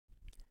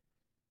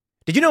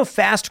Did you know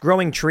Fast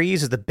Growing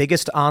Trees is the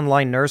biggest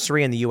online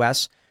nursery in the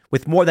U.S.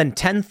 with more than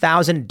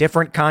 10,000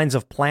 different kinds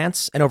of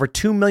plants and over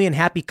 2 million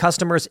happy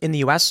customers in the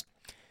U.S.?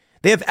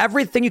 They have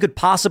everything you could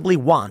possibly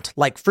want,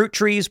 like fruit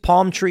trees,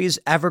 palm trees,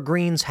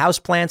 evergreens,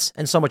 houseplants,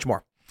 and so much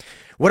more.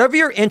 Whatever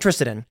you're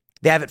interested in,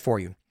 they have it for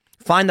you.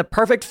 Find the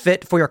perfect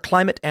fit for your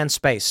climate and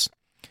space.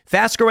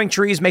 Fast Growing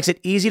Trees makes it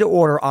easy to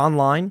order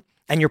online,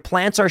 and your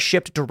plants are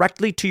shipped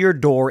directly to your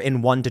door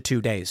in 1 to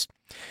 2 days.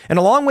 And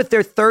along with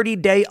their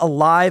 30-day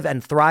Alive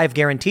and Thrive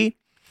guarantee,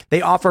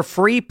 they offer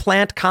free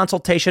plant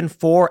consultation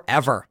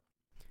forever.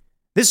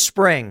 This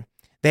spring,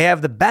 they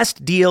have the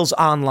best deals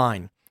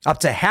online, up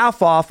to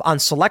half off on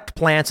select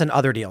plants and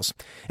other deals.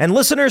 And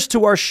listeners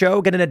to our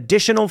show get an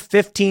additional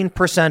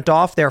 15%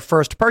 off their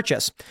first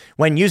purchase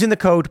when using the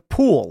code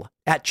POOL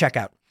at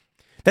checkout.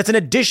 That's an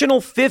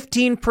additional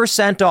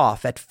 15%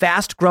 off at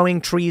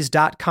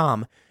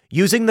fastgrowingtrees.com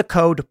using the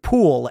code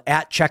POOL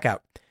at checkout.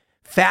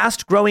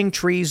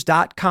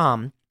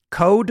 fastgrowingtrees.com,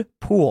 code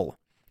POOL.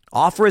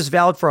 Offer is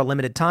valid for a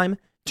limited time.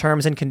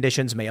 Terms and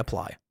conditions may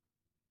apply.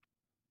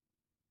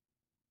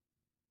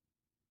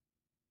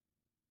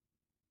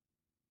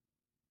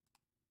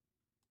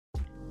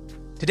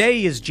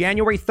 Today is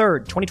January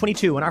 3rd,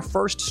 2022, and our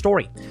first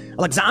story.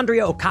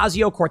 Alexandria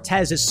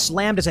Ocasio-Cortez is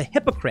slammed as a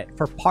hypocrite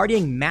for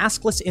partying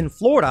maskless in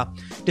Florida,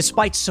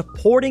 despite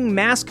supporting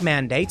mask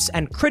mandates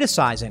and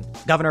criticizing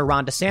Governor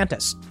Ron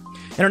DeSantis.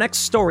 In our next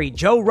story,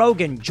 Joe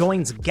Rogan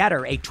joins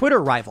Getter, a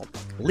Twitter rival,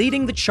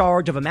 leading the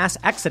charge of a mass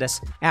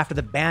exodus after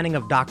the banning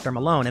of Dr.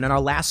 Malone. And in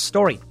our last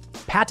story,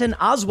 Patton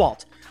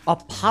Oswalt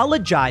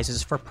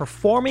apologizes for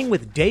performing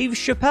with Dave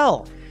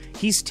Chappelle.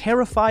 He's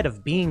terrified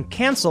of being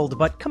canceled,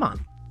 but come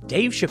on.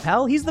 Dave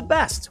Chappelle, he's the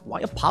best. Why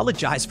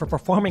apologize for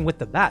performing with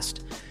the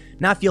best?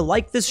 Now, if you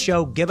like this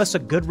show, give us a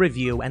good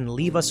review and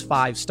leave us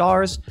 5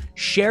 stars.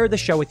 Share the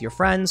show with your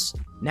friends.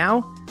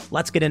 Now,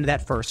 let's get into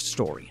that first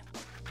story.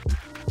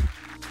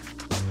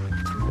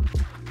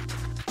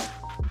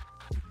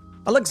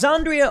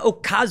 Alexandria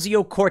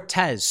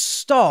Ocasio-Cortez,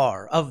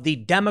 star of the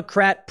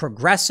Democrat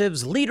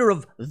Progressives, leader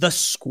of the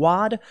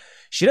Squad.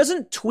 She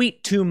doesn't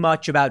tweet too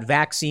much about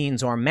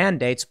vaccines or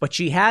mandates, but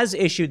she has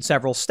issued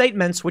several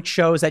statements which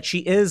shows that she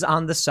is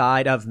on the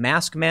side of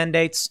mask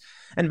mandates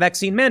and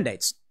vaccine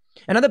mandates.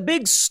 And on the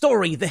big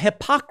story, the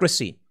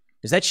hypocrisy,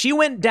 is that she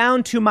went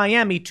down to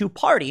Miami to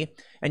party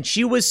and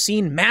she was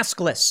seen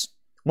maskless.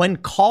 When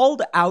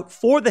called out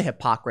for the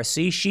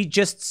hypocrisy, she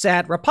just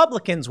said,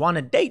 Republicans want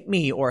to date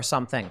me or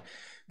something,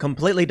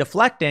 completely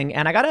deflecting,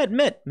 and I gotta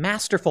admit,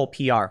 masterful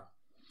PR.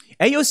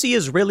 AOC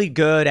is really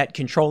good at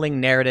controlling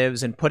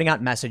narratives and putting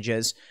out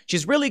messages.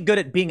 She's really good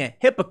at being a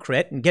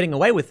hypocrite and getting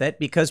away with it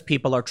because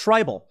people are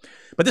tribal.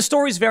 But this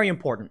story is very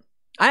important.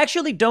 I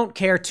actually don't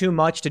care too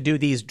much to do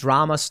these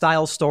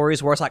drama-style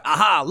stories where it's like,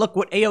 aha, look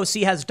what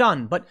AOC has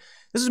done. But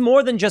this is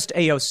more than just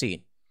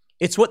AOC.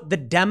 It's what the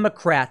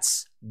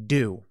Democrats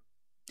do.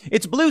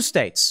 It's blue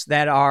states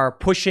that are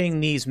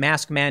pushing these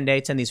mask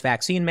mandates and these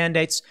vaccine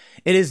mandates.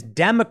 It is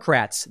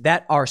Democrats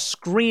that are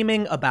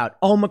screaming about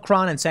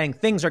Omicron and saying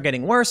things are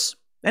getting worse.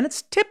 And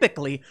it's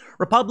typically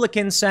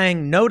Republicans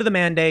saying no to the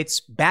mandates,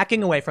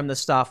 backing away from this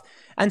stuff,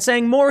 and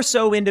saying more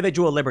so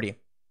individual liberty.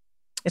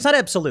 It's not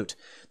absolute.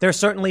 There are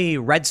certainly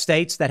red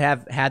states that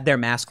have had their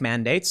mask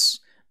mandates.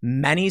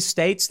 Many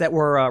states that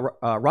were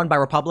run by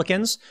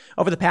Republicans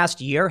over the past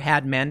year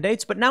had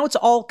mandates, but now it's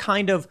all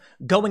kind of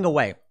going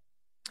away.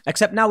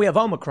 Except now we have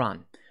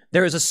Omicron.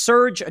 There is a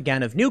surge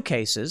again of new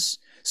cases.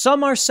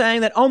 Some are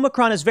saying that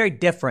Omicron is very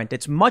different.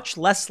 It's much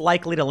less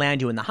likely to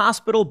land you in the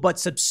hospital, but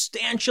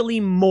substantially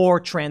more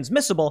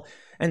transmissible.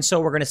 And so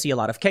we're going to see a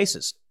lot of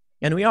cases.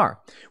 And we are.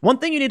 One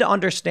thing you need to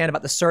understand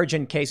about the surge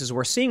in cases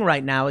we're seeing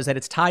right now is that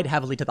it's tied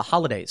heavily to the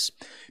holidays.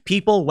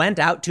 People went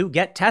out to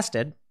get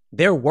tested.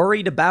 They're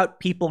worried about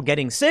people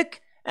getting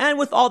sick. And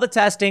with all the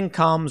testing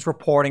comes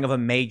reporting of a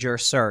major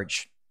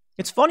surge.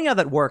 It's funny how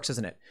that works,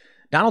 isn't it?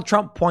 Donald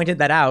Trump pointed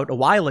that out a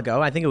while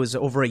ago. I think it was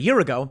over a year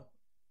ago.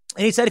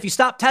 And he said, if you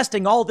stop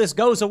testing, all this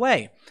goes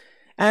away.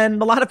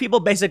 And a lot of people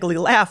basically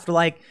laughed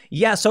like,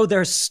 yeah, so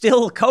there's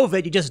still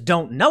COVID. You just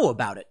don't know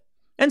about it.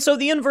 And so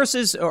the inverse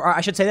is, or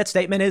I should say that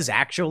statement is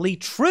actually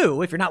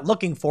true. If you're not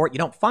looking for it, you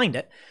don't find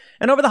it.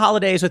 And over the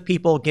holidays with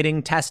people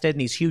getting tested and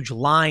these huge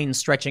lines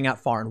stretching out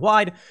far and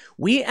wide,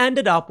 we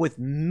ended up with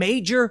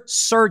major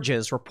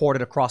surges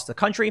reported across the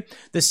country.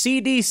 The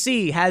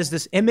CDC has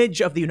this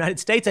image of the United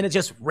States and it's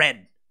just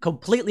red.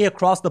 Completely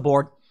across the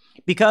board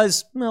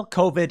because, well,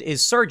 COVID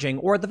is surging,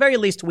 or at the very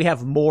least, we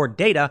have more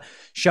data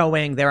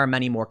showing there are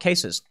many more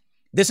cases.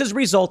 This has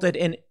resulted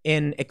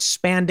in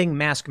expanding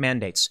mask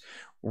mandates.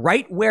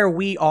 Right where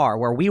we are,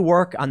 where we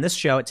work on this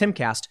show at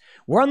Timcast,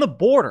 we're on the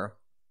border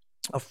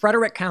of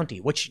Frederick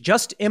County, which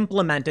just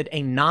implemented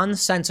a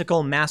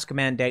nonsensical mask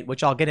mandate,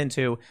 which I'll get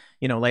into,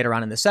 later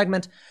on in this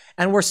segment.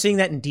 And we're seeing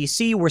that in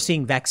DC. We're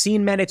seeing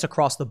vaccine mandates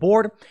across the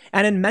board.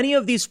 And in many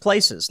of these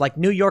places, like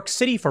New York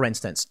City, for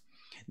instance,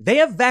 they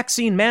have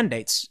vaccine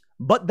mandates,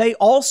 but they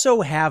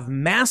also have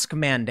mask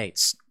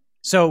mandates.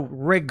 So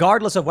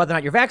regardless of whether or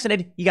not you're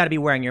vaccinated, you got to be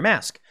wearing your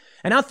mask.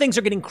 And now things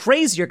are getting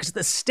crazier because at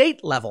the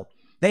state level,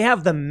 They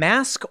have the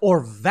mask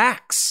or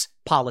vax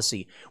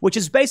policy, which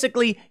is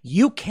basically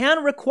you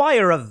can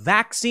require a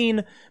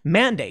vaccine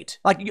mandate.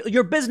 Like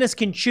your business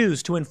can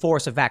choose to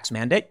enforce a vax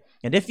mandate.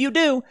 And if you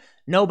do,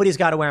 nobody's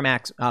got to wear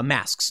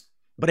masks.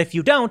 But if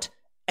you don't,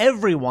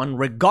 everyone,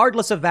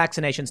 regardless of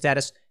vaccination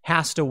status,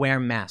 has to wear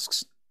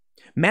masks.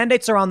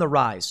 Mandates are on the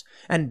rise,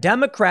 and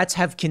Democrats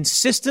have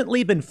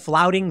consistently been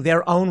flouting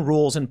their own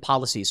rules and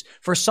policies.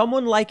 For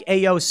someone like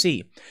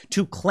AOC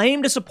to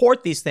claim to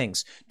support these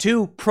things,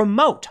 to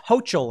promote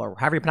Hochul, or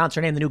however you pronounce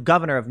her name, the new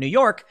governor of New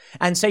York,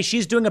 and say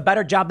she's doing a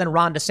better job than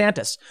Ron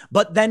DeSantis,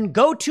 but then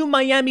go to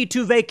Miami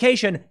to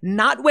vacation,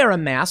 not wear a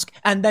mask,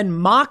 and then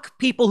mock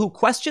people who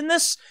question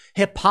this?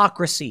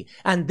 Hypocrisy.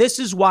 And this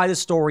is why the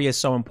story is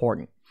so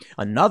important.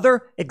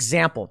 Another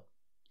example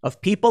of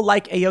people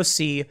like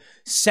AOC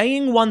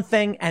saying one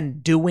thing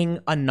and doing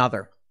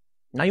another.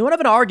 Now, you want to have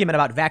an argument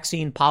about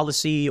vaccine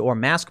policy or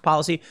mask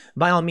policy?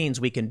 By all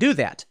means, we can do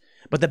that.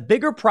 But the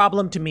bigger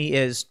problem to me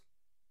is,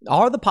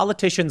 are the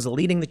politicians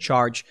leading the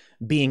charge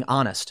being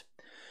honest?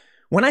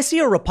 When I see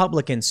a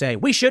Republican say,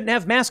 we shouldn't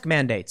have mask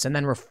mandates, and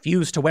then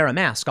refuse to wear a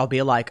mask, I'll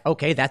be like,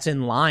 okay, that's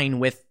in line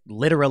with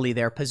literally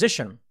their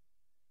position.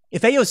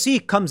 If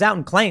AOC comes out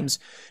and claims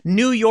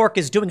New York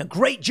is doing a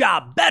great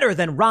job, better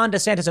than Ron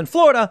DeSantis in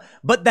Florida,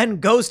 but then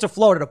goes to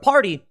Florida to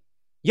party,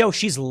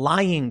 she's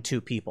lying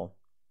to people.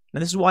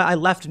 And this is why I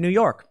left New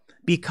York,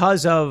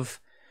 because of,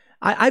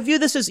 I view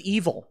this as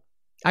evil.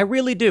 I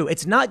really do.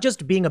 It's not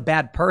just being a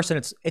bad person.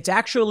 It's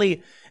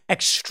actually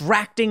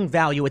extracting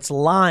value. It's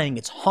lying.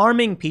 It's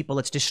harming people.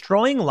 It's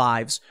destroying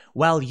lives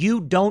while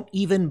you don't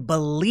even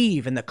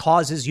believe in the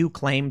causes you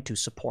claim to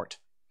support.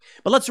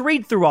 But let's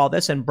read through all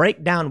this and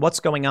break down what's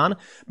going on.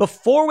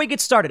 Before we get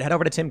started, head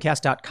over to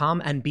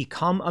timcast.com and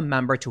become a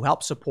member to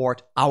help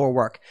support our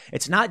work.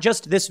 It's not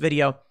just this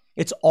video.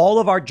 It's all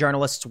of our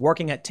journalists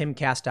working at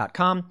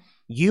timcast.com.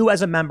 You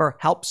as a member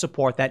help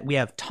support that. We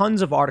have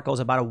tons of articles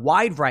about a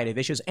wide variety of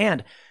issues.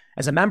 And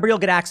as a member, you'll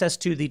get access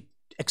to the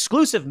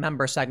exclusive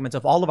member segments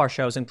of all of our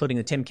shows, including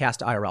the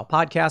Timcast IRL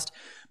podcast.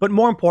 But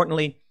more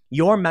importantly,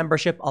 your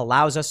membership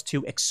allows us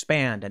to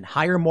expand and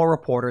hire more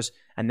reporters.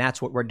 And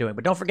that's what we're doing.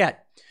 But don't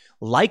forget,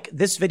 like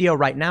this video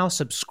right now,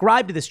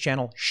 subscribe to this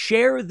channel,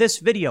 share this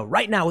video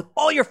right now with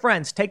all your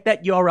friends. Take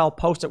that URL,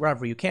 post it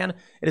wherever you can.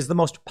 It is the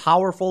most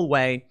powerful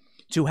way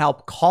to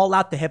help call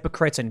out the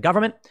hypocrites in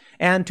government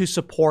and to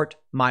support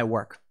my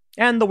work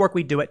and the work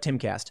we do at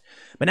Timcast.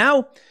 But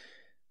now,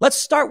 let's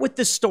start with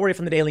this story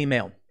from the Daily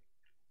Mail.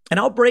 And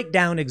I'll break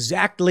down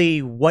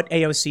exactly what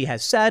AOC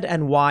has said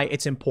and why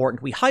it's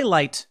important we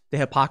highlight the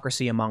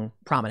hypocrisy among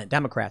prominent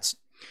Democrats.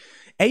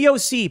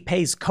 AOC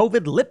pays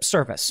COVID lip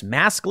service.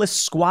 Maskless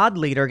squad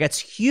leader gets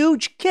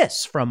huge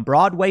kiss from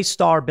Broadway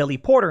star Billy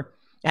Porter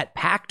at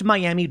packed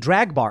Miami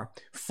drag bar.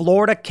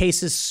 Florida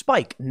cases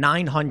spike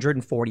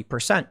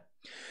 940%.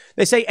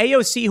 They say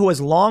AOC, who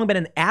has long been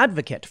an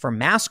advocate for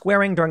mask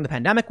wearing during the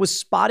pandemic, was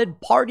spotted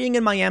partying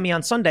in Miami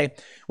on Sunday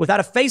without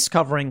a face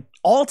covering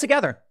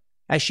altogether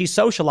as she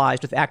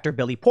socialized with actor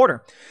Billy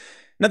Porter.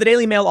 Now, the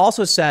Daily Mail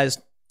also says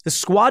the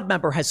squad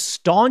member has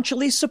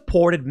staunchly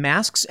supported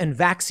masks and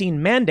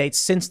vaccine mandates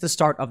since the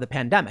start of the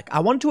pandemic. I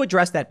wanted to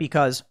address that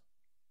because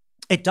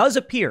it does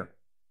appear,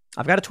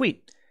 I've got a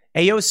tweet,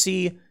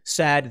 AOC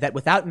said that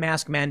without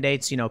mask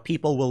mandates,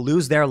 people will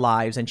lose their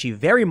lives, and she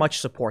very much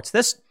supports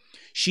this.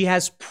 She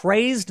has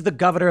praised the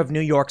governor of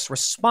New York's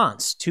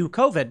response to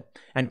COVID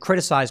and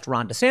criticized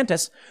Ron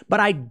DeSantis, but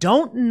I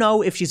don't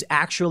know if she's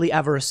actually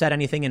ever said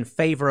anything in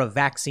favor of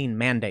vaccine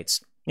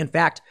mandates. In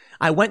fact,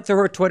 I went through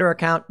her Twitter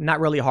account, not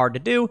really hard to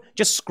do,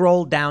 just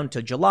scrolled down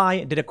to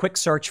July, did a quick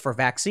search for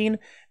vaccine,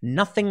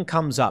 nothing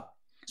comes up.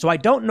 So I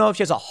don't know if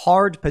she has a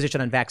hard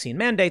position on vaccine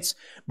mandates,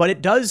 but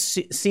it does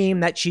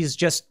seem that she's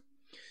just,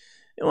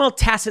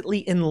 tacitly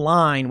in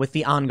line with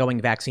the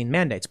ongoing vaccine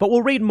mandates. But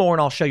we'll read more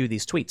and I'll show you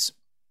these tweets.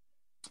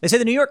 They say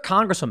the New York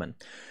congresswoman,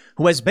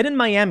 who has been in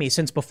Miami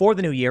since before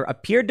the new year,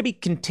 appeared to be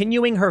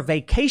continuing her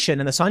vacation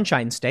in the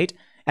Sunshine State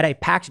at a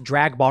packed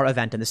drag bar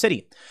event in the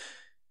city.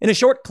 In a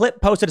short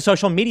clip posted to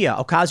social media,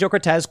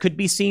 Ocasio-Cortez could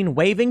be seen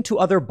waving to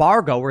other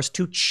bargoers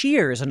to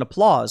cheers and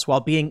applause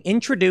while being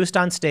introduced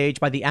on stage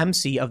by the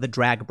MC of the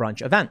drag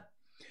brunch event.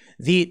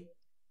 The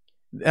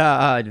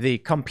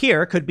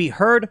compeer could be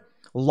heard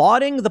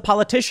lauding the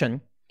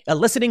politician,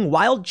 eliciting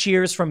wild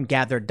cheers from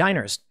gathered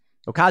diners.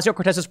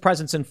 Ocasio-Cortez's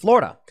presence in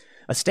Florida,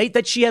 a state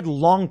that she had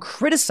long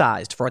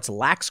criticized for its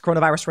lax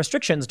coronavirus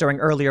restrictions during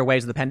earlier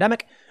waves of the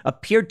pandemic,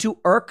 appeared to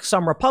irk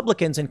some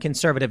Republicans and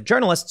conservative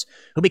journalists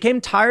who became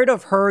tired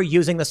of her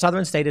using the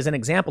southern state as an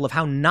example of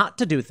how not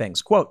to do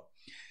things. Quote,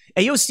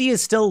 AOC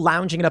is still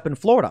lounging it up in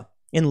Florida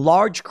in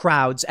large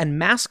crowds and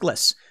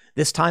maskless,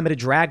 this time at a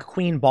drag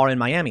queen bar in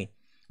Miami.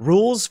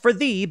 Rules for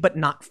thee, but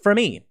not for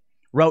me,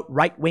 wrote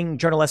right-wing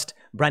journalist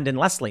Brendan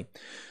Leslie.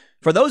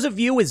 For those of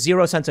you with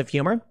zero sense of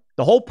humor,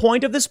 the whole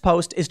point of this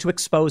post is to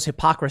expose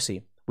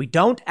hypocrisy. We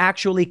don't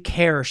actually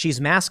care she's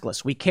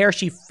maskless. We care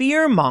she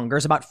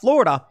fear-mongers about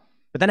Florida,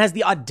 but then has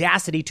the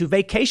audacity to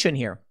vacation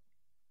here.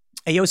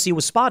 AOC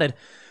was spotted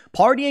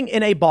Partying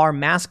in a bar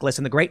maskless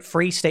in the great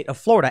free state of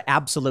Florida,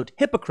 absolute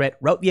hypocrite,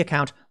 wrote the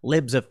account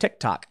Libs of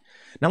TikTok.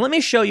 Now, let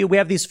me show you. We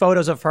have these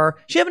photos of her.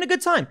 She's having a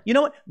good time. You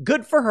know what?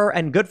 Good for her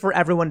and good for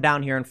everyone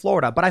down here in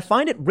Florida. But I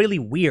find it really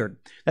weird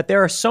that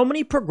there are so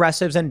many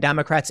progressives and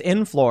Democrats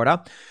in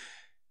Florida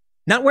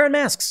not wearing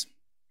masks.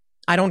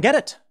 I don't get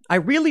it. I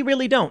really,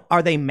 really don't.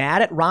 Are they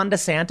mad at Ron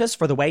DeSantis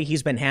for the way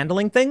he's been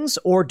handling things,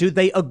 or do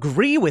they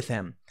agree with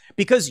him?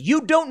 Because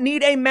you don't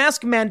need a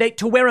mask mandate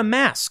to wear a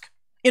mask.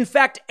 In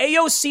fact,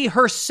 AOC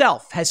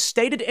herself has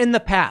stated in the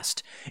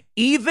past,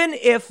 even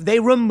if they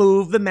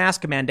remove the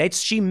mask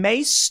mandates, she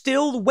may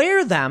still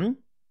wear them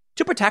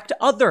to protect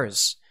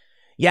others.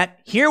 Yet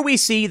here we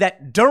see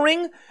that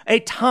during a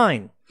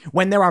time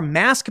when there are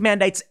mask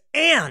mandates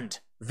and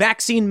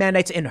vaccine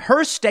mandates in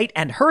her state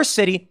and her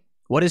city,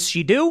 what does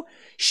she do?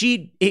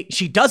 She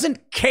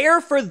doesn't care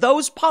for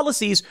those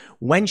policies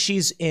when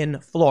she's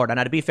in Florida.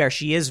 Now, to be fair,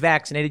 she is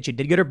vaccinated. She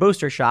did get her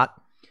booster shot.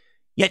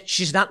 Yet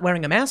she's not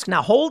wearing a mask.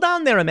 Now, hold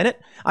on there a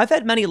minute. I've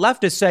had many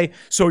leftists say,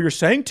 so you're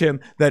saying, Tim,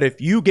 that if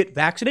you get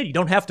vaccinated, you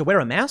don't have to wear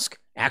a mask?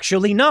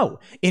 Actually, no.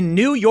 In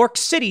New York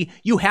City,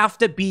 you have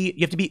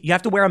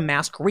to wear a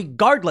mask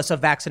regardless of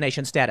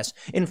vaccination status.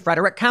 In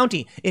Frederick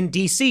County, in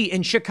DC,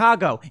 in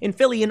Chicago, in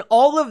Philly, in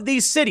all of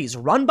these cities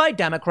run by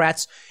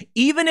Democrats,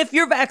 even if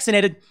you're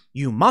vaccinated,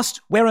 you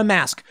must wear a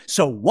mask.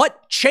 So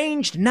what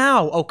changed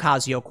now,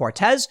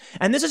 Ocasio-Cortez?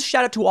 And this is a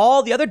shout out to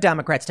all the other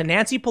Democrats, to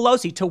Nancy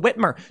Pelosi, to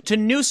Whitmer, to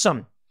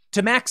Newsom,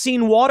 to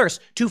Maxine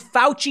Waters, to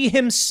Fauci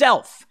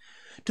himself,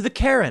 to the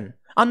Karen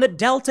on the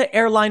Delta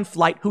airline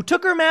flight who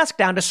took her mask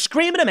down to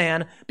scream at a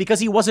man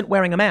because he wasn't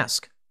wearing a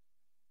mask.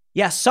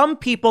 Yes, some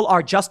people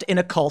are just in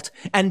a cult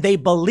and they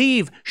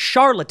believe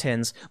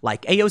charlatans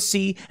like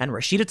AOC and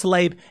Rashida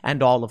Tlaib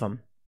and all of them.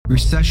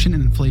 Recession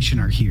and inflation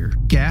are here.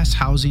 Gas,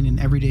 housing,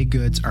 and everyday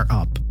goods are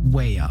up,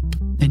 way up.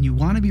 And you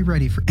want to be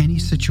ready for any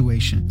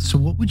situation. So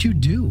what would you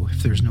do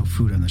if there's no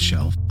food on the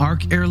shelf?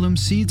 ARC Heirloom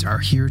Seeds are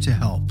here to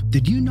help.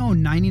 Did you know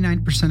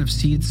 99% of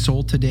seeds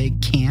sold today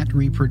can't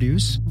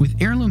reproduce?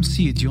 With Heirloom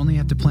Seeds, you only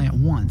have to plant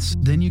once.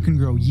 Then you can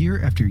grow year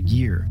after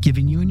year,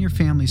 giving you and your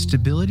family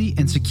stability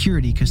and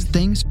security because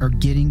things are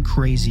getting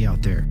crazy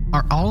out there.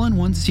 Our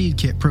all-in-one seed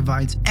kit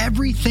provides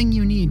everything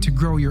you need to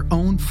grow your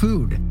own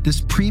food.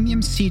 This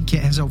premium seed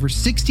kit has over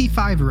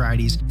 65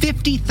 varieties,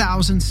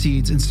 50,000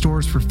 seeds in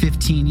stores for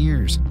 15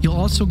 years. You'll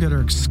also get our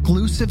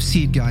exclusive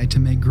seed guide to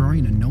make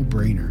growing a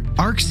no-brainer.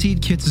 ARC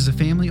Seed Kits is a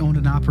family-owned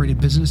and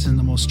operated business and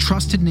the most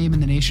trusted name in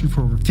the nation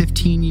for over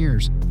 15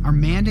 years. Our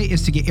mandate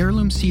is to get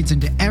heirloom seeds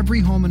into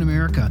every home in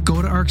America.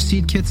 Go to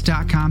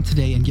arcseedkits.com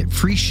today and get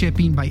free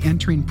shipping by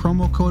entering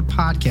promo code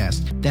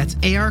podcast. That's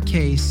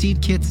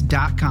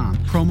ARKseedkits.com,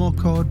 promo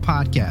code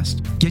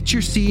podcast. Get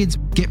your seeds,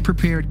 get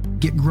prepared,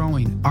 get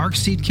growing.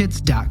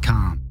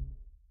 arcseedkits.com.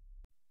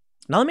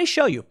 Now let me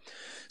show you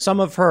some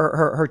of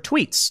her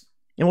tweets,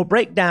 and we'll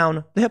break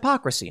down the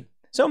hypocrisy.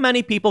 So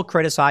many people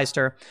criticized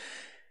her,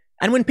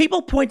 and when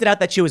people pointed out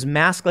that she was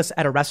maskless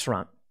at a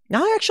restaurant,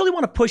 now I actually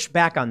want to push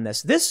back on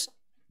this. This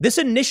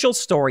initial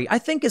story I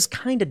think is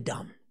kind of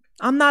dumb.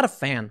 I'm not a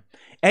fan.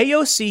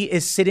 AOC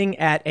is sitting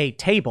at a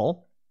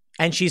table,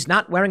 and she's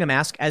not wearing a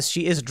mask as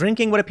she is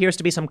drinking what appears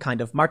to be some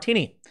kind of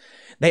martini.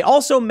 They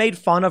also made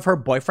fun of her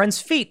boyfriend's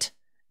feet.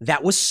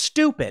 That was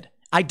stupid.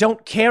 I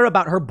don't care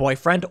about her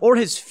boyfriend or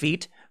his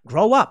feet.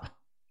 Grow up.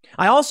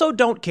 I also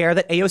don't care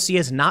that AOC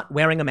is not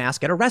wearing a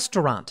mask at a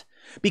restaurant,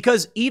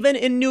 because even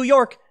in New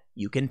York,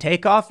 you can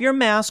take off your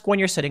mask when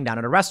you're sitting down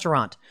at a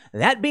restaurant.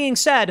 That being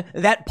said,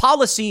 that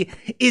policy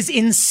is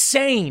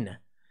insane.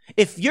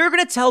 If you're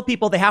going to tell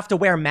people they have to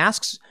wear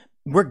masks,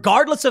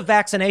 regardless of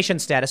vaccination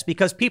status,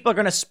 because people are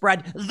going to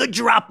spread the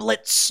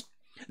droplets,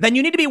 then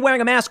you need to be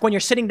wearing a mask when you're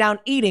sitting down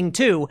eating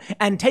too,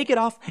 and take it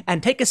off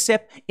and take a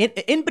sip.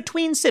 In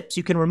between sips,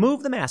 you can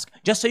remove the mask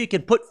just so you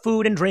can put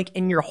food and drink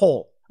in your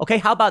hole. Okay,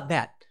 how about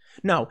that?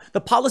 No,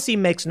 the policy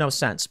makes no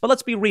sense. But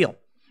let's be real.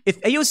 If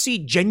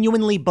AOC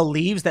genuinely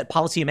believes that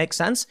policy makes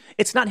sense,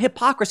 it's not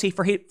hypocrisy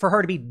for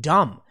her to be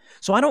dumb.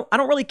 So I don't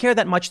really care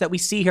that much that we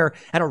see her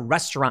at a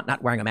restaurant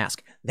not wearing a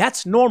mask.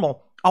 That's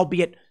normal,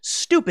 albeit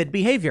stupid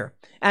behavior.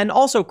 And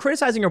also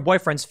criticizing her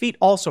boyfriend's feet,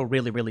 also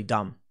really, really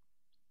dumb.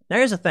 Now,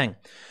 here's the thing.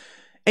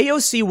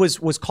 AOC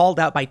was called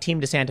out by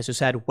Team DeSantis, who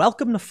said,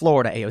 "Welcome to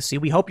Florida, AOC.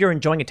 We hope you're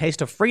enjoying a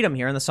taste of freedom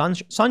here in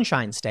the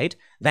Sunshine State,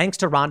 thanks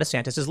to Ron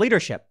DeSantis'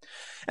 leadership."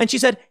 And she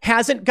said,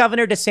 "Hasn't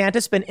Governor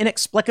DeSantis been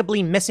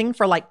inexplicably missing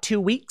for like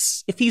 2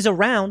 weeks? If he's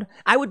around,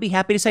 I would be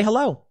happy to say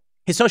hello.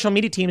 His social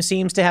media team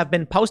seems to have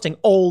been posting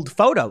old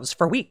photos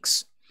for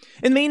weeks.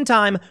 In the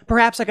meantime,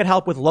 perhaps I could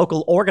help with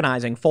local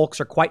organizing.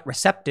 Folks are quite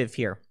receptive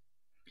here."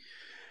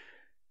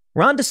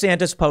 Ron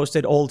DeSantis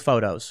posted old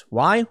photos.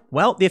 Why?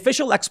 Well, the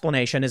official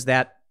explanation is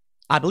that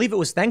I believe it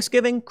was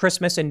Thanksgiving,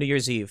 Christmas, and New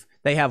Year's Eve.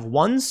 They have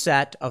one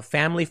set of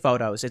family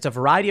photos. It's a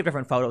variety of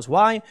different photos.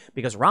 Why?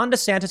 Because Ron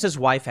DeSantis'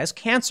 wife has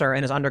cancer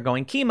and is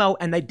undergoing chemo,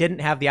 and they didn't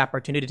have the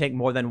opportunity to take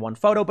more than one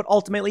photo, but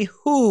ultimately,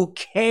 who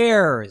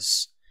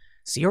cares?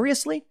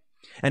 Seriously?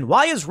 And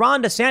why has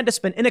Ron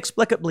DeSantis been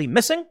inexplicably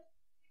missing?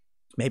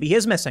 Maybe he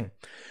is missing.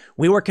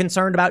 We were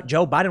concerned about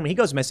Joe Biden when he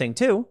goes missing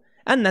too.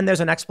 And then there's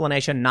an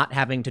explanation not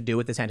having to do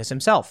with DeSantis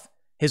himself.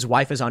 His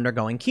wife is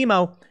undergoing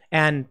chemo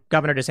and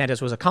Governor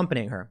DeSantis was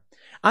accompanying her.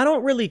 I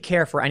don't really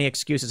care for any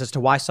excuses as to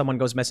why someone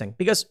goes missing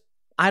because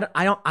I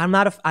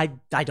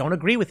don't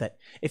agree with it.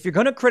 If you're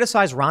going to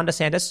criticize Ron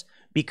DeSantis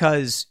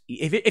because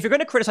if you're going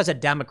to criticize a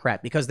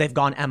Democrat because they've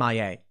gone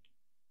MIA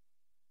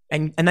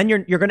and then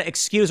you're going to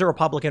excuse a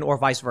Republican or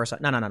vice versa.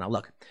 No.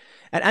 Look,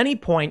 at any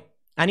point,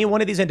 any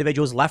one of these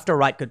individuals, left or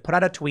right, could put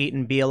out a tweet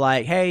and be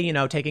like, hey,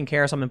 taking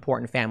care of some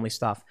important family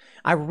stuff.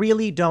 I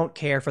really don't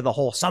care for the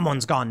whole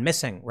someone's gone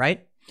missing,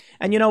 right?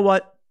 And you know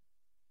what?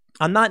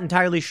 I'm not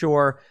entirely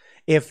sure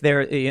if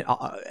there,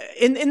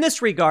 in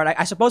this regard,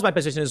 I suppose my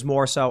position is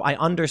more so I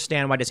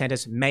understand why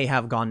DeSantis may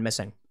have gone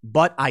missing,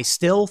 but I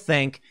still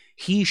think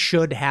he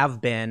should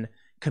have been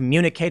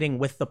communicating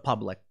with the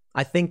public.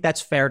 I think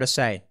that's fair to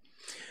say.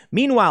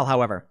 Meanwhile,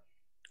 however,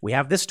 we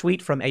have this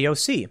tweet from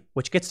AOC,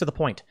 which gets to the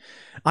point.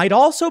 I'd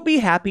also be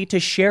happy to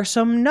share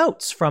some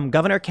notes from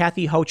Governor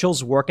Kathy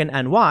Hochul's work in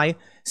NY,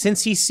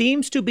 since he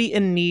seems to be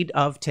in need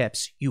of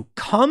tips. You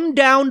come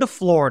down to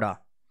Florida,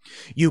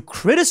 you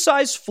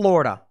criticize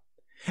Florida,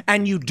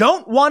 and you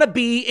don't want to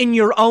be in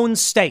your own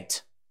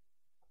state.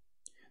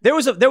 There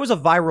was a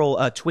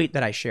viral tweet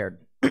that I shared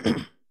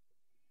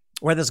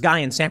where this guy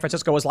in San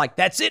Francisco was like,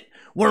 that's it,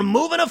 we're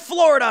moving to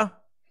Florida.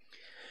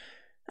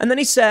 And then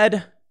he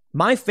said,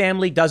 my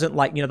family doesn't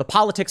like, the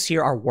politics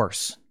here are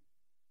worse.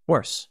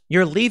 Worse.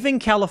 You're leaving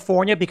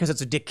California because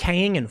it's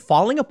decaying and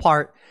falling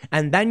apart,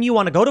 and then you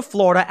want to go to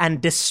Florida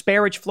and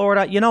disparage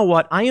Florida. You know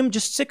what? I am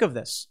just sick of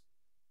this.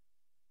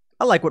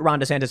 I like what Ron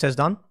DeSantis has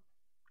done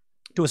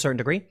to a certain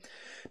degree.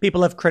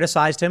 People have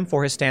criticized him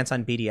for his stance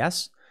on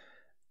BDS.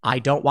 I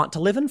don't want to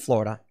live in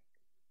Florida.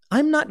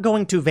 I'm not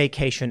going to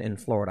vacation in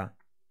Florida.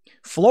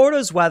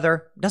 Florida's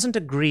weather doesn't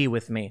agree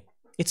with me.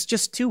 It's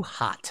just too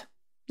hot.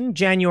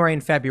 January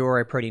and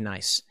February are pretty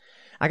nice.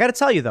 I got to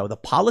tell you, though, the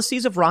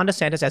policies of Ron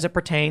DeSantis as it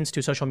pertains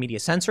to social media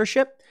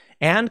censorship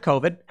and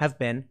COVID have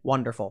been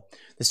wonderful.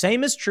 The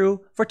same is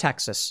true for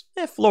Texas.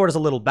 Florida's a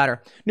little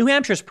better. New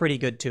Hampshire's pretty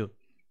good, too.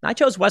 I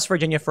chose West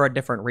Virginia for a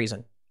different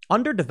reason.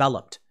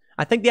 Underdeveloped.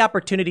 I think the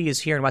opportunity is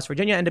here in West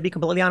Virginia, and to be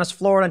completely honest,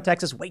 Florida and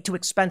Texas, way too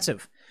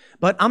expensive.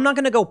 But I'm not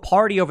going to go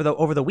party over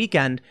the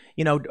weekend,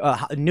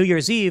 New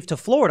Year's Eve to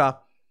Florida.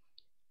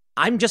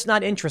 I'm just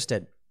not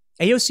interested.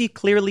 AOC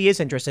clearly is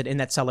interested in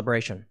that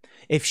celebration.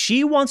 If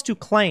she wants to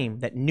claim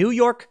that New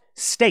York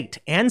State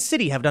and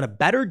city have done a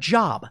better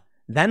job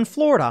than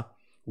Florida,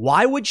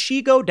 why would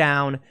she go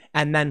down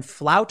and then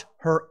flout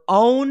her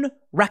own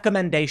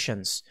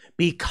recommendations?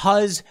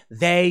 Because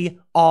they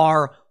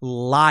are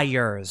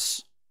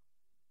liars.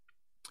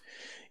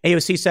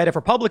 AOC said if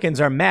Republicans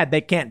are mad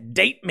they can't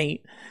date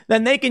me,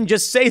 then they can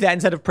just say that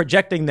instead of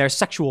projecting their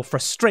sexual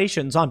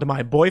frustrations onto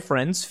my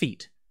boyfriend's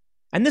feet.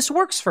 And this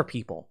works for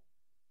people.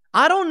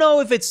 I don't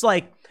know if it's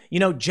like,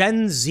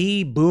 Gen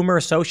Z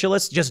boomer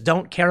socialists just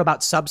don't care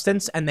about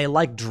substance and they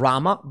like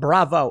drama.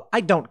 Bravo.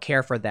 I don't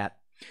care for that.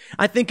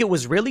 I think it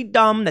was really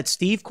dumb that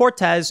Steve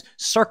Cortez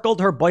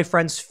circled her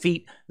boyfriend's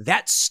feet.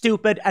 That's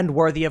stupid and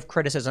worthy of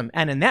criticism.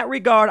 And in that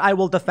regard, I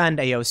will defend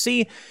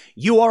AOC.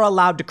 You are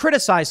allowed to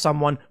criticize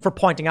someone for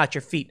pointing out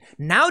your feet.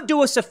 Now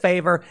do us a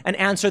favor and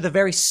answer the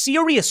very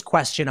serious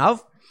question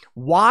of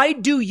why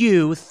do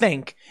you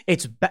think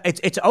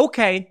it's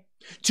okay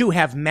to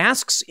have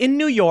masks in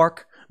New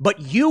York, but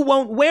you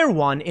won't wear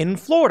one in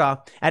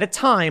Florida at a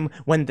time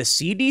when the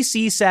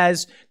CDC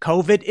says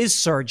COVID is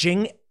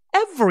surging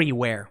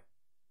everywhere?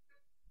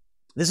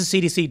 This is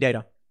CDC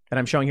data that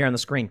I'm showing here on the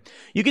screen.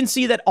 You can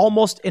see that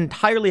almost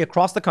entirely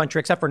across the country,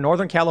 except for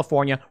Northern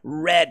California,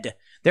 red.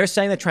 They're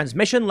saying the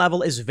transmission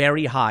level is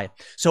very high.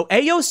 So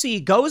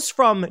AOC goes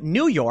from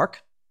New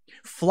York,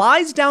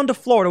 flies down to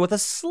Florida with a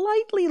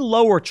slightly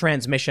lower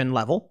transmission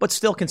level, but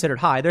still considered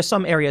high. There's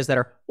some areas that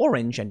are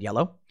orange and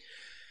yellow.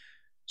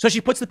 So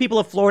she puts the people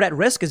of Florida at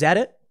risk. Is that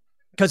it?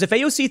 Because if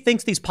AOC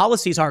thinks these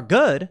policies are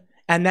good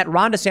and that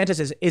Ron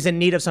DeSantis is in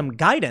need of some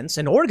guidance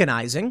and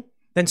organizing,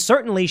 then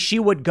certainly she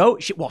would go.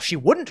 She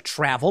wouldn't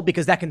travel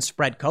because that can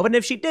spread COVID. And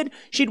if she did,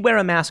 she'd wear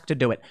a mask to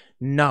do it.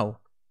 No,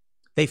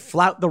 they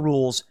flout the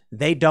rules.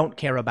 They don't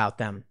care about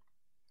them.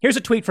 Here's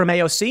a tweet from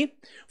AOC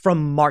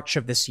from March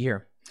of this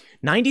year.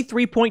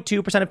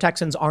 93.2% of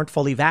Texans aren't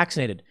fully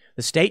vaccinated.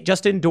 The state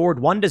just endured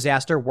one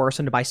disaster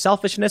worsened by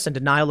selfishness and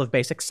denial of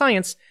basic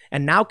science,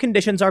 and now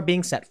conditions are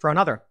being set for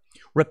another.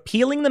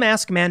 Repealing the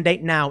mask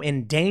mandate now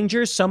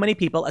endangers so many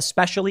people,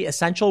 especially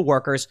essential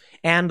workers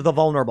and the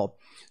vulnerable.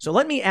 So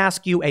let me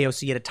ask you,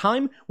 AOC, at a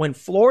time when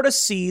Florida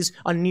sees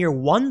a near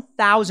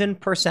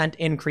 1,000%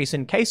 increase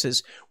in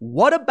cases,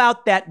 what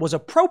about that was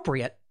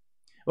appropriate?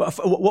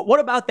 What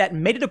about that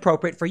made it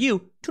appropriate for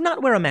you to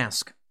not wear a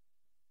mask?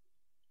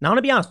 Now, I want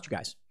to be honest with you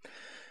guys.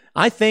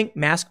 I think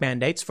mask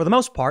mandates, for the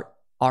most part,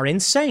 are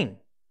insane.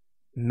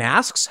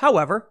 Masks,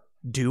 however,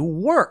 do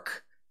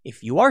work.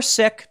 If you are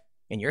sick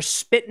and you're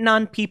spitting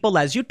on people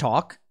as you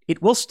talk,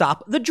 it will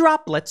stop the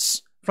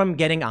droplets from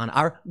getting on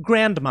our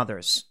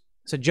grandmothers.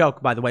 It's a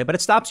joke, by the way, but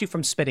it stops you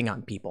from spitting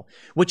on people,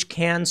 which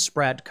can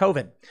spread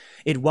COVID.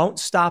 It won't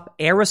stop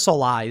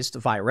aerosolized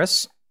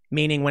virus,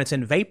 meaning when it's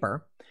in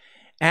vapor,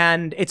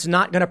 and it's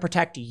not going to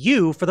protect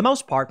you for the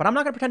most part, but I'm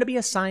not going to pretend to be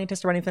a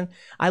scientist or anything.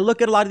 I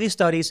look at a lot of these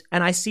studies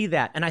and I see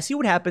that, and I see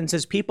what happens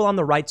is people on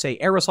the right say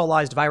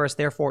aerosolized virus,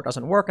 therefore it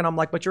doesn't work. And I'm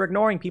like, but you're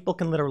ignoring people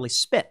can literally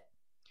spit.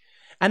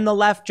 And the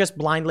left just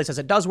blindly says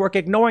it does work,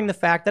 ignoring the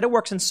fact that it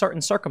works in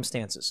certain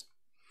circumstances.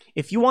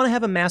 If you want to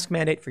have a mask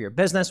mandate for your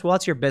business, well,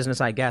 that's your business,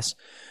 I guess.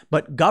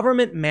 But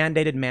government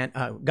mandated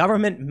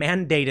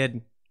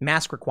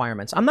mask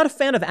requirements, I'm not a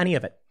fan of any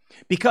of it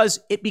because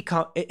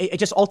it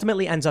just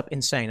ultimately ends up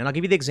insane. And I'll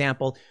give you the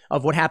example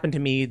of what happened to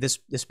me this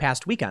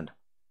past weekend.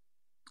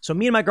 So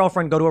me and my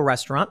girlfriend go to a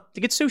restaurant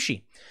to get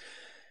sushi.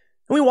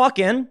 And we walk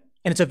in,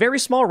 and it's a very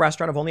small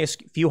restaurant of only a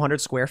few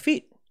hundred square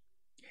feet.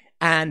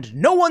 And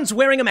no one's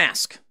wearing a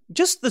mask.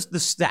 Just the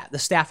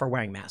staff are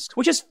wearing masks,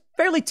 which is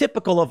fairly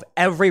typical of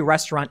every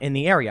restaurant in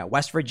the area.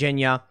 West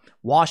Virginia,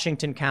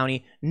 Washington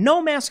County,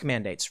 no mask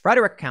mandates.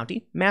 Frederick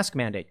County, mask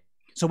mandate.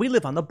 So we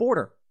live on the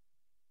border.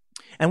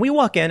 And we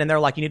walk in and they're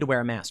like, you need to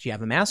wear a mask. Do you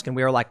have a mask? And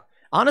we were like,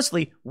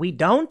 honestly, we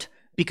don't,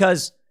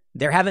 because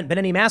there haven't been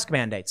any mask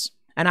mandates.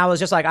 And I was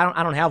just like,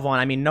 I don't have one.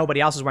 I mean,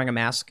 nobody else is wearing a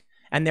mask.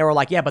 And they were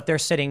like, yeah, but they're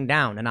sitting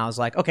down. And I was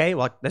like, okay,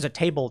 well, there's a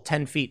table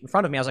 10 feet in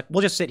front of me. I was like,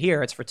 we'll just sit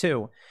here. It's for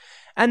two.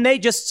 And they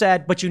just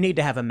said, but you need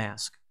to have a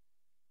mask.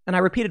 And I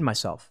repeated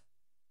myself.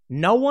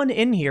 No one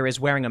in here is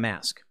wearing a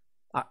mask.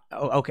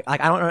 Okay,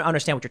 like I don't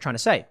understand what you're trying to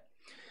say.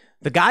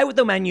 The guy with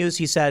the menus,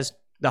 he says,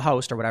 the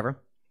host or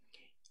whatever,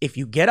 if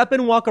you get up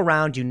and walk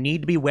around, you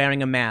need to be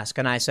wearing a mask.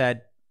 And I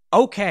said,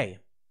 okay,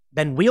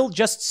 then we'll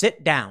just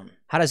sit down.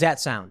 How does that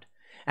sound?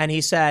 And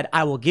he said,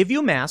 I will give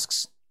you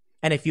masks.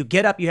 And if you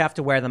get up, you have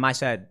to wear them. I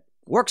said,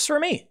 works for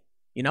me.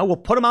 You know, we'll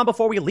put them on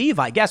before we leave,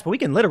 I guess, but we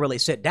can literally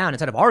sit down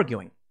instead of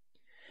arguing.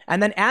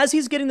 And then as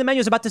he's getting the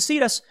menus about to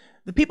seat us,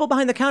 the people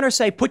behind the counter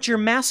say, put your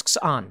masks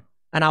on.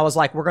 And I was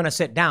like, we're going to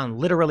sit down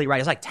literally right.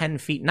 It's like 10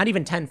 feet, not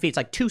even 10 feet. It's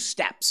like 2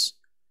 steps.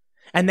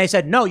 And they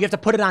said, no, you have to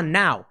put it on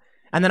now.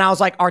 And then I was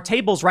like, our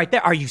table's right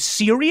there. Are you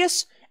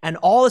serious? And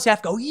all the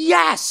staff go,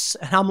 yes.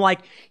 And I'm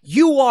like,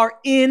 you are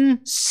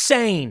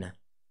insane.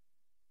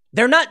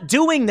 They're not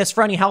doing this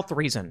for any health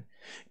reason.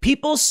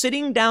 People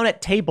sitting down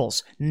at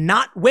tables,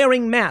 not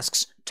wearing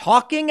masks,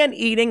 talking and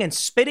eating and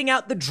spitting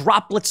out the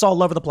droplets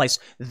all over the place.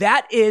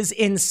 That is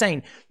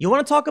insane. You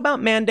want to talk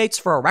about mandates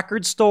for a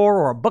record store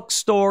or a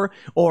bookstore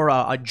or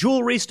a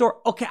jewelry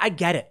store? Okay, I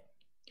get it.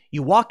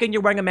 You walk in,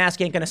 you're wearing a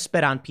mask, you ain't going to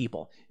spit on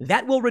people.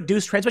 That will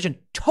reduce transmission.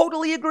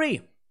 Totally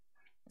agree.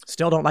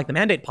 Still don't like the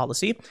mandate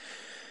policy.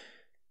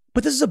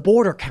 But this is a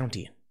border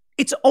county.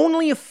 It's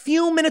only a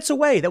few minutes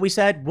away that we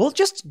said, we'll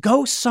just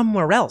go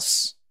somewhere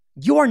else.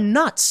 You're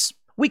nuts.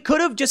 We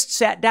could have just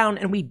sat down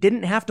and we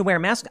didn't have to wear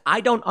masks. I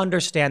don't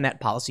understand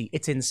that policy.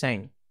 It's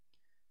insane.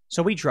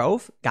 So we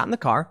drove, got in the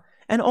car,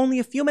 and only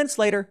a few minutes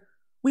later,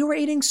 we were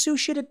eating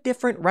sushi at a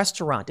different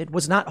restaurant. It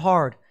was not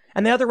hard.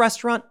 And the other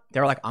restaurant,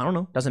 they were like, I don't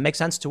know, doesn't make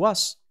sense to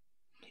us.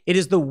 It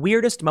is the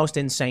weirdest, most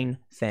insane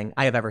thing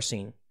I have ever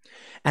seen.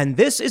 And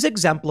this is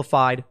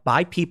exemplified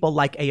by people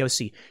like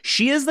AOC.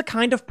 She is the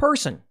kind of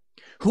person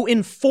who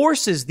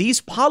enforces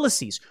these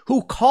policies,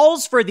 who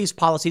calls for these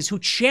policies, who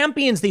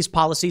champions these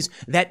policies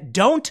that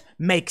don't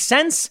make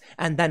sense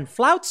and then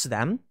flouts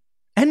them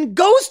and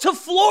goes to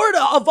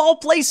Florida, of all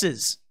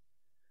places.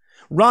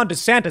 Ron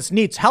DeSantis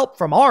needs help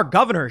from our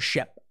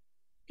governorship.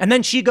 And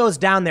then she goes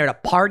down there to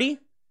party.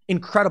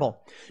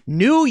 Incredible.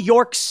 New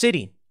York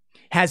City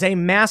has a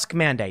mask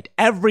mandate.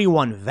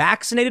 Everyone,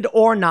 vaccinated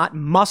or not,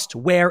 must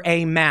wear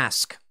a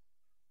mask.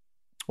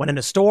 When in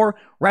a store,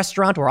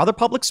 restaurant, or other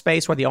public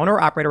space where the owner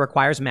or operator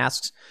requires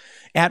masks,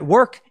 at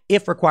work,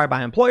 if required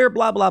by employer,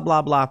 blah, blah,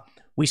 blah, blah,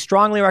 we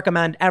strongly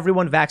recommend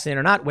everyone, vaccinated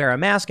or not, wear a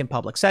mask in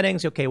public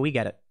settings. Okay, we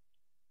get it.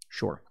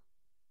 Sure.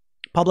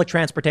 Public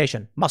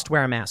transportation, must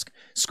wear a mask.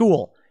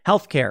 School,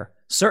 healthcare,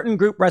 certain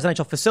group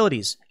residential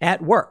facilities,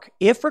 at work,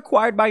 if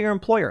required by your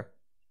employer.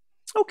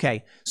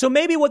 Okay, so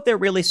maybe what they're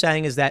really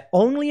saying is that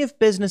only if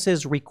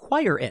businesses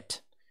require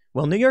it.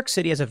 Well, New York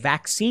City has a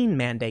vaccine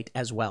mandate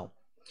as well.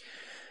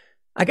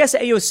 I guess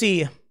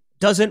AOC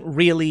doesn't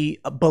really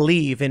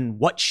believe in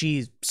what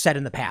she said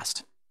in the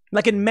past.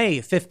 Like in May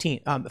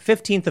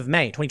 15th of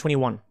May,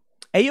 2021,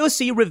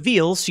 AOC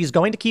reveals she's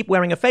going to keep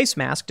wearing a face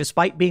mask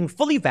despite being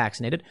fully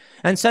vaccinated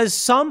and says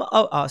some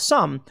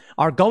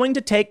are going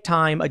to take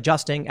time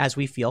adjusting as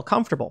we feel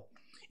comfortable.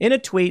 In a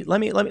tweet,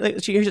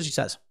 here's what she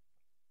says.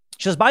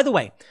 She says, by the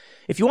way,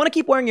 if you want to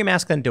keep wearing your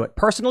mask, then do it.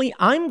 Personally,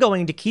 I'm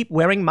going to keep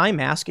wearing my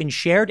mask in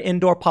shared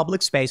indoor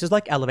public spaces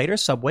like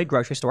elevators, subway,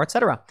 grocery store,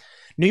 etc.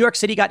 New York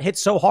City got hit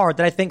so hard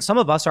that I think some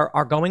of us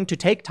are going to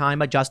take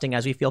time adjusting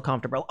as we feel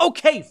comfortable.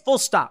 Okay, full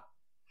stop.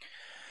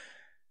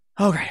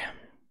 Okay,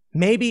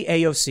 maybe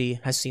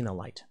AOC has seen the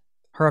light.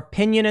 Her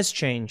opinion has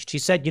changed. She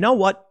said, you know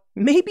what?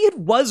 Maybe it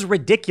was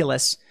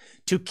ridiculous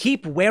to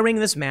keep wearing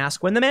this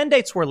mask when the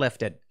mandates were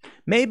lifted.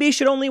 Maybe you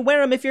should only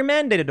wear them if you're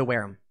mandated to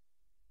wear them.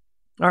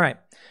 All right.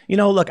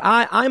 Look,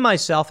 I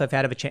myself have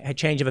had a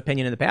change of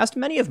opinion in the past.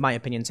 Many of my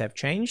opinions have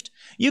changed.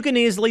 You can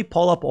easily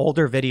pull up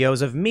older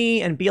videos of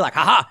me and be like,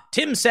 haha,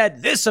 Tim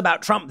said this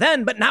about Trump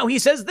then, but now he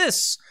says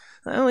this.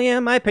 Oh, yeah,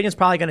 my opinion's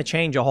probably going to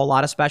change a whole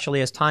lot,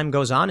 especially as time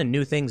goes on and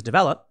new things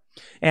develop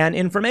and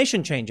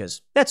information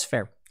changes. That's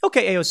fair.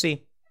 Okay,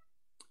 AOC,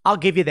 I'll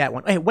give you that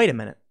one. Hey, wait a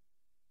minute.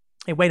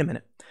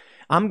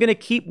 I'm going to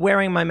keep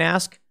wearing my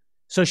mask.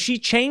 So she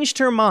changed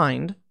her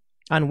mind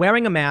on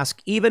wearing a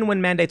mask even when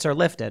mandates are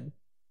lifted.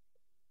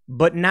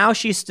 But now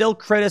she's still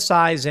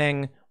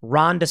criticizing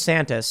Ron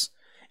DeSantis,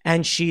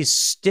 and she's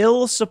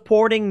still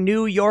supporting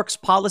New York's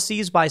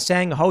policies by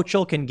saying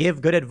Hochul can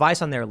give good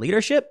advice on their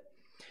leadership.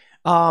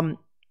 In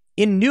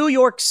New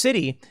York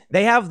City,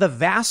 they have the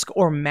VASC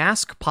or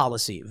mask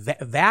policy.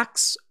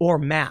 Vax or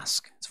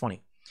mask. It's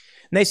funny.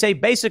 And they say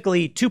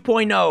basically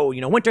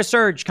 2.0, winter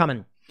surge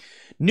coming.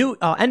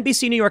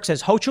 NBC New York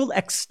says Hochul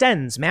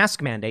extends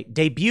mask mandate,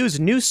 debuts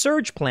new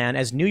surge plan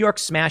as New York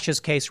smashes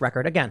case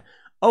record again.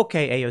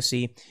 Okay,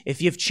 AOC,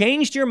 if you've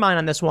changed your mind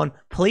on this one,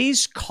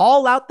 please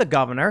call out the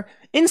governor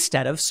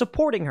instead of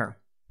supporting her.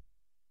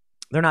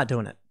 They're not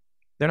doing it.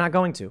 They're not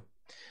going to.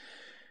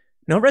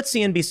 No, over at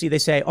CNBC, they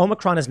say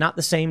Omicron is not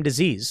the same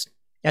disease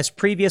as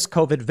previous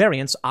COVID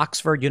variants,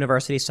 Oxford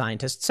University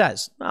scientist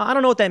says. I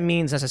don't know what that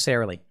means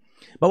necessarily,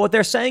 but what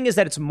they're saying is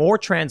that it's more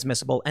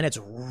transmissible, and it's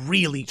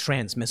really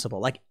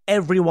transmissible. Like,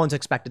 everyone's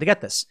expected to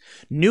get this.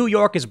 New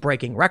York is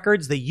breaking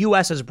records. The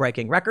U.S. is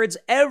breaking records.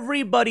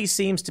 Everybody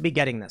seems to be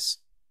getting this.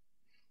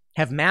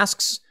 Have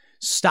masks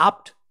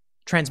stopped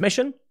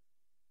transmission?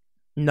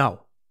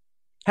 No.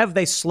 Have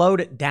they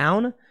slowed it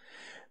down?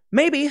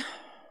 Maybe.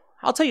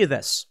 I'll tell you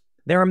this.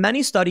 There are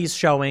many studies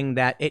showing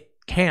that it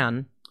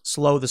can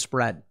slow the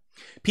spread.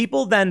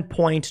 People then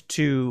point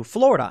to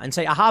Florida and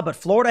say, aha, but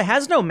Florida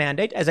has no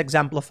mandate, as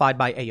exemplified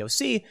by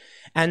AOC,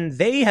 and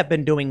they have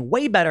been doing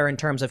way better in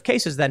terms of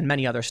cases than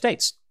many other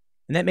states.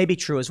 And that may be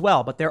true as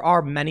well, but there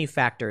are many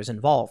factors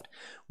involved.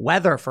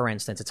 Weather, for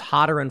instance, it's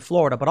hotter in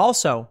Florida, but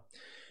also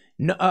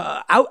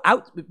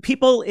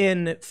people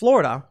in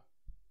Florida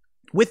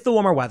with the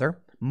warmer weather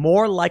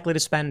more likely to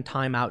spend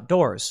time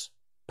outdoors.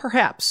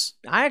 Perhaps.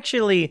 I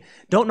actually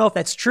don't know if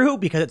that's true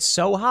because it's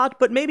so hot,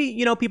 but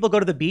maybe, people go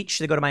to the beach,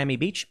 they go to Miami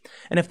Beach.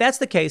 And if that's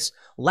the case,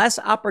 less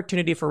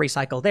opportunity for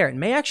recycle there. It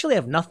may actually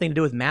have nothing to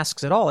do with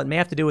masks at all. It may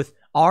have to do with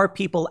are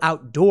people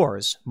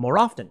outdoors more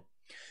often.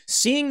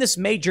 Seeing this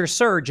major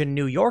surge in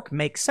New York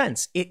makes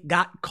sense. It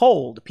got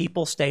cold.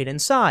 People stayed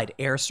inside.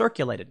 Air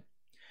circulated.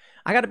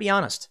 I got to be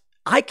honest.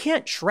 I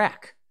can't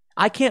track.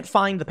 I can't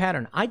find the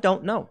pattern. I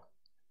don't know.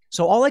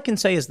 So all I can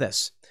say is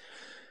this.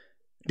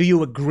 Do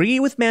you agree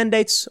with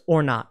mandates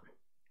or not?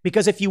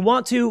 Because if you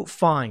want to,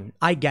 fine.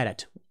 I get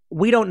it.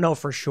 We don't know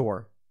for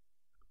sure.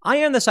 I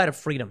am on the side of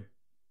freedom.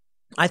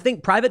 I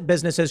think private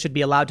businesses should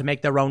be allowed to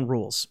make their own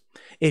rules.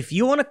 If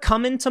you want to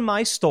come into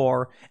my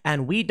store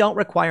and we don't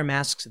require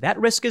masks, that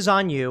risk is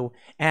on you.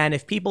 And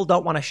if people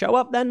don't want to show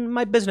up, then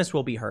my business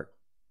will be hurt.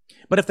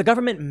 But if the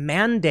government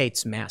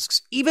mandates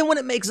masks, even when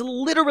it makes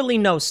literally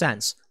no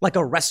sense, like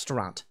a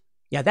restaurant,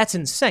 yeah, that's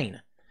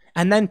insane.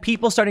 And then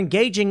people start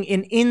engaging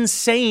in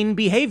insane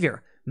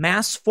behavior,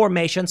 mass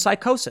formation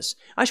psychosis.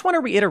 I just want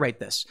to reiterate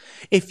this.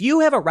 If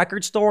you have a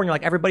record store and you're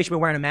like, everybody should be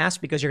wearing a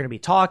mask because you're going to be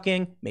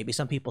talking, maybe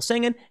some people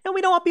singing, and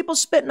we don't want people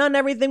spitting on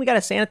everything, we got to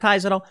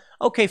sanitize it all.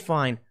 Okay,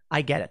 fine.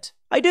 I get it.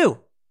 I do.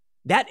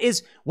 That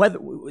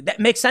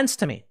makes sense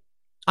to me.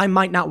 I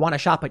might not want to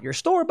shop at your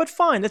store, but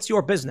fine. That's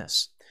your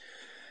business.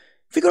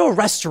 If you go to a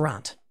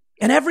restaurant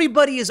and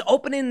everybody is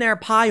opening their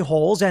pie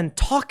holes and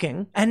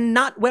talking and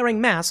not wearing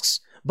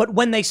masks, but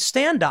when they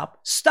stand up,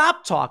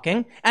 stop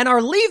talking, and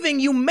are leaving,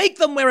 you make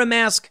them wear a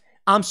mask.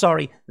 I'm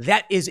sorry,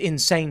 that is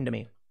insane to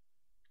me.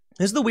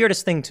 This is the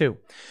weirdest thing, too.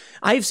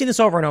 I've seen this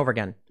over and over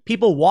again.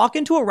 People walk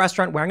into a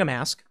restaurant wearing a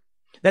mask.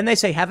 Then they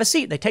say, have a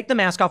seat. They take the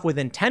mask off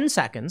within 10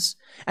 seconds.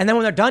 And then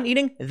when they're done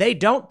eating, they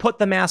don't put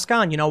the mask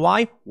on. You know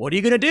why? What are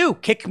you going to do?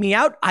 Kick me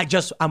out?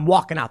 I'm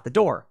walking out the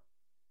door.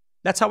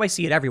 That's how I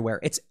see it everywhere.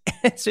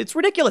 It's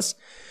ridiculous.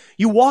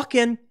 You walk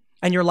in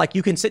and you're like,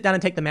 you can sit down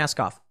and take the mask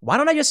off. Why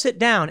don't I just sit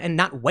down and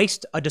not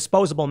waste a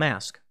disposable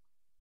mask?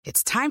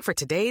 It's time for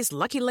today's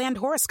Lucky Land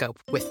horoscope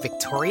with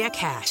Victoria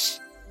Cash.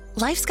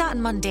 Life's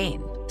gotten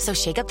mundane, so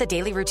shake up the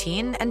daily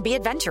routine and be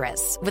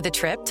adventurous with a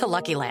trip to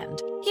Lucky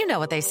Land. You know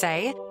what they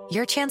say,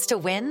 your chance to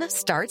win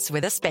starts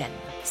with a spin.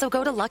 So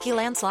go to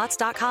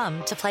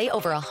LuckyLandSlots.com to play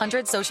over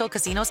 100 social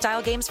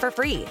casino-style games for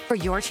free for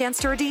your chance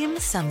to redeem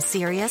some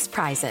serious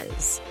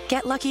prizes.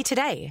 Get lucky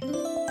today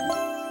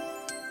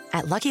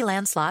at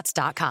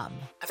LuckyLandSlots.com.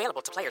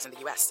 Available to players in the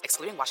U.S.,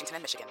 excluding Washington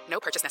and Michigan. No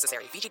purchase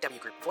necessary. VGW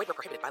Group. Void where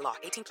prohibited by law.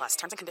 18+.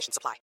 Terms and conditions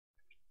apply.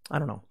 I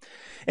don't know.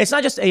 It's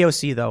not just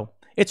AOC, though.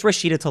 It's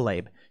Rashida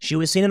Tlaib. She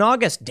was seen in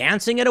August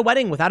dancing at a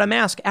wedding without a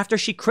mask after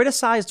she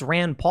criticized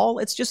Rand Paul.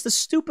 It's just the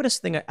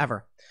stupidest thing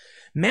ever.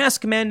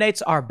 Mask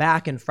mandates are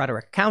back in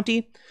Frederick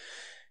County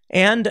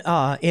and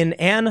in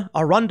Anne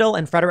Arundel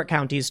and Frederick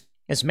counties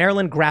as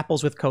Maryland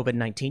grapples with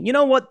COVID-19. You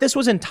know what? This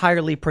was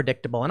entirely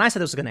predictable, and I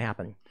said this was going to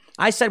happen.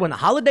 I said when the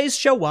holidays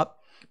show up,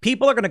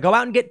 People are going to go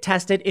out and get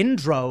tested in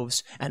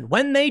droves. And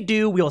when they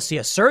do, we'll see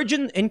a surge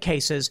in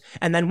cases.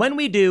 And then when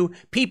we do,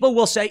 people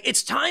will say,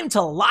 it's time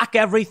to lock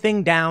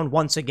everything down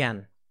once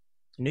again.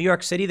 In New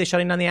York City, they're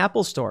shutting down the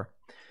Apple store.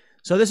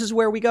 So this is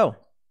where we go.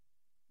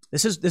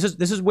 This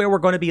is where we're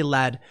going to be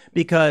led,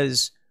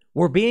 because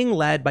we're being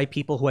led by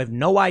people who have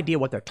no idea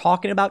what they're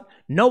talking about,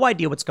 no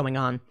idea what's going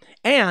on.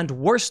 And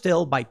worse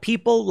still, by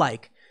people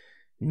like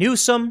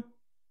Newsom,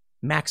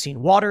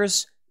 Maxine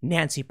Waters,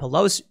 Nancy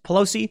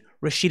Pelosi,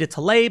 Rashida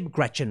Tlaib,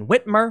 Gretchen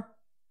Whitmer,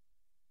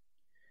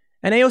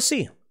 and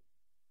AOC.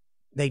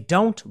 They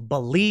don't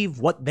believe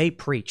what they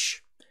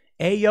preach.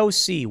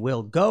 AOC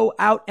will go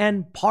out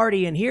and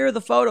party. And here are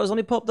the photos. Let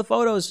me pull up the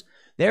photos.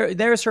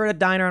 There's her at a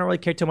diner I don't really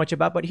care too much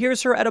about, but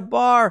here's her at a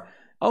bar.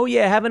 Oh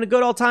yeah, having a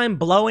good old time,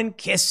 blowing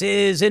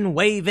kisses and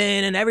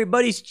waving, and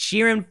everybody's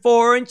cheering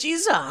for her, and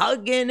she's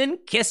hugging and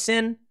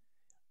kissing.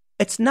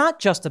 It's not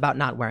just about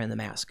not wearing the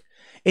mask.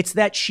 It's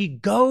that she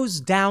goes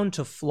down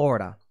to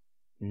Florida,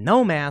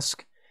 no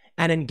mask,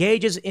 and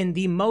engages in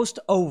the most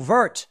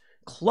overt,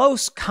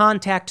 close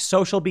contact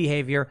social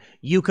behavior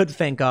you could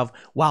think of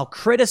while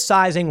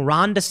criticizing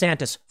Ron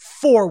DeSantis.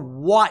 For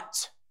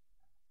what?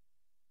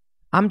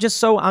 I'm just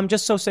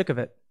so sick of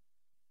it.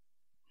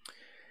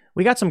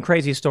 We got some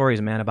crazy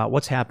stories, man, about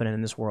what's happening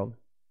in this world.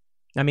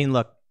 I mean,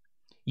 look,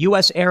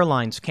 U.S.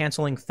 airlines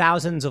canceling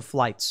thousands of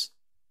flights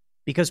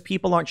because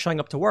people aren't showing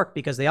up to work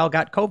because they all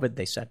got COVID,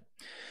 they said.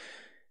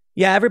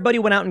 Yeah, everybody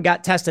went out and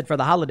got tested for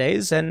the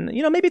holidays, and,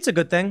 you know, maybe it's a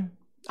good thing.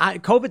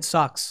 COVID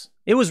sucks.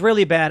 It was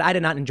really bad. I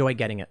did not enjoy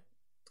getting it.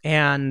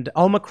 And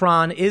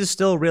Omicron is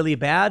still really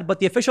bad, but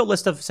the official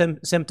list of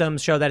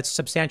symptoms show that it's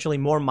substantially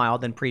more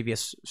mild than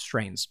previous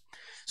strains.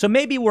 So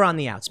maybe we're on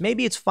the outs.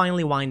 Maybe it's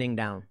finally winding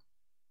down.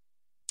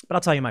 But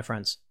I'll tell you, my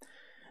friends,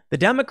 the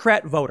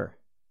Democrat voter,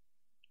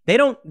 they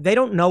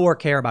don't know or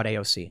care about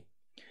AOC.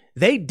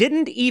 They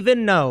didn't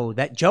even know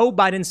that Joe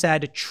Biden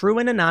said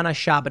Truman Anana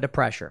Shabbat to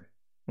pressure.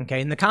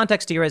 Okay, and the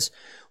context here is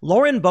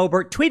Lauren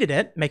Boebert tweeted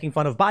it, making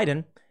fun of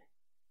Biden,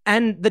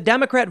 and the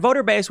Democrat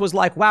voter base was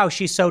like, wow,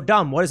 she's so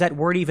dumb. What does that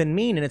word even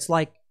mean? And it's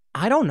like,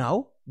 I don't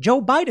know.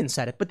 Joe Biden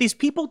said it, but these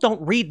people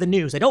don't read the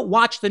news. They don't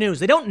watch the news.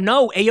 They don't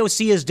know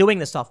AOC is doing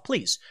this stuff.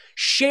 Please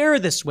share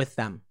this with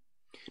them.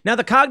 Now,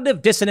 the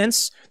cognitive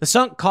dissonance, the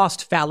sunk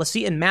cost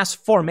fallacy, and mass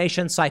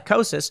formation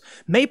psychosis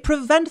may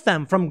prevent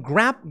them from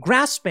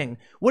grasping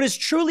what is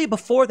truly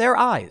before their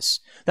eyes,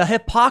 the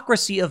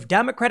hypocrisy of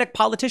Democratic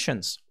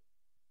politicians.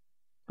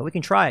 But we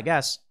can try, I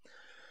guess.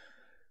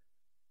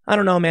 I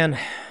don't know, man.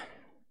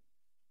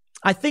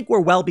 I think we're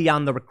well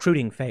beyond the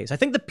recruiting phase. I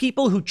think the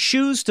people who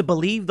choose to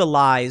believe the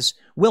lies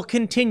will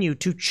continue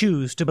to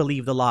choose to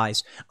believe the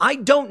lies. I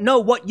don't know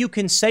what you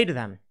can say to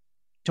them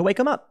to wake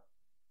them up.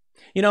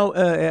 You know,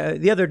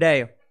 the other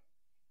day,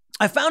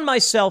 I found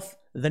myself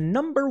the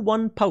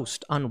 #1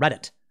 post on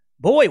Reddit.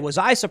 Boy, was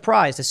I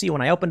surprised to see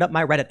when I opened up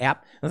my Reddit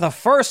app, the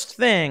first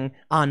thing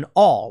on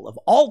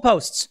all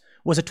posts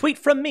was a tweet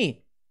from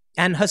me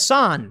and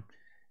Hassan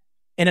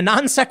in a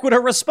non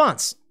sequitur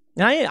response.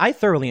 And I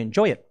thoroughly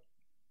enjoy it.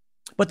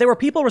 But there were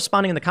people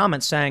responding in the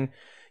comments saying,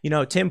 you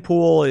know, Tim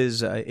Pool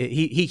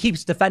he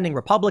keeps defending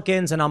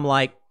Republicans. And I'm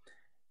like,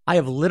 I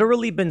have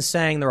literally been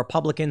saying the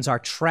Republicans are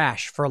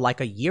trash for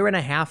like a year and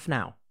a half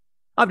now.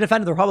 I've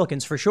defended the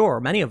Republicans for sure,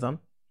 many of them.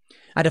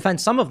 I defend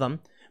some of them,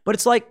 but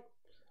it's like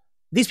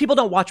these people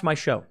don't watch my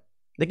show.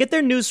 They get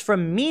their news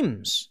from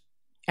memes,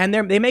 and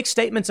they make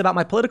statements about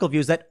my political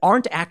views that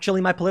aren't actually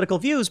my political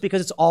views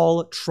because it's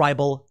all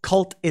tribal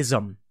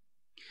cultism.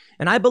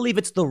 And I believe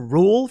it's the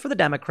rule for the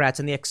Democrats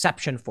and the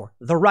exception for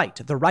the right.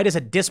 The right is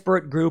a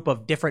disparate group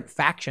of different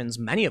factions,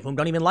 many of whom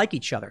don't even like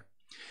each other.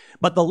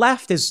 But the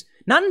left is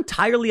not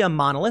entirely a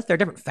monolith. There are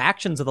different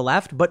factions of the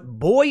left, but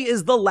boy,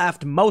 is the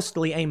left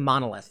mostly a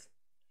monolith.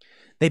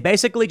 They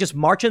basically just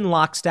march in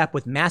lockstep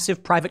with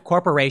massive private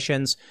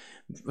corporations,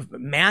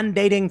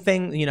 mandating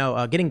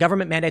getting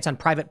government mandates on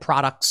private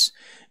products,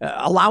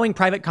 allowing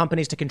private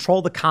companies to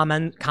control the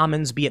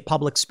commons, be it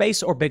public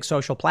space or big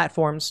social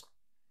platforms.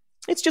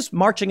 It's just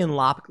marching in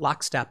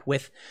lockstep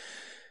with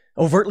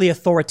overtly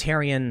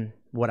authoritarian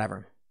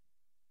whatever.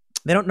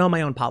 They don't know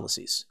my own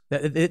policies.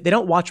 They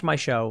don't watch my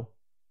show.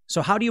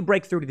 So how do you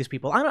break through to these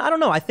people? I don't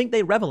know. I think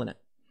they revel in it.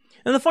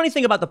 And the funny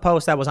thing about the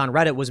post that was on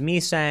Reddit was me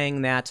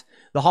saying that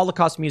the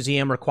Holocaust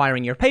Museum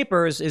requiring your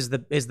papers is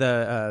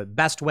the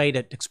best way to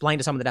explain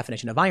to someone the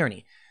definition of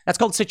irony. That's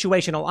called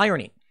situational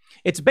irony.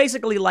 It's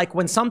basically like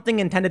when something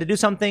intended to do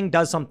something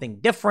does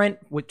something different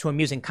to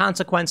amusing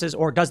consequences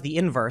or does the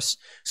inverse.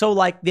 So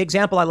like the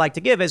example I like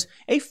to give is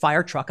a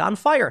fire truck on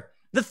fire.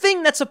 The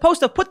thing that's supposed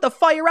to put the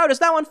fire out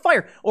is now on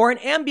fire. Or an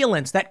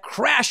ambulance that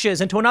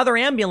crashes into another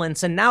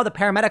ambulance and now the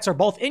paramedics are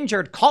both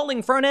injured,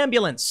 calling for an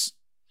ambulance.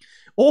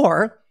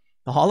 Or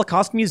the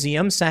Holocaust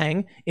Museum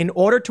saying, in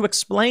order to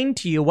explain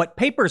to you what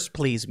papers,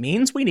 please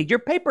means, we need your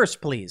papers,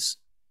 please.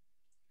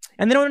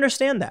 And they don't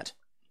understand that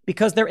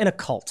because they're in a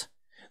cult.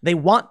 They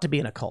want to be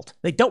in a cult.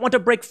 They don't want to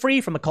break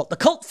free from a cult. The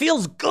cult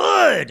feels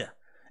good.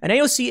 And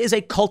AOC is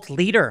a cult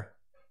leader.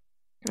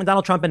 And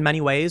Donald Trump in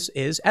many ways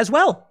is as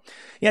well.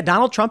 Yeah,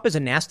 Donald Trump is a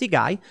nasty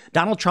guy.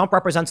 Donald Trump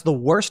represents the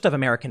worst of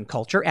American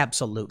culture,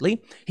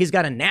 absolutely. He's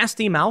got a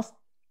nasty mouth,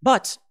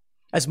 but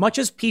as much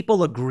as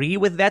people agree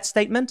with that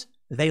statement,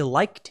 they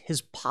liked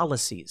his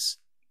policies.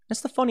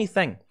 That's the funny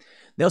thing.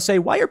 They'll say,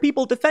 why are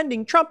people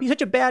defending Trump? He's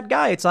such a bad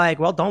guy. It's like,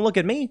 well, don't look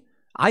at me.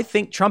 I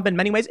think Trump in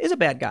many ways is a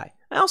bad guy.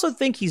 I also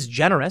think he's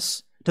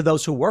generous to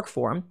those who work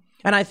for him.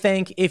 And I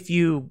think if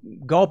you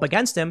go up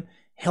against him,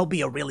 he'll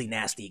be a really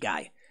nasty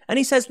guy. And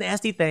he says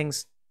nasty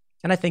things,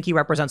 and I think he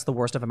represents the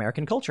worst of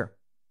American culture.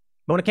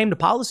 But when it came to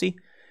policy,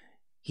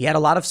 he had a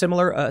lot of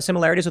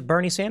similarities with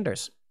Bernie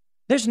Sanders.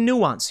 There's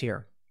nuance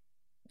here.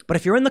 But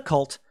if you're in the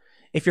cult,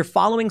 if you're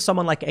following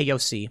someone like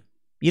AOC,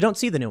 you don't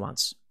see the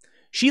nuance.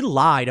 She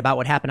lied about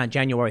what happened on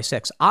January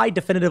 6th. I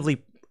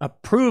definitively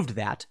approved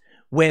that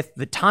with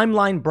the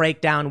timeline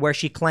breakdown where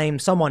she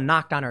claimed someone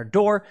knocked on her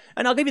door.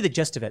 And I'll give you the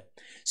gist of it.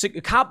 So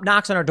a cop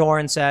knocks on her door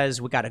and says,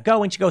 we got to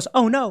go. And she goes,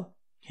 oh, no.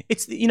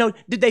 It's, did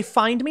they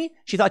find me?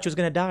 She thought she was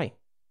going to die.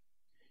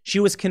 She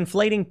was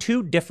conflating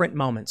two different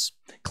moments,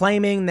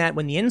 claiming that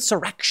when the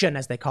insurrection,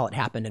 as they call it,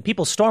 happened and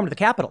people stormed the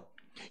Capitol,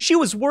 she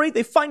was worried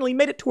they finally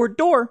made it to her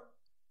door.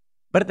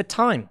 But at the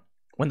time,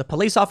 when the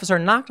police officer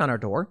knocked on her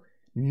door,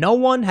 no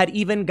one had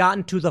even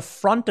gotten to the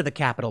front of the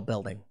Capitol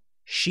building.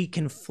 She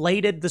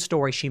conflated the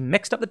story. She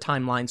mixed up the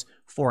timelines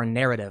for a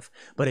narrative.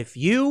 But if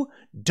you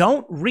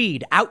don't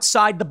read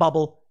outside the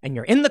bubble and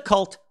you're in the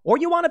cult or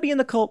you want to be in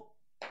the cult,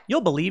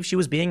 you'll believe she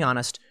was being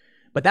honest.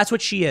 But that's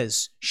what she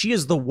is. She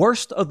is the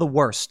worst of the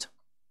worst.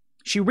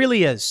 She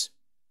really is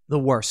the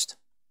worst.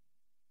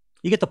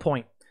 You get the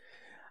point.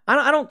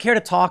 I don't care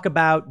to talk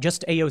about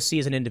just AOC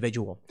as an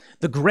individual.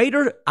 The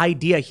greater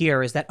idea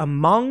here is that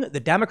among the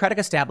Democratic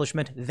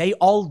establishment, they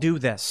all do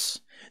this.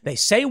 They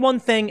say one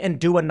thing and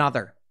do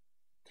another.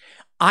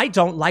 I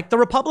don't like the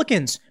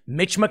Republicans.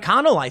 Mitch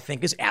McConnell, I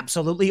think, is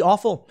absolutely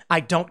awful. I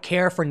don't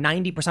care for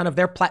 90% of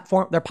their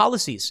platform, their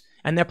policies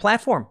and their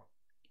platform.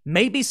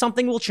 Maybe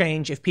something will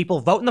change if people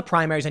vote in the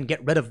primaries and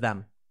get rid of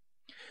them.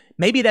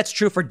 Maybe that's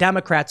true for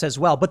Democrats as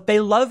well, but they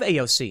love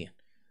AOC.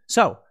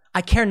 So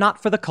I care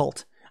not for the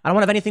cult. I don't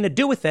want to have anything to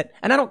do with it.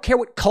 And I don't care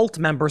what cult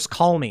members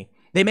call me.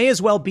 They may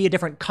as well be a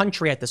different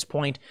country at this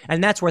point,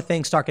 and that's where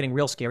things start getting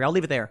real scary. I'll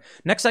leave it there.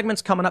 Next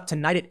segment's coming up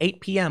tonight at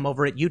 8 p.m.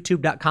 over at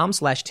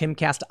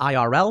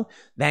youtube.com/TimCastIRL.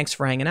 Thanks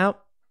for hanging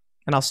out,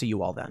 and I'll see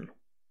you all then.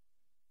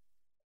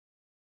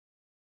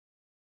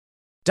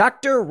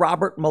 Dr.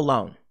 Robert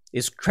Malone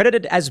is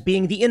credited as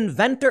being the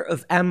inventor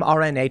of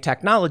mRNA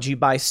technology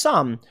by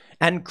some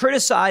and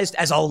criticized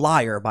as a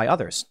liar by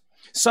others.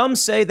 Some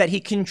say that he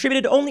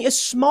contributed only a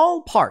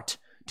small part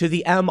to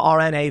the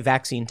mRNA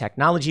vaccine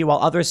technology, while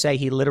others say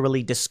he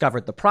literally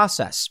discovered the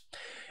process.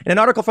 In an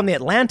article from The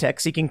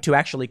Atlantic seeking to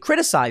actually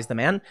criticize the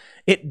man,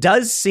 it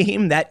does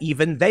seem that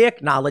even they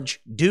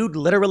acknowledge dude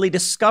literally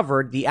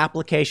discovered the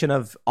application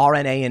of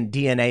RNA and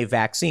DNA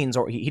vaccines,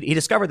 or he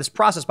discovered this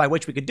process by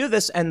which we could do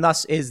this, and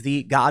thus is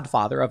the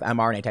godfather of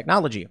mRNA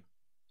technology.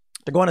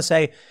 They're going to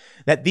say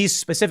that these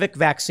specific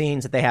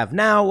vaccines that they have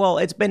now, well,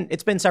 it's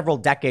been several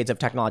decades of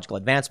technological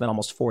advancement,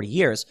 almost 40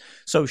 years.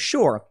 So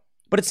sure,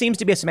 but it seems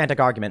to be a semantic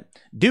argument.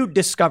 Dude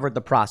discovered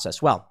the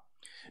process. Well,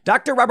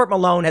 Dr. Robert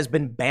Malone has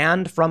been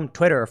banned from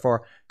Twitter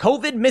for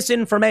COVID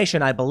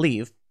misinformation, I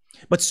believe,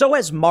 but so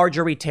has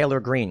Marjorie Taylor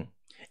Greene.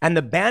 And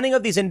the banning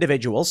of these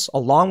individuals,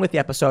 along with the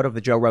episode of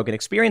the Joe Rogan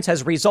Experience,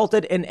 has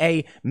resulted in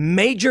a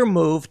major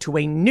move to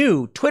a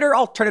new Twitter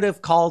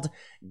alternative called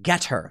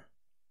Getter.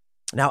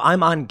 Now,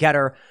 I'm on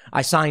Getter.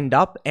 I signed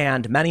up,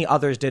 and many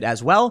others did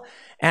as well.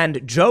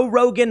 And Joe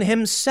Rogan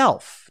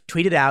himself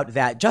tweeted out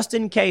that just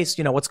in case,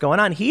 what's going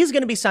on, he's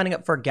going to be signing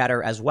up for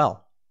Getter as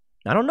well.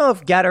 I don't know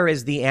if Getter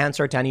is the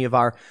answer to any of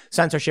our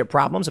censorship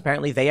problems.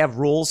 Apparently, they have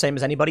rules, same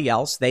as anybody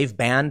else. They've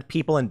banned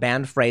people and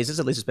banned phrases,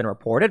 at least it's been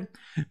reported.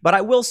 But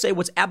I will say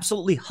what's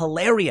absolutely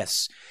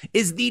hilarious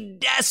is the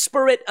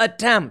desperate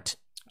attempt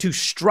to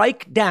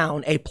strike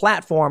down a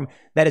platform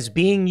that is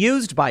being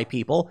used by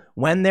people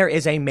when there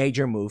is a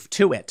major move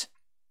to it.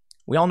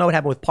 We all know what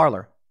happened with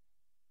Parler.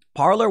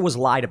 Parler was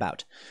lied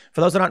about.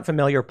 For those that aren't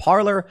familiar,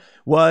 Parler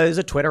was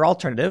a Twitter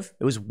alternative.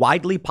 It was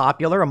widely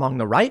popular among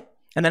the right,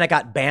 and then it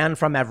got banned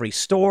from every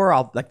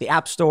store, like the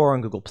App Store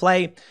and Google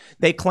Play.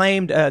 They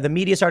claimed, the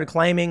media started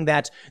claiming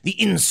that the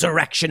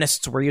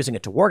insurrectionists were using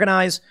it to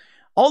organize,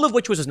 all of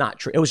which was not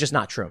true. It was just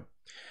not true.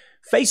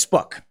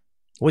 Facebook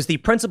was the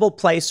principal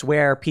place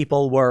where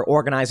people were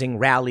organizing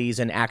rallies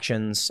and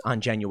actions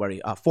on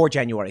for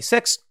January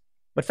 6th,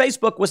 but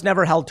Facebook was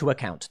never held to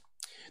account.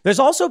 There's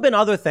also been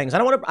other things. I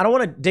don't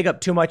want to dig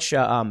up too much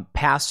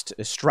past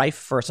strife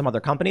for some other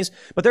companies,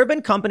 but there have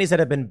been companies that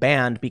have been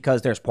banned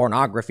because there's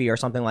pornography or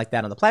something like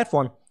that on the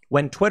platform,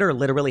 when Twitter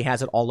literally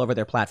has it all over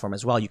their platform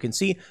as well. You can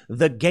see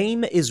the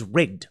game is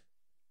rigged.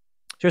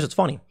 Here's what's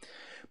funny.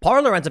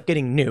 Parler ends up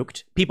getting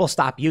nuked. People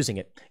stop using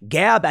it.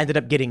 Gab ended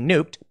up getting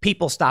nuked.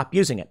 People stop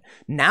using it.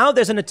 Now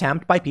there's an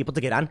attempt by people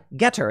to get on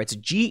Getter. It's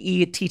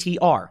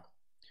Gettr.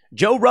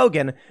 Joe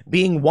Rogan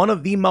being one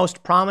of the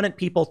most prominent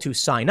people to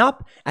sign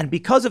up. And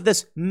because of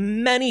this,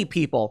 many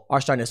people are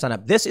starting to sign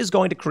up. This is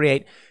going to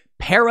create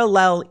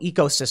parallel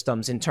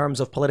ecosystems in terms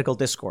of political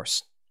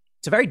discourse.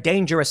 It's a very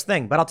dangerous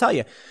thing, but I'll tell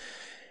you,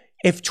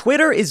 if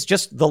Twitter is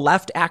just the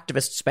left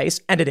activist space,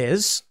 and it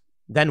is,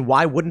 then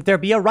why wouldn't there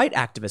be a right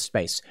activist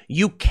space?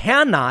 You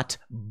cannot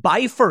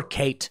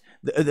bifurcate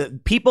the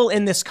people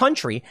in this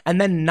country and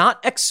then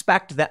not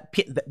expect that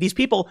these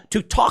people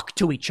to talk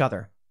to each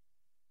other.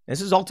 This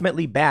is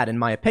ultimately bad, in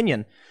my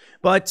opinion.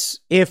 But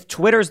if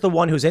Twitter's the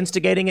one who's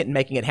instigating it and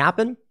making it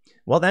happen,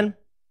 well then,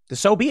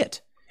 so be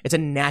it. It's a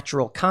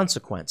natural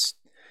consequence.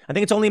 I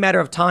think it's only a matter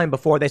of time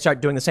before they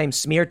start doing the same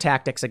smear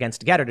tactics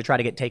against Getter to try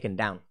to get taken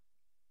down.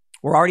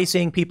 We're already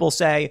seeing people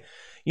say,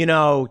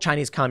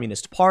 Chinese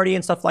Communist Party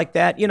and stuff like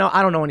that.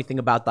 I don't know anything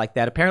about like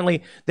that.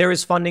 Apparently, there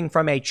is funding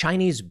from a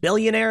Chinese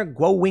billionaire,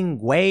 Guo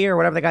Wingwei, or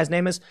whatever the guy's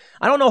name is.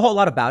 I don't know a whole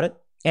lot about it.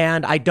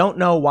 And I don't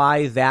know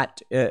why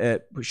that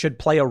should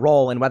play a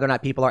role in whether or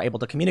not people are able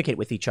to communicate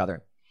with each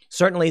other.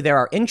 Certainly, there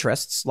are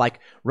interests like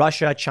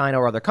Russia, China,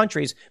 or other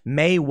countries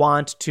may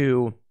want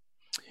to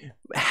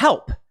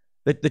help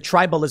the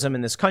tribalism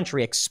in this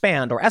country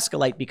expand or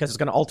escalate because it's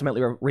going to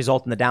ultimately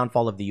result in the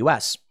downfall of the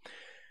U.S.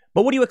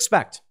 But what do you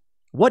expect?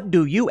 What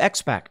do you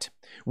expect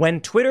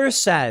when Twitter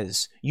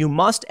says you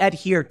must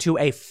adhere to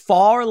a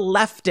far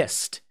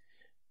leftist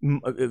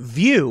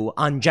view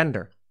on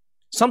gender?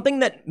 Something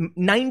that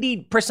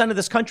 90% of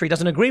this country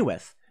doesn't agree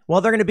with.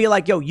 Well, they're going to be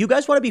like, you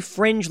guys want to be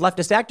fringe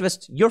leftist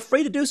activists? You're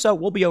free to do so.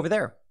 We'll be over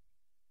there.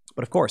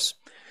 But of course,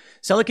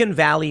 Silicon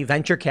Valley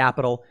venture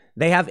capital,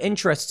 they have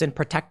interests in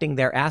protecting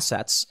their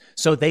assets,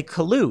 so they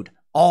collude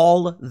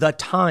all the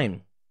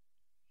time.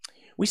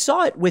 We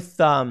saw it with,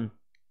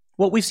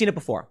 we've seen it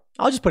before.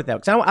 I'll just put it that way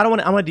because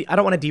I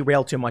don't want to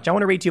derail too much. I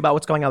want to read to you about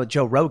what's going on with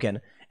Joe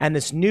Rogan and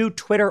this new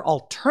Twitter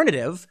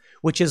alternative,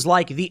 which is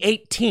like the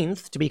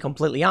 18th, to be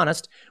completely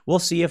honest. We'll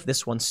see if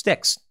this one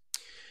sticks.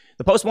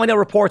 The Post Millennial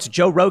reports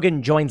Joe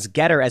Rogan joins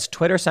Getter as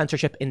Twitter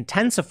censorship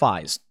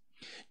intensifies.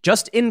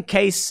 Just in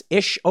case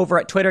ish over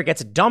at Twitter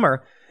gets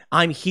dumber,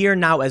 I'm here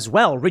now as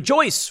well.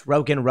 Rejoice,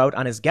 Rogan wrote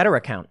on his Getter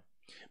account.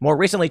 More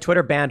recently,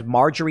 Twitter banned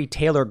Marjorie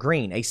Taylor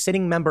Greene, a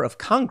sitting member of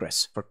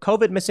Congress, for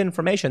COVID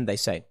misinformation, they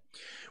say.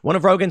 One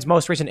of Rogan's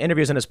most recent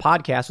interviews in his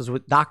podcast was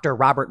with Dr.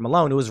 Robert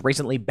Malone, who was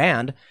recently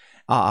banned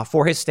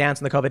for his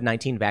stance on the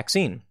COVID-19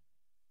 vaccine.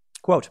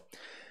 Quote,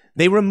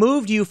 they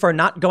removed you for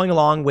not going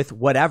along with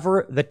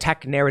whatever the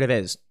tech narrative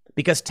is,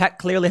 because tech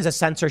clearly has a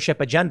censorship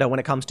agenda when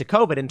it comes to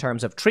COVID in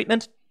terms of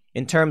treatment,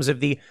 in terms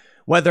of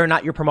whether or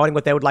not you're promoting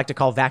what they would like to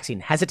call vaccine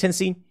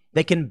hesitancy.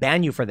 They can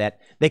ban you for that.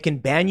 They can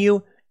ban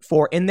you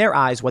for, in their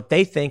eyes, what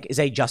they think is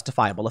a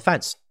justifiable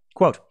offense.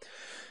 Quote,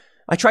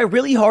 I try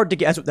really hard to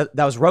get, that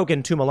was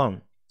Rogan to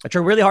Malone. I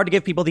try really hard to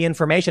give people the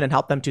information and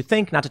help them to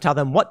think, not to tell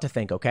them what to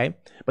think, okay?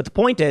 But the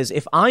point is,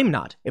 if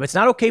it's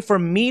not okay for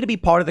me to be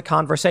part of the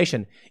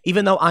conversation,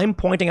 even though I'm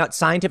pointing out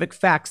scientific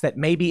facts that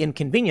may be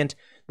inconvenient,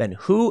 then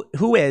who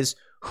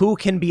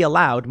can be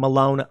allowed,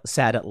 Malone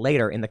said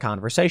later in the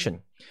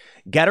conversation.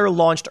 Getter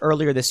launched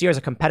earlier this year as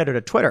a competitor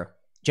to Twitter.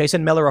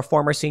 Jason Miller, a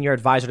former senior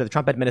advisor to the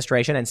Trump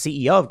administration and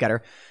CEO of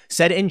Getter,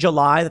 said in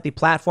July that the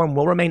platform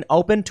will remain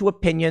open to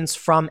opinions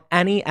from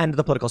any end of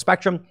the political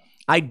spectrum.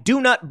 I do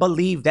not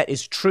believe that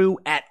is true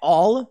at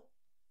all.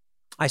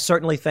 I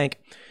certainly think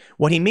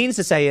what he means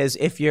to say is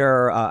if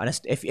you're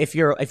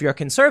a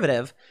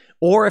conservative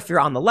or if you're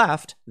on the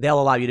left, they'll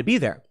allow you to be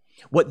there.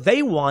 What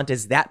they want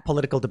is that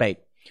political debate.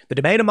 The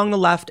debate among the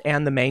left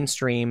and the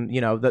mainstream,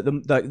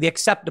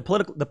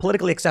 the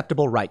politically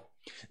acceptable right.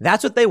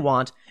 That's what they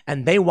want,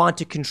 and they want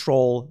to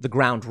control the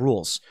ground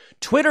rules.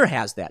 Twitter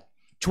has that.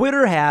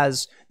 Twitter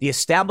has the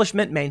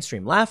establishment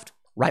mainstream left,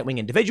 right-wing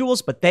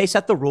individuals, but they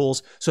set the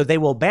rules, so they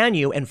will ban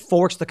you and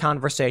force the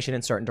conversation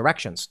in certain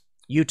directions.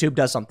 YouTube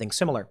does something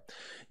similar.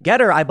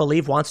 Getter, I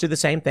believe, wants to do the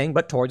same thing,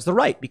 but towards the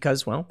right,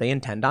 because, well, they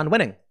intend on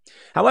winning.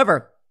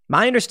 However,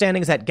 my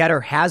understanding is that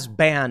Getter has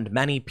banned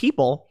many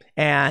people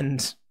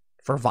and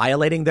for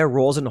violating their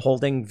rules and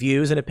holding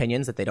views and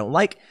opinions that they don't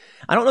like.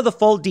 I don't know the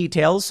full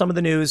details. Some of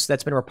the news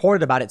that's been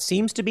reported about it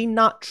seems to be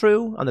not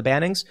true on the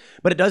bannings,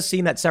 but it does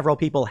seem that several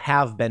people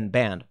have been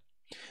banned.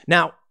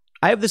 Now,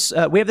 we have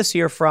this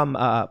here from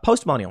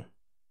Post Millennial,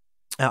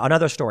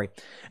 another story.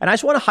 And I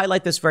just want to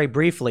highlight this very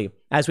briefly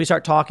as we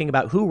start talking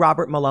about who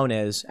Robert Malone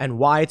is and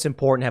why it's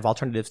important to have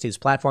alternatives to these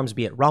platforms,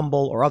 be it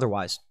Rumble or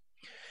otherwise.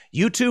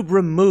 YouTube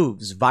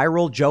removes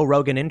viral Joe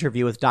Rogan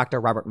interview with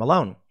Dr. Robert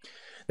Malone.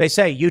 They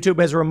say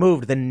YouTube has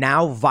removed the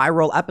now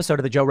viral episode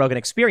of the Joe Rogan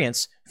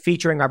Experience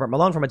featuring Robert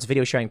Malone from its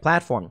video sharing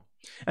platform.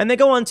 And they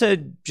go on to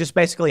just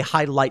basically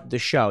highlight the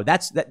show.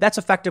 That's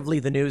effectively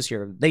the news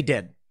here. They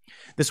did.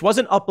 This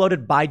wasn't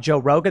uploaded by Joe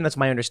Rogan. That's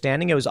my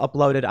understanding. It was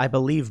uploaded, I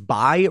believe,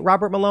 by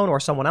Robert Malone or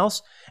someone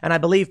else. And I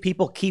believe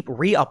people keep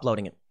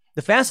re-uploading it.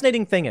 The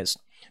fascinating thing is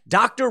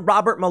Dr.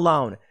 Robert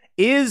Malone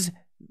is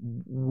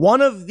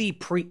one of the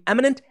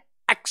preeminent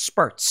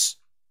experts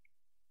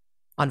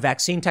on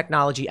vaccine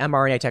technology,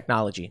 mRNA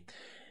technology.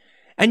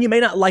 And you may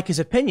not like his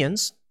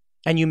opinions,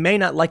 and you may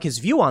not like his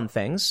view on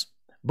things,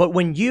 but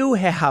when you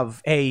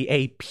have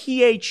a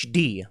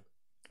PhD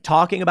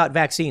talking about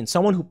vaccines,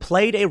 someone who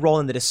played a role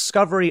in the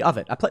discovery of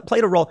it. I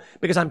played a role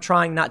because I'm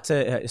trying not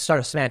to start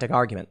a semantic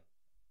argument.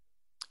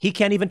 He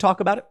can't even talk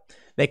about it.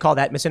 They call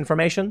that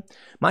misinformation.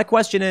 My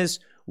question is,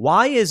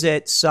 why is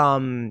it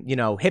some,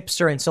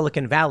 hipster in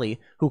Silicon Valley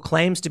who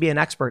claims to be an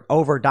expert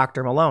over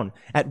Dr. Malone?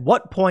 At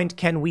what point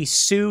can we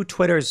sue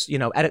Twitter's,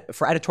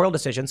 for editorial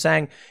decisions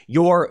saying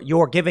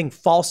you're giving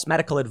false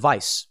medical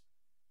advice?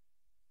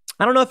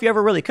 I don't know if you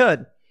ever really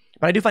could,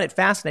 but I do find it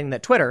fascinating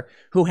that Twitter,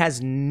 who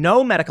has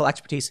no medical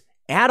expertise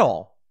at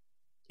all,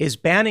 is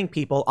banning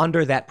people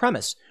under that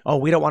premise. Oh,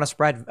 we don't want to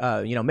spread,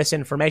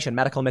 misinformation,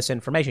 medical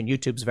misinformation.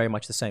 YouTube's very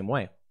much the same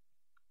way.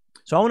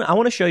 So I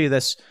want to show you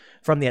this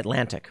from The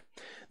Atlantic.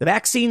 The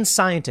vaccine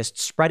scientist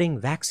spreading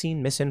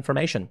vaccine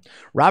misinformation.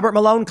 Robert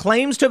Malone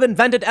claims to have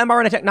invented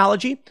mRNA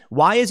technology.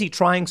 Why is he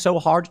trying so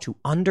hard to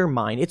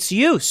undermine its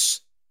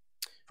use?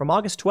 From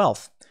August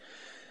 12th.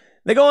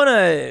 They go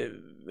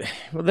on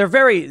they're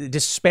very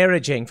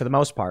disparaging for the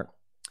most part.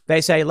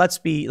 They say, let's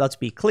be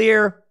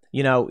clear.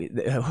 Let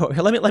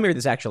me read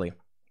this actually.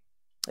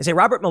 They say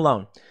Robert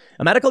Malone,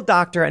 a medical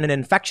doctor and an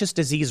infectious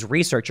disease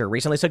researcher,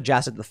 recently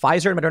suggested the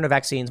Pfizer and Moderna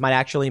vaccines might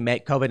actually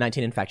make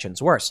COVID-19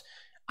 infections worse.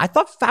 I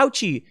thought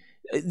Fauci,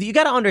 you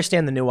got to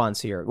understand the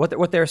nuance here.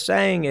 What they're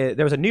saying is,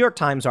 there was a New York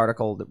Times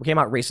article that came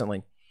out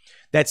recently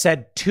that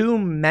said too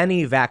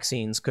many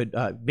vaccines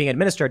being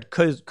administered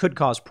could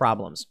cause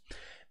problems.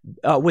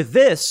 With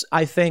this,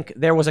 I think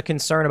there was a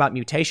concern about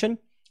mutation.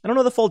 I don't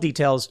know the full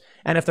details,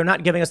 and if they're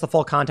not giving us the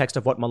full context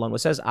of what Malone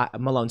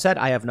said,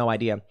 I have no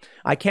idea.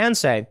 I can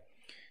say,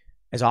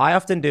 as I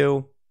often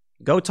do,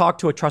 go talk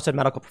to a trusted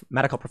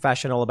medical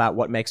professional about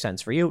what makes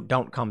sense for you.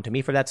 Don't come to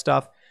me for that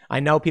stuff. I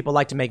know people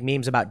like to make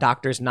memes about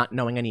doctors not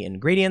knowing any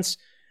ingredients.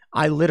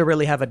 I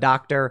literally have a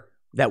doctor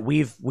that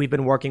we've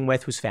been working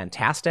with who's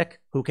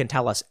fantastic, who can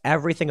tell us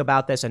everything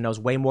about this and knows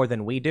way more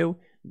than we do.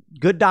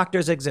 Good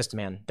doctors exist,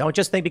 man. Don't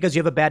just think because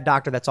you have a bad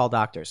doctor, that's all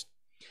doctors.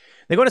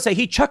 They're going to say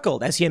he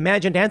chuckled as he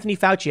imagined Anthony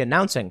Fauci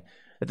announcing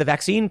that the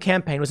vaccine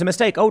campaign was a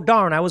mistake. Oh,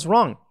 darn, I was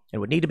wrong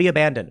and would need to be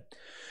abandoned.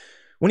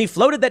 When he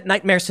floated that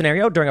nightmare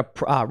scenario during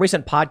a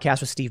recent podcast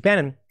with Steve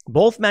Bannon,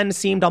 both men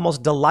seemed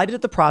almost delighted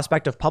at the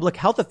prospect of public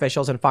health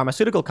officials and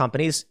pharmaceutical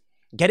companies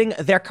getting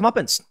their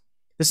comeuppance.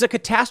 This is a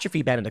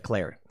catastrophe, Bannon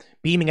declared.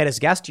 Beaming at his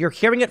guest, you're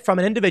hearing it from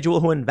an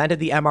individual who invented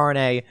the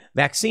mRNA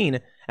vaccine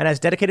and has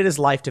dedicated his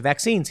life to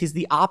vaccines. He's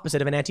the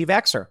opposite of an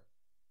anti-vaxxer.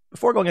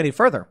 Before going any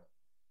further,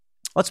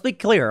 let's be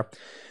clear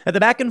that the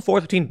back and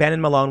forth between Bannon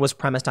and Malone was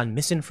premised on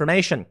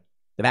misinformation.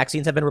 The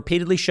vaccines have been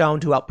repeatedly shown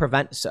to help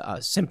prevent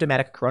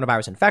symptomatic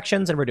coronavirus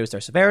infections and reduce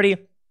their severity. I'm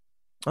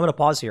going to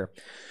pause here.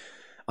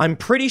 I'm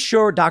pretty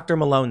sure Dr.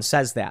 Malone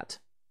says that.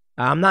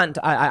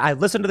 I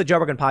listened to the Joe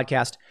Rogan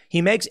podcast.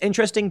 He makes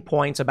interesting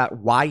points about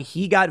why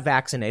he got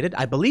vaccinated.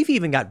 I believe he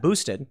even got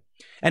boosted,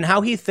 and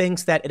how he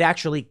thinks that it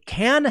actually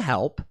can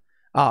help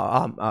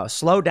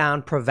slow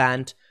down,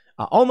 prevent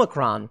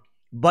Omicron,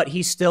 but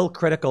he's still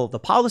critical of the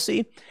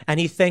policy, and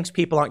he thinks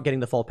people aren't getting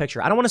the full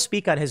picture. I don't want to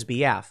speak on his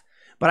behalf,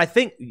 but I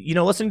think,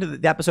 listening to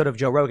the episode of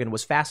Joe Rogan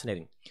was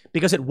fascinating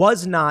because it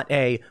was not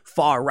a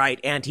far-right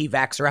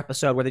anti-vaxxer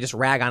episode where they just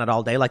rag on it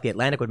all day like The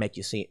Atlantic would make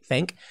you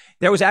think.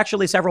 There was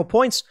actually several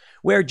points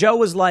where Joe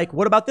was like,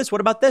 what about this?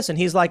 What about this? And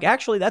he's like,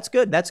 actually, that's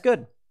good. That's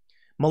good.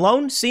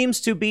 Malone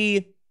seems to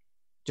be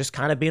just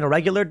kind of being a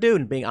regular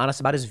dude and being honest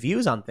about his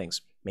views on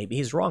things. Maybe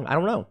he's wrong. I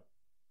don't know.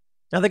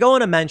 Now, they go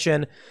on to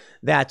mention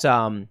that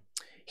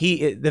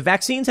the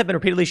vaccines have been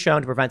repeatedly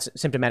shown to prevent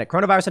symptomatic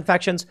coronavirus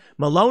infections.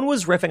 Malone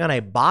was riffing on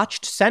a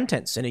botched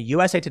sentence in a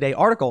USA Today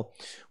article,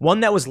 one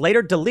that was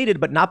later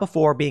deleted, but not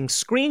before being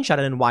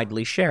screenshotted and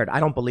widely shared. I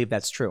don't believe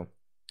that's true.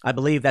 I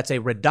believe that's a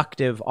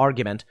reductive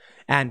argument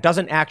and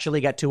doesn't actually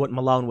get to what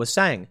Malone was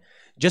saying.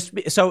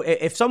 So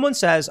if someone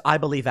says, I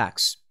believe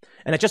X,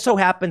 and it just so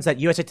happens that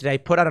USA Today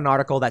put out an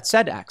article that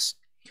said X,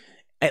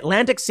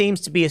 Atlantic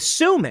seems to be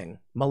assuming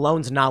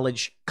Malone's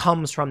knowledge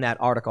comes from that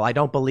article. I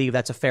don't believe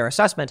that's a fair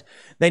assessment.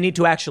 They need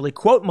to actually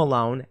quote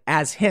Malone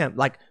as him.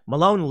 Like,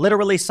 Malone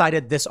literally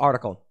cited this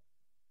article.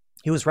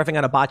 He was riffing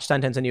on a botched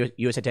sentence in the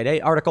USA Today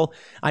article.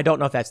 I don't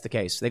know if that's the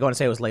case. They go on to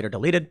say it was later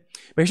deleted.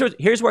 But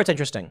here's where it's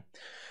interesting.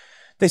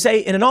 They say,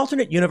 in an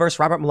alternate universe,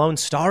 Robert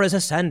Malone's star is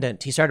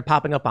ascendant. He started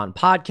popping up on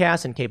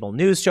podcasts and cable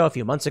news show a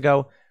few months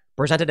ago,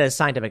 presented as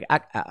scientific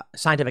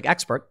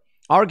expert,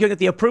 arguing that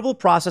the approval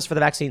process for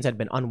the vaccines had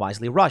been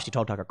unwisely rushed. He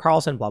told Tucker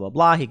Carlson, blah, blah,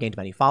 blah. He gained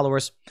many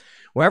followers.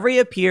 Wherever he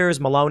appears,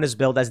 Malone is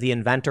billed as the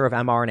inventor of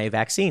mRNA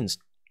vaccines.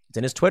 It's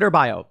in his Twitter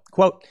bio.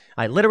 Quote,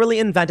 I literally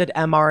invented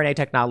mRNA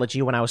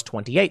technology when I was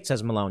 28,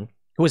 says Malone,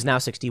 who is now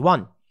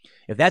 61.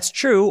 If that's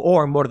true,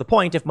 or more to the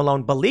point, if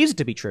Malone believes it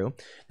to be true,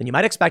 then you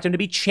might expect him to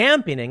be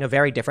championing a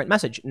very different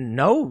message.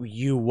 No,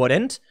 you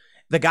wouldn't.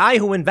 The guy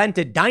who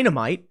invented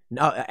dynamite,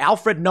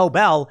 Alfred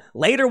Nobel,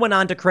 later went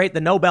on to create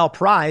the Nobel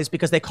Prize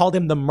because they called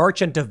him the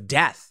Merchant of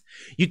Death.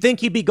 You'd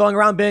think he'd be going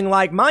around being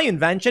like, my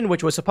invention,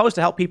 which was supposed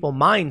to help people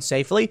mine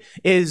safely,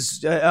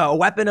 is a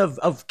weapon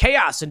of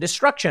chaos and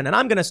destruction. And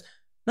I'm going to...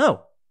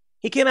 No.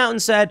 He came out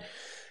and said,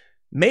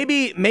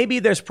 maybe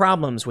there's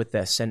problems with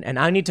this, and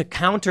I need to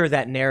counter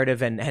that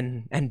narrative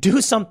and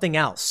do something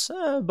else.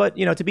 But,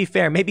 to be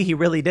fair, maybe he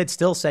really did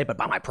still say, but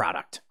buy my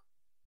product.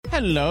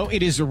 Hello,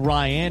 it is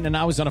Ryan, and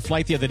I was on a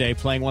flight the other day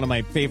playing one of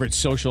my favorite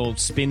social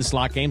spin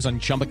slot games on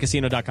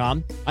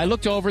ChumbaCasino.com. I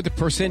looked over at the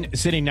person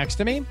sitting next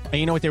to me, and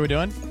you know what they were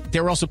doing? They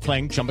were also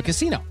playing Chumba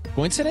Casino.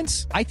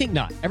 Coincidence? I think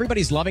not.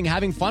 Everybody's loving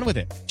having fun with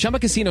it. Chumba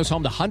Casino is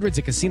home to hundreds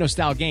of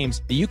casino-style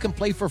games that you can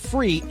play for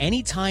free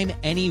anytime,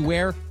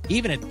 anywhere,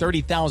 even at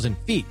 30,000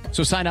 feet.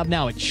 So sign up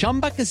now at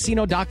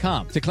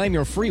ChumbaCasino.com to claim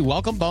your free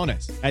welcome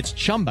bonus. That's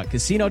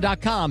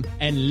ChumbaCasino.com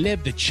and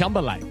live the Chumba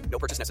life. No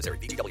purchase necessary.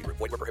 VGW. Void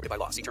where prohibited by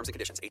law. See terms and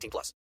conditions. 18+.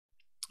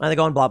 And they're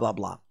going blah, blah,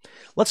 blah.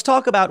 Let's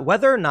talk about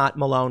whether or not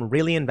Malone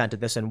really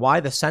invented this and why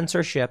the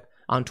censorship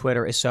on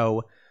Twitter is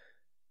so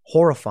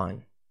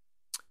horrifying.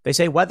 They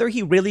say whether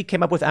he really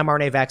came up with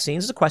mRNA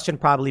vaccines is a question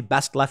probably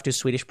best left to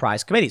Swedish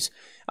prize committees.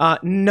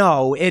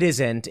 No, it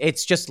isn't.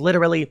 It's just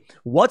literally,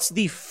 what's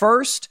the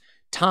first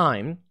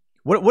time,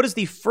 what is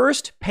the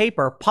first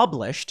paper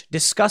published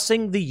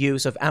discussing the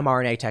use of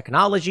mRNA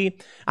technology?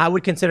 I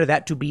would consider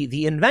that to be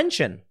the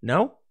invention,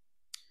 no?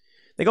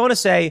 They go on to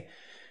say,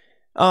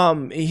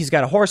 he's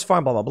got a horse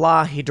farm, blah, blah,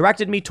 blah. He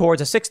directed me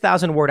towards a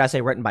 6,000-word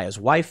essay written by his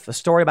wife, a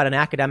story about an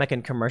academic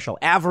and commercial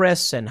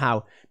avarice and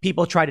how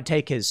people try to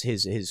take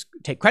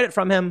take credit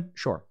from him.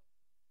 Sure.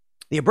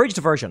 The abridged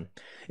version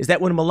is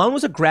that when Malone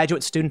was a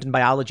graduate student in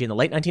biology in the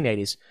late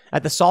 1980s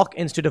at the Salk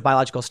Institute of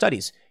Biological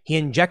Studies, he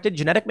injected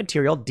genetic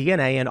material,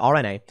 DNA and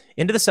RNA,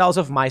 into the cells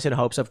of mice in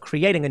hopes of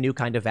creating a new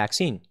kind of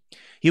vaccine.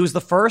 He was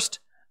the first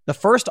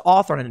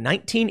author in a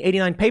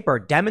 1989 paper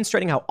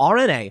demonstrating how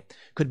RNA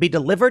could be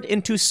delivered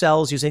into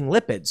cells using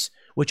lipids,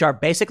 which are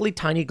basically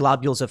tiny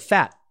globules of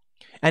fat,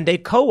 and a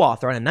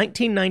co-author in a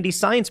 1990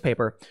 Science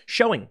paper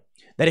showing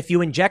that if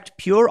you inject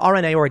pure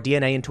RNA or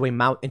DNA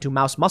into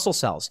mouse muscle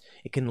cells,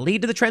 it can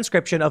lead to the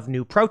transcription of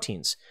new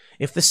proteins.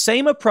 If the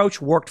same approach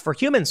worked for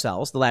human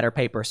cells, the latter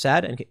paper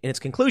said in its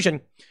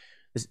conclusion,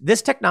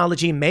 this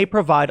technology may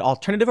provide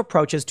alternative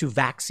approaches to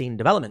vaccine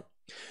development.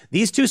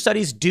 These two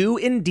studies do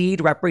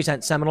indeed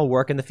represent seminal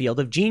work in the field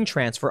of gene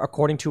transfer,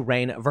 according to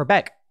Rein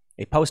Verbeek,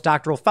 a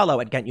postdoctoral fellow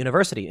at Ghent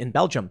University in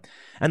Belgium,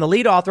 and the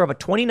lead author of a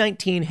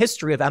 2019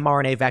 history of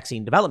mRNA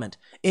vaccine development.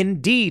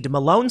 Indeed,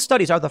 Malone's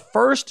studies are the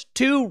first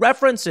two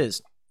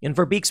references in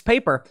Verbeek's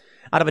paper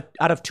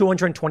out of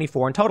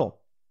 224 in total.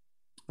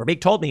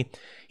 Verbeek told me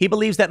he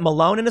believes that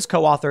Malone and his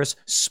co-authors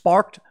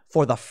sparked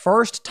for the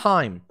first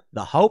time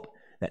the hope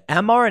that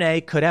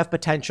mRNA could have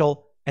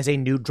potential as a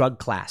new drug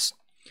class.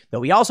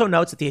 Though he also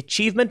notes that the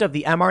achievement of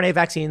the mRNA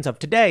vaccines of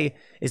today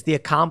is the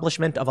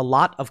accomplishment of a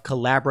lot of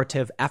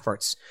collaborative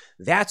efforts.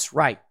 That's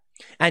right.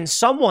 And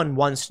someone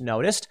once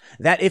noticed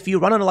that if you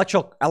run an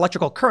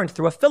electrical current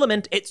through a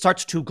filament, it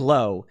starts to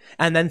glow.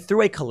 And then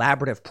through a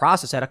collaborative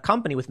process at a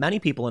company with many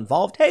people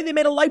involved, hey, they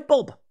made a light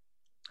bulb.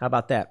 How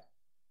about that?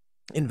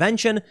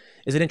 Invention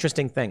is an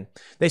interesting thing.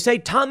 They say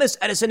Thomas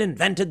Edison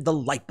invented the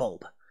light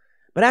bulb,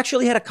 but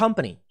actually he had a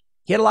company.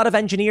 He had a lot of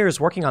engineers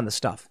working on this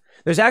stuff.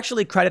 There's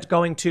actually credit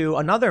going to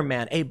another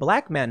man, a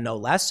black man, no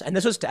less. And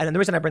the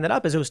reason I bring that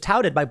up is it was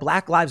touted by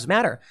Black Lives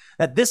Matter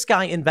that this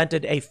guy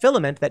invented a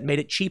filament that made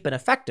it cheap and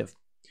effective.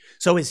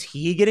 So is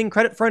he getting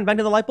credit for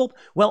inventing the light bulb?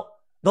 Well,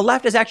 the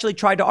left has actually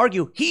tried to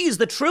argue he's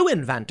the true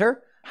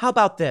inventor. How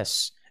about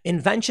this?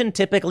 Invention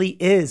typically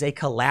is a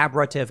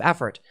collaborative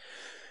effort.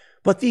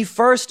 But the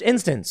first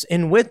instance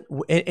in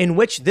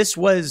which this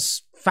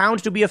was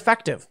found to be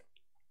effective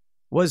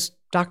was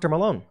Dr.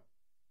 Malone.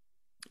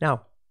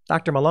 Now,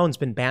 Dr. Malone's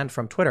been banned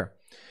from Twitter.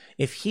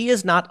 If he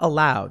is not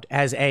allowed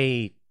as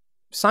a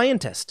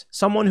scientist,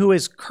 someone who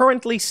is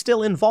currently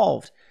still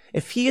involved,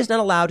 if he is not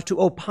allowed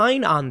to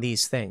opine on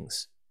these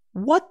things,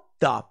 what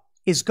the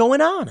is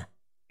going on?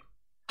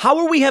 How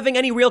are we having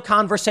any real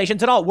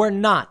conversations at all? We're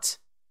not.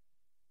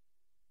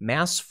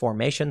 Mass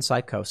formation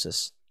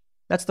psychosis.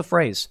 That's the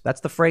phrase.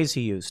 That's the phrase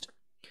he used.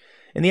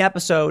 In the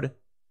episode,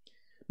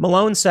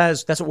 Malone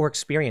says that's what we're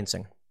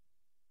experiencing.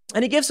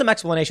 And he gives some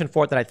explanation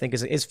for it that I think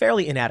is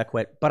fairly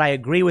inadequate, but I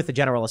agree with the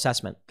general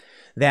assessment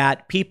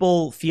that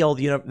people feel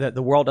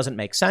the world doesn't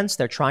make sense.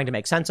 They're trying to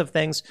make sense of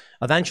things.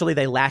 Eventually,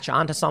 they latch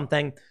onto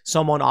something.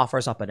 Someone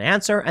offers up an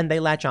answer, and they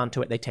latch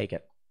onto it. They take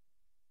it.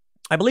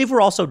 I believe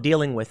we're also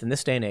dealing with, in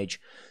this day and age,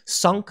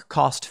 sunk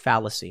cost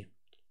fallacy.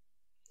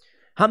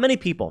 How many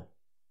people?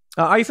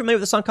 Are you familiar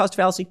with the sunk cost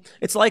fallacy?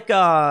 It's like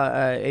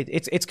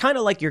it's kind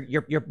of like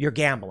you're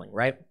gambling,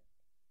 right?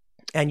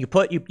 And you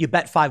bet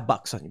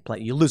 $5 on you play.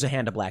 You lose a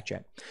hand of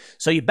blackjack.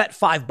 So you bet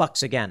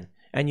 $5 again,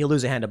 and you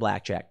lose a hand of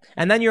blackjack.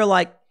 And then you're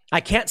like, I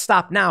can't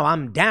stop now.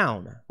 I'm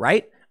down,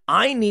 right?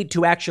 I need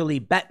to actually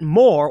bet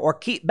more or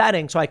keep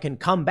betting so I can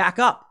come back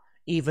up,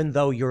 even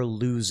though you're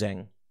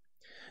losing.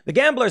 The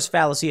gambler's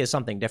fallacy is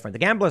something different. The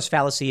gambler's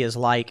fallacy is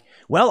like,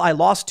 well, I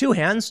lost 2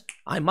 hands.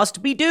 I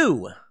must be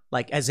due.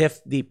 Like as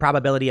if the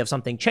probability of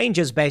something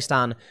changes based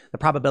on the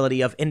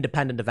probability of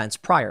independent events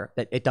prior.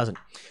 That it doesn't.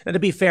 And to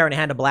be fair, in a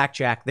hand of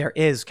blackjack, there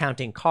is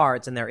counting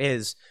cards and there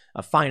is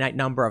a finite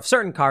number of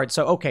certain cards.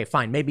 So, okay,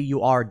 fine. Maybe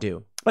you are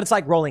due. But it's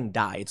like rolling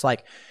die. It's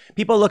like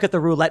people look at the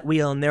roulette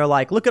wheel and they're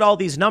like, look at all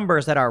these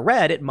numbers that are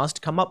red. It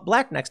must come up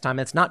black next time.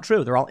 It's not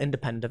true. They're all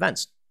independent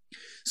events.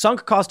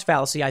 Sunk cost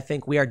fallacy, I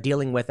think we are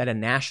dealing with at a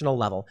national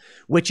level,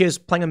 which is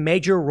playing a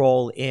major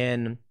role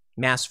in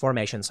mass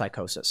formation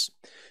psychosis.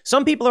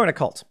 Some people are in a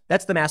cult.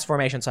 That's the mass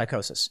formation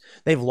psychosis.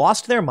 They've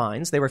lost their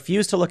minds. They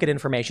refuse to look at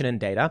information and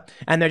data,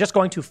 and they're just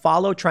going to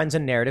follow trends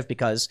and narrative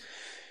because,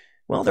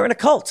 well, they're in a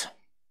cult.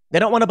 They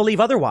don't want to believe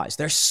otherwise.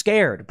 They're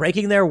scared.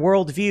 Breaking their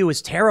worldview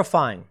is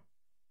terrifying.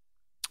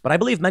 But I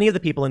believe many of the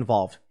people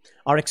involved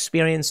are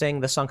experiencing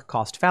the sunk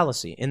cost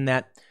fallacy in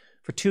that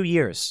for 2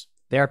 years,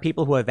 there are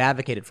people who have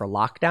advocated for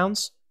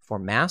lockdowns, for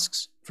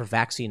masks, for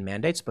vaccine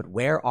mandates. But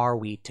where are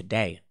we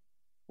today?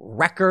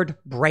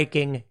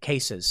 Record-breaking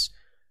cases.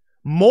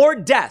 More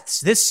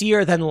deaths this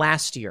year than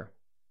last year.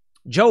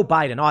 Joe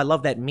Biden, I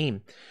love that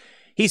meme.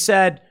 He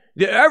said,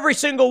 every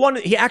single one,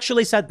 he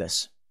actually said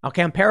this.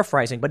 Okay, I'm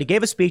paraphrasing, but he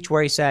gave a speech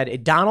where he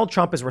said Donald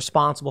Trump is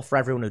responsible for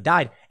everyone who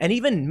died. And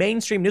even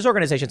mainstream news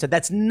organizations said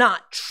that's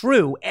not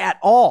true at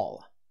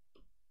all.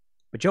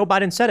 But Joe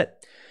Biden said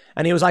it.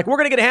 And he was like, we're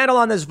going to get a handle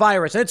on this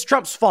virus, and it's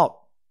Trump's fault.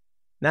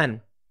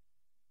 Then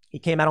he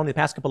came out only the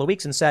past couple of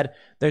weeks and said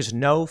there's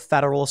no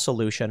federal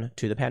solution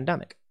to the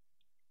pandemic.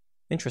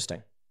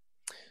 Interesting.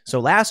 So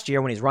last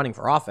year when he's running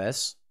for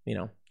office,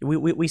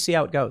 we see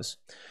how it goes.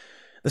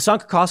 The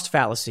sunk cost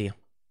fallacy.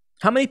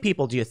 How many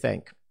people do you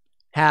think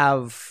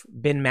have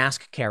been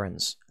mask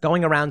Karens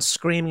going around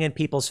screaming in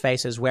people's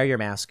faces, wear your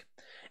mask?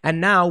 And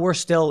now we're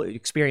still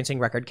experiencing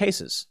record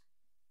cases.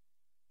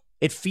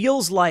 It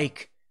feels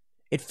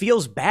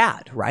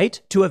bad,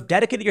 right? To have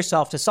dedicated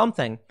yourself to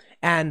something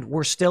and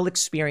we're still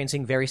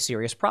experiencing very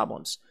serious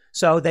problems.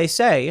 So they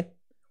say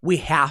we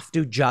have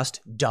to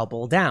just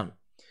double down.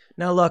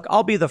 Now, look,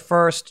 I'll be the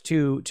first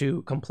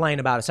to complain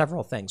about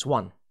several things.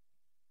 One,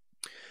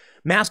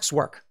 masks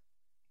work.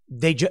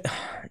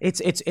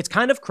 It's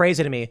kind of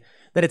crazy to me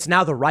that it's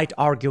now the right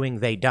arguing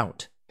they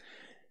don't.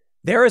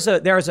 There is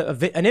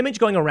an image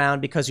going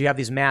around because you have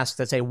these masks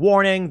that say,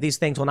 warning, these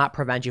things will not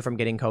prevent you from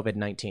getting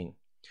COVID-19.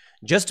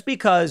 Just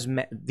because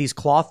these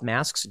cloth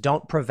masks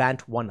don't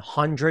prevent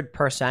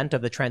 100%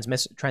 of the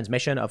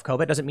transmission of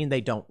COVID doesn't mean they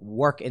don't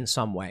work in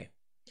some way.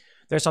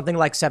 There's something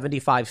like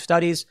 75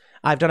 studies.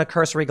 I've done a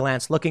cursory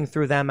glance looking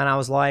through them, and I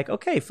was like,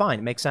 okay, fine,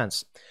 it makes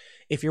sense.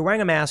 If you're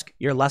wearing a mask,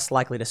 you're less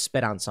likely to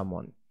spit on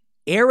someone.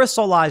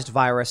 Aerosolized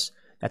virus,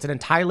 that's an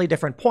entirely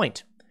different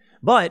point.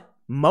 But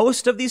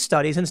most of these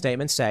studies and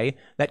statements say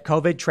that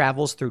COVID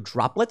travels through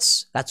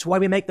droplets. That's why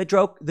we make the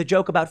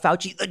joke about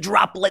Fauci, the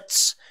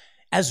droplets,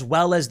 as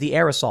well as the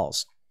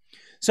aerosols.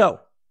 So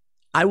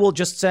I will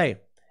just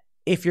say,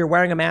 if you're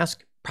wearing a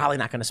mask, probably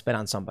not going to spit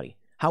on somebody.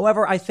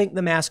 However, I think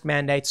the mask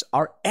mandates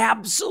are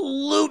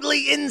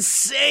absolutely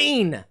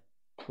insane.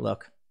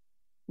 Look,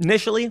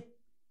 initially,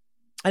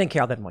 I didn't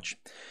care all that much.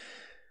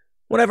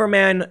 Whatever,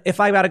 man, if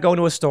I got to go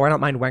into a store, I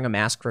don't mind wearing a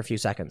mask for a few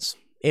seconds.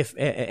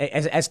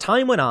 As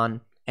time went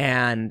on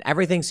and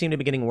everything seemed to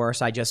be getting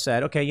worse, I just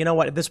said, okay, you know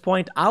what? At this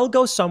point, I'll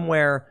go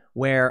somewhere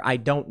where I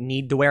don't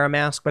need to wear a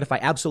mask, but if I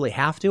absolutely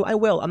have to, I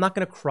will. I'm not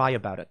going to cry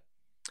about it.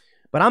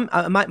 But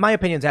my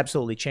opinion's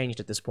absolutely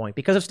changed at this point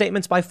because of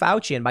statements by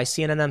Fauci and by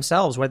CNN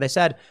themselves where they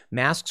said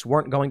masks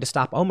weren't going to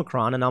stop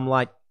Omicron. And I'm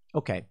like,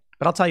 okay,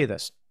 but I'll tell you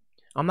this.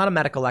 I'm not a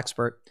medical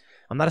expert.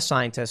 I'm not a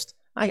scientist.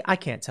 I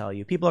can't tell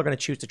you. People are going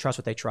to choose to trust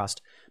what they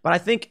trust. But I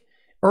think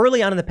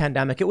early on in the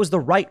pandemic, it was the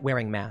right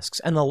wearing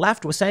masks and the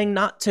left was saying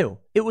not to.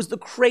 It was the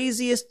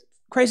craziest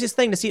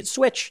thing to see it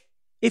switch.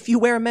 If you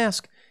wear a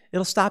mask,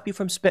 it'll stop you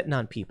from spitting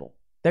on people.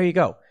 There you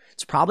go.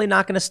 It's probably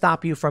not going to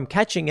stop you from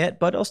catching it,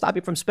 but it'll stop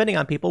you from spitting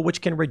on people,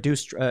 which can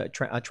reduce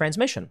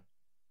transmission.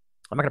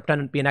 I'm not going to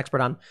pretend to be an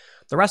expert on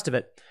the rest of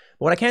it.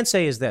 But what I can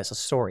say is this, a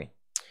story.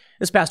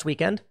 This past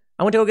weekend,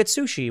 I went to go get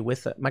sushi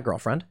with my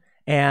girlfriend.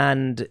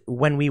 And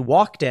when we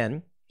walked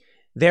in,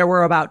 there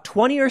were about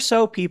 20 or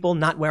so people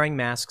not wearing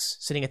masks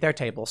sitting at their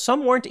table.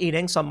 Some weren't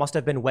eating. Some must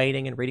have been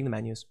waiting and reading the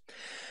menus.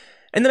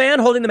 And the man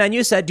holding the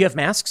menu said, do you have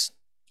masks?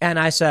 And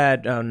I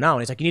said, no.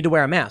 And he's like, you need to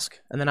wear a mask.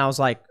 And then I was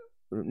like,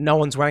 no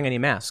one's wearing any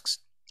masks.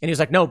 And he was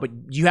like, no, but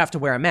you have to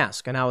wear a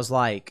mask. And I was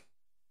like,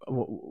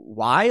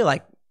 why?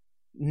 Like,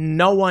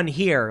 no one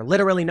here,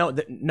 literally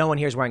no one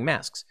here is wearing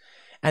masks.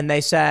 And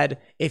they said,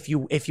 if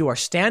you are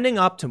standing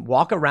up to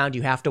walk around,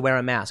 you have to wear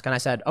a mask. And I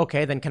said,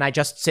 okay, then can I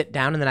just sit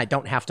down and then I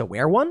don't have to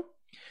wear one?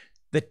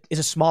 That is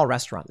a small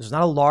restaurant. This is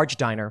not a large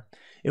diner.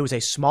 It was a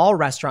small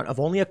restaurant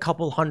of only a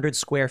couple hundred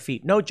square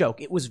feet. No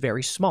joke. It was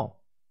very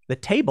small. The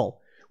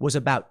table was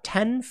about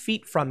 10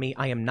 feet from me.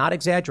 I am not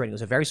exaggerating. It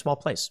was a very small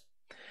place.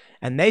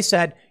 And they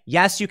said,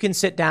 yes, you can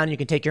sit down. You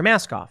can take your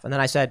mask off. And then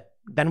I said,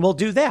 then we'll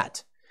do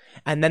that.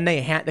 And then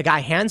the guy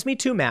hands me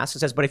 2 masks and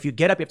says, but if you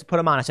get up, you have to put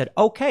them on. I said,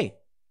 okay.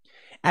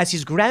 As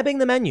he's grabbing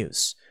the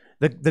menus,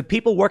 the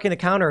people working the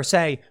counter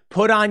say,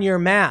 put on your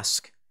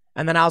mask.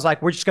 And then I was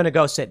like, we're just going to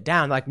go sit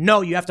down. Like,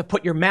 no, you have to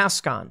put your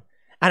mask on.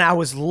 And I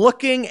was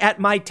looking at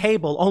my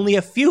table only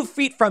a few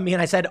feet from me.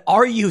 And I said,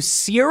 are you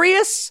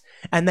serious?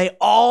 And the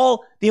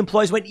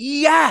employees went,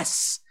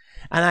 yes.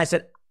 And I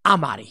said,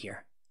 I'm out of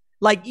here.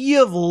 Like,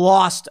 you've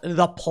lost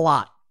the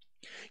plot.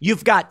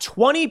 You've got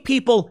 20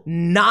 people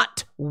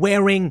not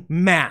wearing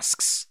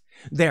masks.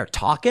 They're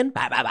talking,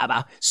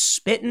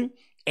 spitting,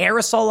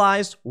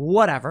 aerosolized,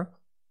 whatever.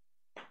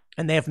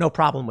 And they have no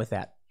problem with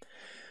that.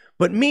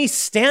 But me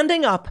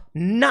standing up,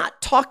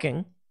 not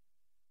talking,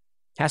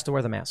 has to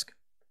wear the mask.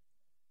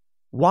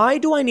 Why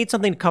do I need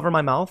something to cover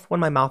my mouth when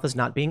my mouth is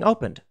not being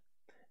opened?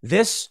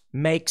 This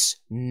makes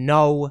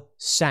no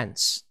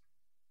sense.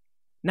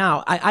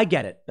 Now, I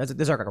get it.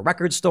 There's like a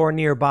record store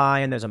nearby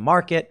and there's a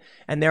market,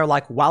 and they're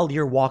like, while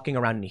you're walking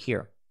around in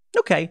here.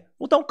 Okay,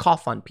 well, don't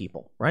cough on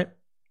people, right?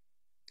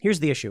 Here's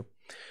the issue.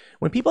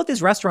 When people at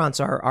these restaurants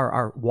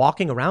are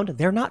walking around,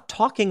 they're not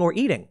talking or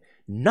eating.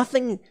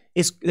 Nothing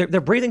is, they're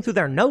breathing through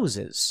their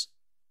noses.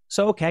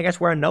 So, okay, I guess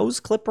wear a nose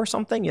clip or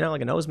something,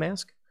 like a nose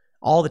mask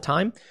all the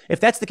time. If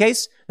that's the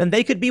case, then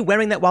they could be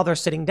wearing that while they're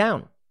sitting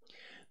down.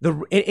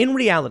 In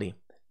reality,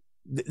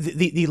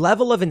 the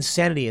level of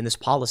insanity in this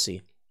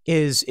policy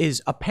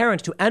is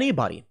apparent to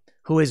anybody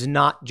who is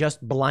not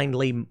just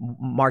blindly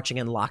marching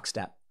in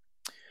lockstep.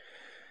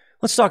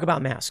 Let's talk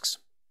about masks.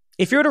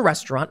 If you're at a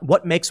restaurant,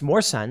 what makes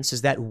more sense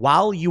is that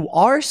while you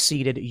are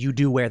seated, you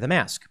do wear the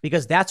mask,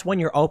 because that's when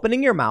you're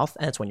opening your mouth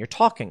and it's when you're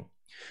talking.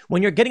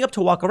 When you're getting up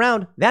to walk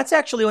around, that's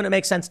actually when it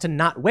makes sense to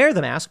not wear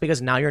the mask,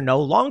 because now you're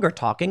no longer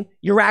talking.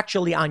 You're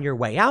actually on your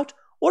way out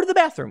or to the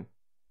bathroom.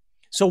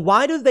 So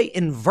why do they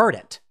invert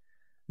it?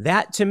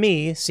 That, to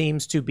me,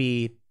 seems to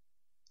be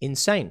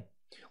insane.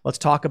 Let's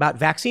talk about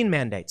vaccine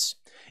mandates.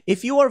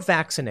 If you are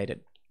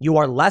vaccinated, you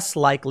are less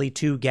likely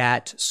to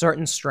get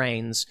certain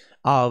strains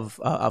of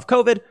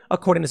COVID,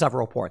 according to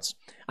several reports.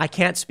 I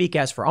can't speak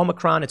as for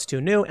Omicron. It's too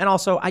new. And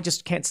also, I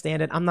just can't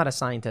stand it. I'm not a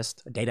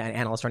scientist, a data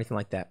analyst, or anything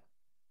like that.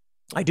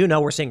 I do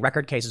know we're seeing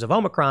record cases of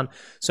Omicron,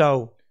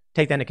 so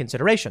take that into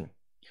consideration.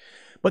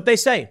 But they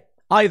say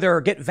either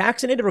get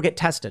vaccinated or get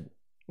tested.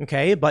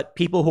 Okay, but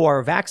people who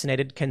are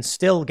vaccinated can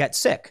still get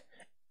sick.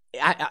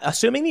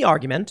 Assuming the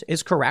argument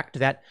is correct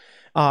that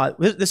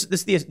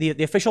the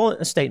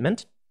official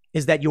statement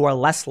is that you are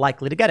less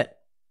likely to get it.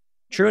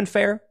 True and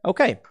fair,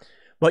 okay.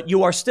 But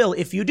you are still,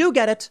 if you do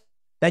get it,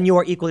 then you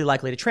are equally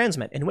likely to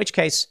transmit, in which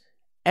case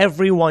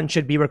everyone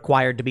should be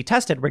required to be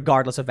tested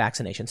regardless of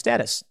vaccination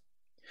status.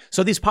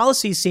 So these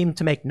policies seem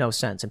to make no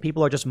sense, and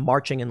people are just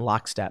marching in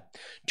lockstep.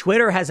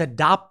 Twitter has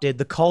adopted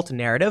the cult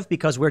narrative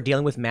because we're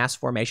dealing with mass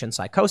formation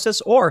psychosis,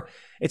 or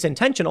it's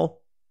intentional.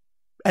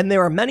 And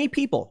there are many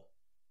people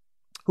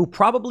who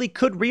probably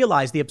could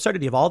realize the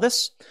absurdity of all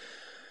this,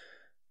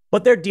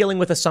 but they're dealing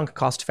with a sunk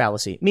cost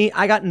fallacy. Me,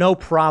 I got no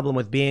problem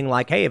with being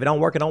like, hey, if it don't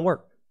work, it don't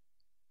work.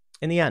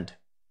 In the end,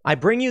 I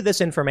bring you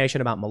this information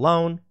about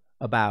Malone,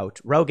 about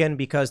Rogan,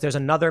 because there's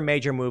another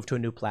major move to a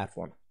new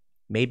platform.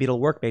 Maybe it'll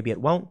work, maybe it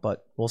won't,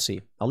 but we'll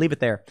see. I'll leave it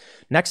there.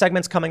 Next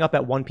segment's coming up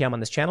at 1 p.m. on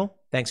this channel.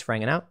 Thanks for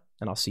hanging out,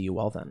 and I'll see you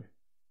all then.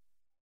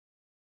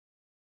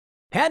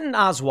 Patton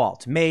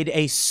Oswalt made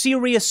a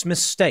serious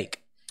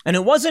mistake, and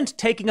it wasn't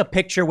taking a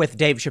picture with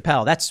Dave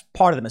Chappelle. That's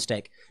part of the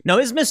mistake. No,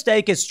 his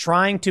mistake is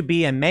trying to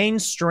be a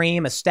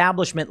mainstream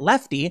establishment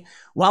lefty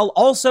while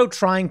also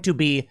trying to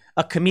be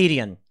a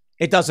comedian.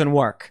 It doesn't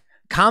work.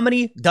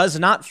 Comedy does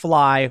not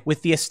fly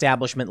with the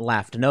establishment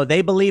left. No,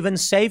 they believe in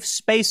safe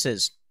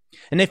spaces.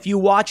 And if you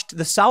watched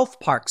the South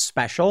Park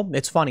special,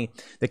 it's funny.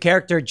 The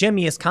character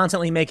Jimmy is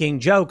constantly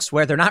making jokes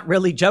where they're not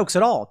really jokes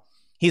at all.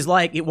 He's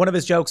like, one of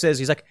his jokes is,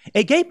 he's like,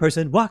 a gay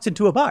person walks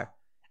into a bar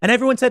and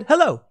everyone said,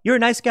 hello, you're a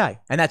nice guy.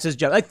 And that's his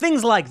joke. Like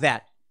things like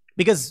that,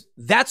 because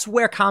that's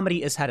where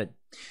comedy is headed.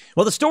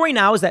 Well, the story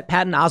now is that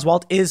Patton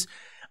Oswalt is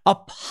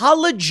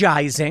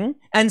apologizing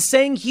and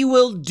saying he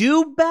will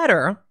do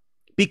better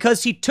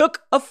because he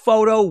took a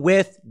photo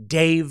with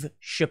Dave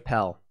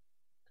Chappelle.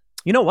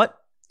 You know what?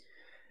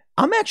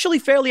 I'm actually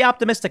fairly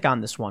optimistic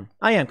on this one.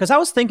 I am, because I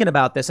was thinking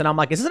about this and I'm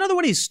like, is this another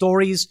one of these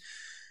stories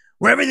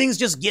where everything's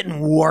just getting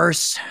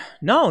worse?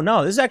 No,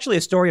 this is actually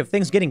a story of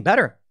things getting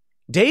better.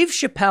 Dave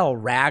Chappelle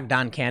ragged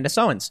on Candace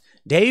Owens.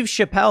 Dave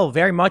Chappelle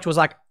very much was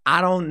like,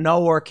 I don't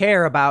know or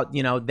care about,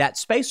 that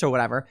space or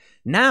whatever.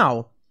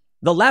 Now,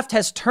 the left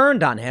has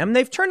turned on him.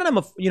 They've turned on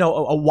him,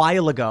 a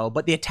while ago,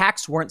 but the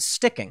attacks weren't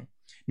sticking.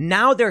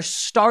 Now they're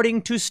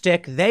starting to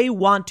stick. They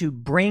want to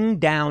bring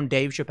down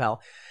Dave Chappelle.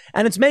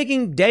 And it's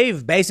making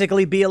Dave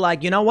basically be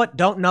like, you know what?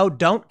 Don't know,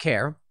 don't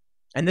care.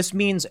 And this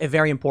means a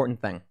very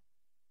important thing.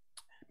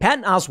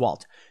 Patton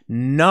Oswalt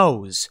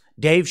knows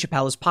Dave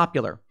Chappelle is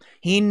popular.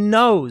 He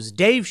knows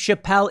Dave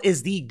Chappelle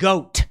is the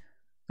GOAT,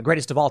 the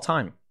greatest of all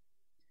time.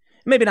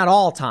 Maybe not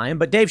all time,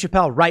 but Dave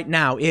Chappelle right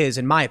now is,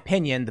 in my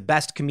opinion, the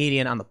best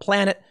comedian on the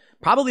planet,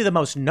 probably the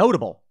most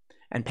notable.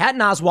 And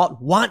Patton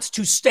Oswalt wants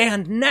to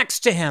stand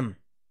next to him,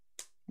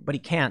 but he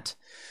can't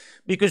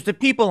because the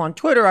people on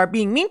Twitter are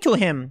being mean to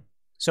him.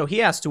 So he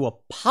has to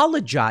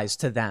apologize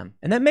to them.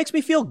 And that makes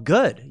me feel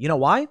good. You know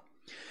why?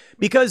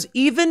 Because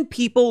even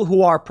people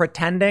who are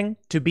pretending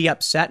to be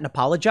upset and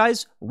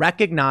apologize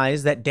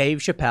recognize that Dave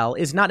Chappelle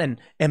is not an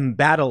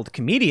embattled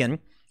comedian,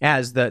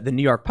 as the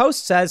New York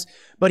Post says,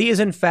 but he is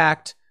in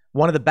fact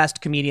one of the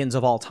best comedians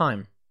of all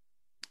time.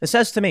 It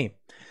says to me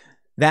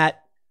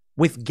that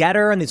with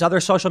Getter and these other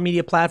social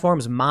media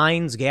platforms,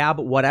 Minds, Gab,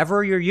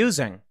 whatever you're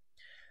using,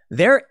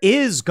 there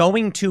is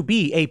going to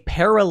be a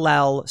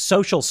parallel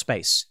social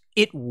space.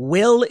 It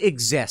will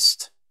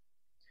exist.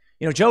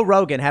 You know, Joe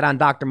Rogan had on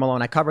Dr.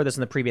 Malone. I covered this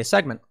in the previous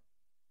segment.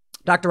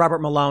 Dr. Robert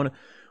Malone,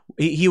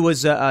 he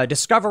was a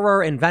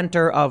discoverer,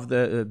 inventor of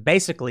the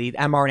basically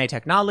mRNA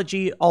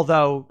technology,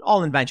 although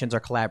all inventions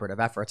are collaborative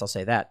efforts, I'll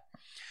say that.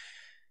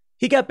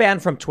 He got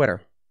banned from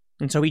Twitter.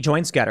 And so he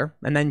joins Getter.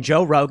 And then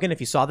Joe Rogan, if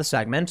you saw the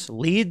segment,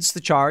 leads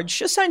the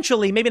charge,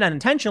 essentially, maybe not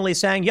intentionally,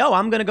 saying, yo,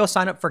 I'm going to go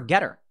sign up for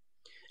Getter.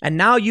 And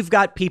now you've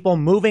got people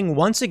moving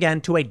once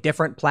again to a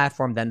different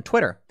platform than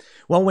Twitter.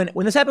 Well,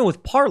 when this happened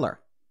with Parler,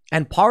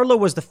 and Parler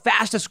was the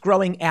fastest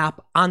growing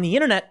app on the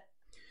internet,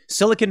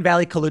 Silicon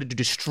Valley colluded to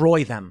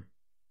destroy them.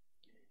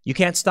 You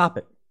can't stop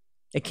it.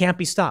 It can't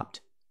be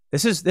stopped.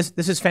 This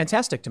is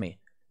fantastic to me.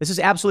 This is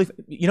absolutely,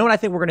 you know what I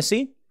think we're going to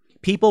see?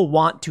 People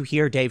want to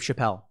hear Dave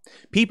Chappelle.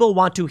 People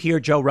want to hear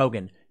Joe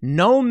Rogan.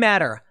 No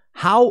matter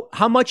how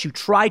much you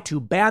try to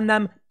ban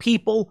them,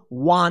 people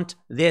want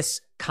this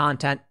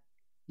content.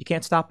 You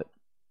can't stop it.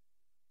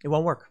 It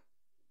won't work.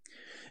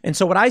 And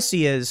so what I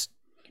see is,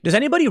 does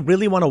anybody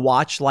really want to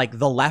watch like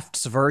the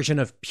left's version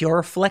of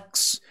Pure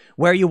Flix,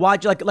 where you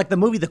watch like the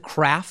movie The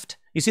Craft?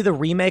 You see the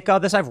remake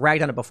of this? I've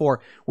ragged on it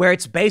before, where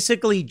it's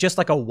basically just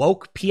like a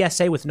woke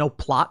PSA with no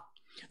plot.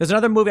 There's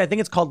another movie, I think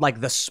it's called like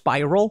The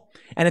Spiral,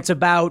 and it's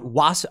about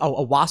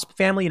a WASP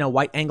family, you know,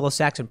 white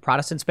Anglo-Saxon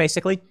Protestants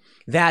basically,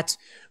 that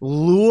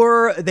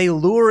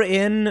lure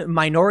in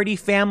minority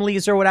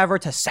families or whatever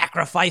to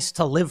sacrifice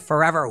to live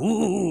forever.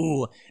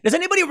 Ooh. Does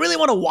anybody really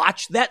want to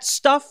watch that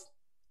stuff?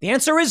 The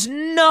answer is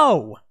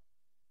no.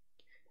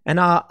 And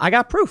I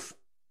got proof.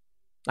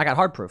 I got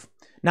hard proof.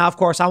 Now, of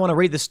course, I want to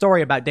read the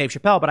story about Dave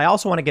Chappelle, but I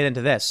also want to get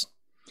into this.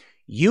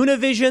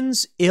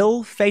 Univision's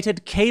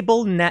ill-fated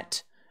cable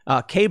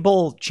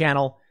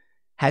channel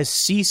has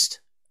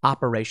ceased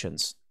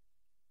operations.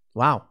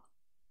 Wow.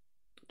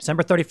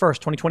 December 31st,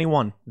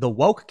 2021. The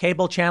woke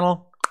cable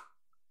channel,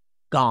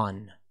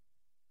 gone.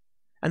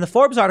 And the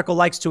Forbes article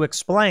likes to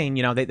explain,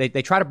 you know,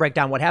 they try to break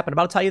down what happened,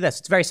 but I'll tell you this.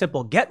 It's very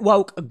simple. Get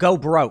woke, go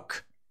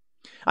broke.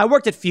 I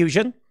worked at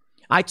Fusion.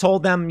 I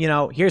told them, you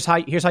know, here's how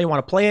you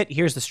want to play it.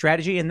 Here's the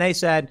strategy. And they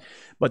said,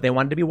 but they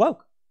wanted to be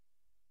woke.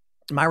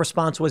 My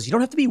response was, you don't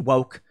have to be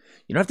woke.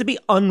 You don't have to be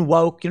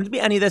unwoke. You don't have to be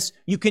any of this.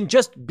 You can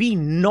just be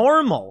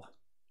normal.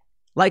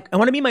 Like, and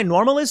what I mean by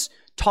normal is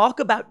talk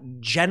about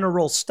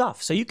general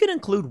stuff. So you can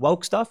include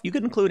woke stuff. You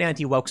can include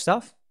anti-woke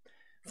stuff.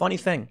 Funny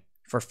thing,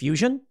 for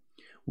Fusion,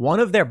 one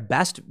of their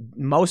best,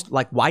 most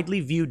like widely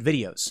viewed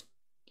videos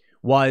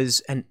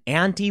was an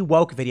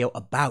anti-woke video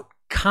about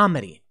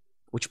comedy,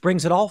 which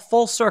brings it all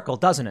full circle,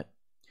 doesn't it?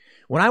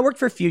 When I worked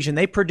for Fusion,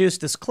 they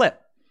produced this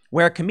clip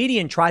where a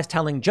comedian tries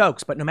telling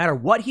jokes, but no matter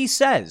what he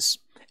says,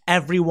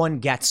 everyone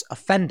gets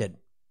offended.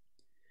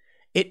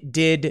 It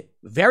did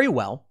very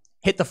well,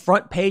 hit the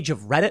front page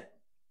of Reddit.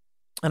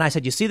 And I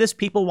said, you see this?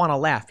 People want to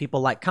laugh. People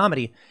like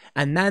comedy.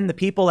 And then the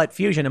people at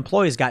Fusion,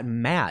 employees, got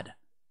mad.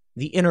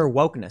 The inner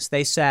wokeness.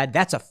 They said,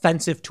 that's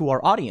offensive to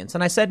our audience.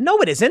 And I said, no,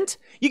 it isn't.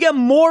 You get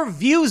more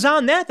views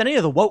on that than any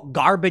of the woke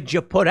garbage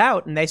you put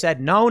out. And they said,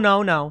 no.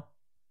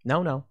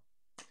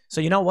 So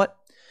you know what?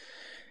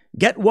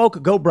 Get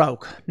woke, go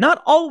broke.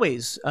 Not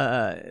always,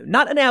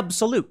 not an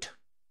absolute,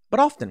 but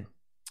often.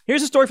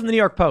 Here's a story from the New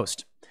York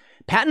Post.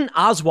 Patton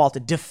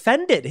Oswalt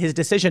defended his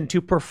decision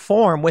to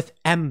perform with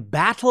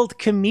embattled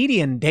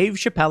comedian Dave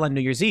Chappelle on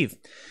New Year's Eve.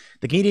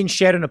 The comedian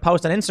shared in a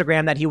post on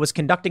Instagram that he was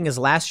conducting his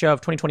last show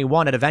of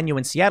 2021 at a venue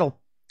in Seattle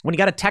when he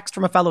got a text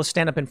from a fellow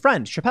stand-up and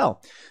friend,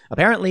 Chappelle.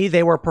 Apparently,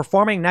 they were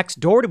performing next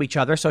door to each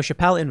other, so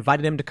Chappelle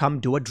invited him to come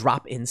do a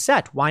drop-in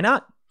set. Why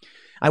not?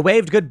 I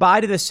waved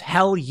goodbye to this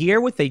hell year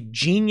with a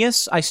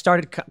genius I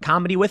started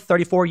comedy with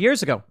 34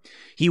 years ago.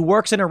 He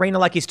works in an arena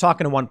like he's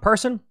talking to one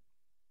person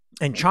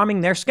and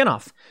charming their skin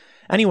off.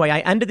 Anyway, I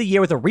ended the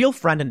year with a real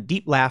friend and a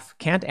deep laugh.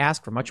 Can't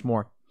ask for much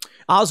more.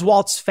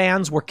 Oswalt's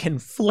fans were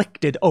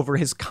conflicted over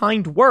his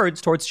kind words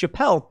towards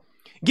Chappelle,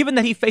 given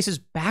that he faces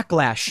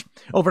backlash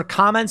over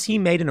comments he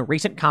made in a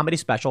recent comedy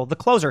special, The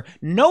Closer.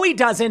 No, he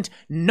doesn't.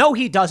 No,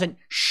 he doesn't.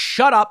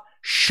 Shut up.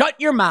 Shut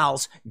your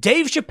mouths.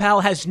 Dave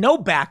Chappelle has no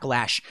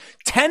backlash.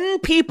 10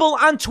 people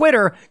on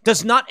Twitter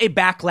does not a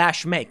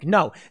backlash make.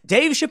 No,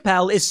 Dave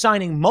Chappelle is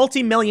signing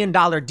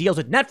multi-million-dollar deals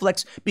with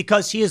Netflix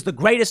because he is the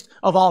greatest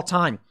of all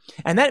time.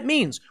 And that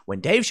means when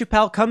Dave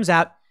Chappelle comes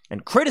out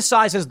and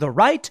criticizes the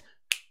right,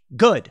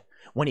 good.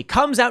 When he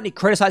comes out and he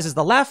criticizes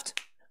the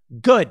left,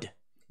 good.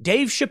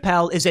 Dave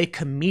Chappelle is a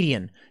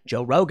comedian.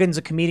 Joe Rogan's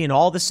a comedian,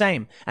 all the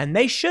same. And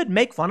they should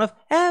make fun of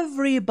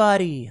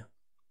everybody.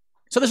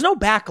 So there's no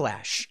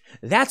backlash.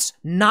 That's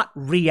not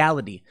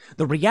reality.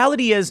 The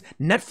reality is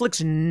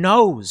Netflix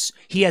knows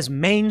he has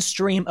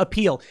mainstream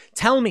appeal.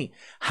 Tell me,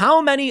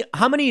 how many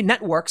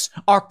networks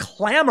are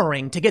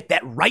clamoring to get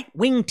that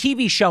right-wing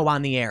TV show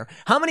on the air?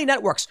 How many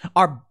networks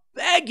are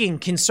begging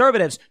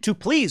conservatives to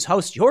please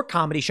host your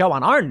comedy show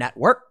on our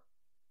network?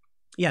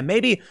 Yeah,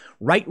 maybe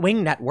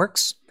right-wing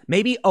networks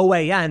maybe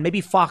OAN,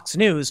 maybe Fox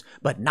News,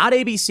 but not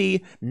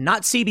ABC,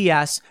 not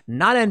CBS,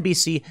 not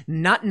NBC,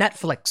 not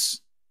Netflix.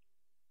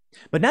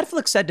 But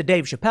Netflix said to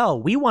Dave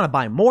Chappelle, we want to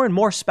buy more and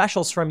more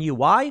specials from you.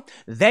 Why?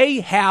 They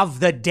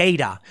have the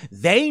data.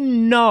 They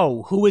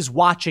know who is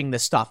watching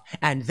this stuff,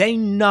 and they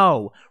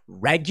know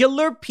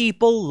regular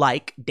people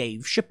like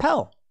Dave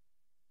Chappelle.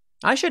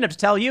 I shouldn't have to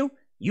tell you,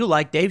 you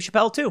like Dave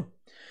Chappelle too.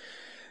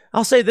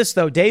 I'll say this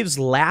though, Dave's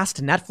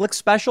last Netflix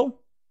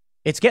special,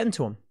 it's getting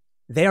to him.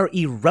 They're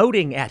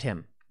eroding at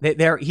him.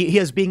 He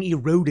is being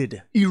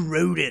eroded.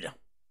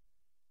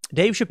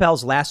 Dave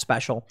Chappelle's last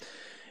special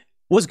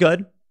was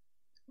good.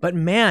 But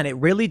man, it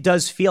really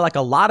does feel like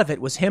a lot of it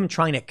was him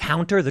trying to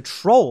counter the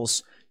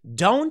trolls.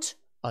 Don't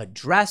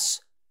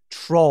address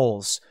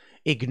trolls.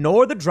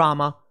 Ignore the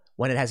drama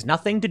when it has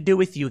nothing to do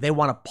with you. They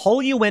want to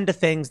pull you into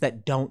things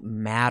that don't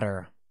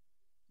matter.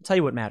 I'll tell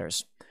you what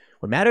matters.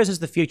 What matters is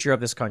the future of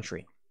this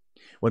country.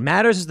 What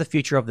matters is the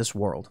future of this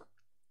world.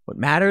 What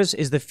matters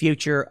is the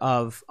future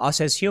of us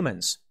as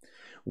humans.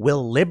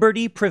 Will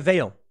liberty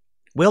prevail?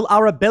 Will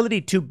our ability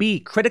to be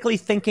critically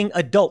thinking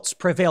adults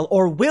prevail?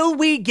 Or will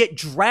we get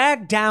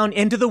dragged down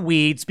into the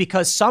weeds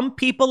because some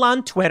people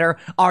on Twitter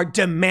are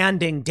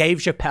demanding Dave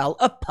Chappelle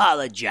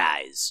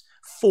apologize?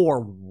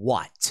 For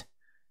what?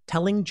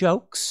 Telling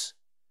jokes?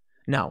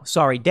 No,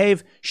 sorry,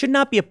 Dave should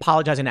not be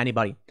apologizing to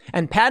anybody.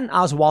 And Patton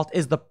Oswalt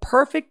is the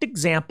perfect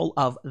example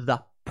of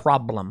the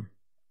problem.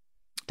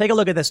 Take a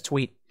look at this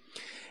tweet.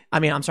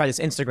 This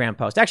Instagram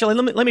post. Actually,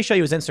 let me show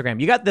you his Instagram.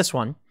 You got this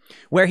one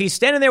where he's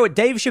standing there with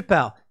Dave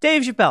Chappelle.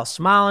 Dave Chappelle,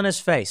 smile on his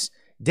face.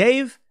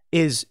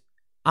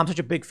 I'm such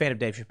a big fan of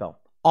Dave Chappelle.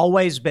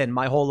 Always been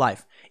my whole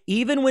life.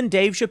 Even when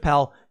Dave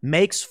Chappelle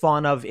makes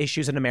fun of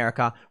issues in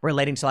America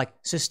relating to like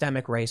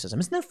systemic racism.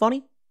 Isn't that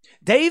funny?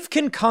 Dave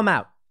can come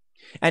out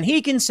and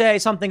he can say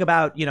something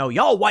about,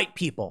 y'all white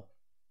people.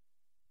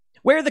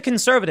 Where are the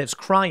conservatives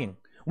crying?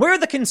 Where are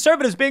the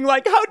conservatives being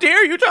like, how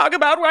dare you talk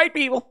about white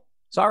people?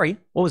 Sorry,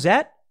 what was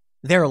that?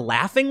 They're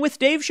laughing with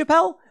Dave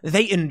Chappelle?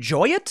 They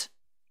enjoy it?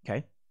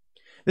 Okay.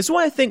 This is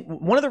why I think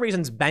one of the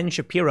reasons Ben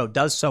Shapiro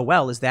does so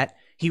well is that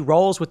he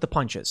rolls with the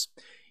punches.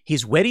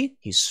 He's witty,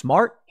 he's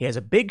smart, he has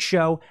a big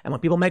show, and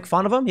when people make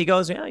fun of him, he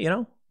goes, what are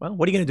you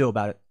going to do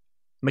about it?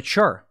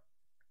 Mature,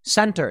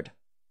 centered,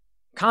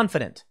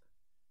 confident.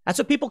 That's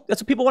what people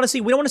want to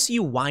see. We don't want to see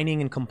you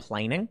whining and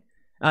complaining.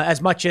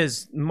 As much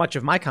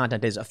of my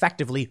content is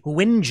effectively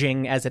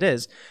whinging as it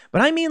is.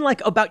 But I mean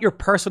like about your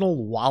personal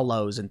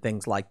wallows and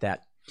things like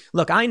that.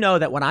 Look, I know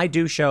that when I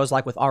do shows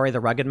like with R.A.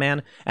 the Rugged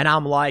Man, and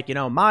I'm like,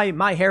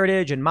 my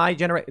heritage and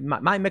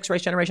my mixed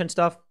race generation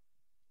stuff,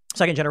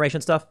 second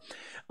generation stuff,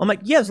 I'm like,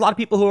 yeah, there's a lot of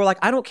people who are like,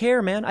 I don't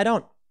care, man. I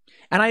don't.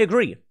 And I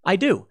agree. I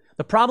do.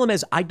 The problem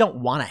is I don't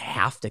want to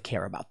have to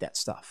care about that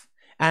stuff.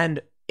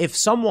 And if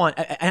someone,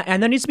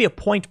 and there needs to be a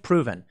point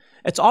proven.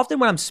 It's often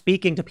when I'm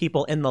speaking to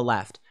people in the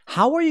left,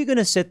 how are you going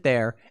to sit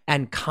there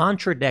and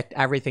contradict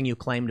everything you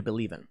claim to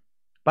believe in?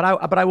 But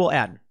I will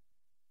add,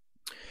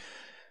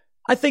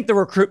 I think the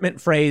recruitment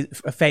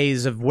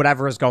phase of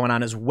whatever is going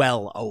on is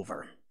well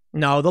over.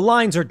 No, the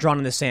lines are drawn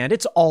in the sand.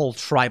 It's all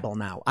tribal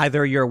now.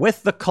 Either you're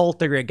with the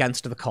cult or you're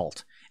against the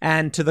cult.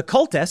 And to the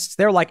cultists,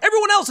 they're like,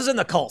 everyone else is in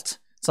the cult.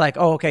 It's like,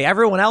 oh, okay,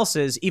 everyone else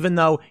is, even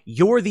though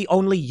you're the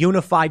only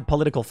unified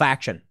political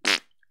faction.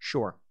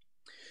 Sure.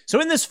 So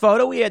in this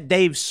photo, we had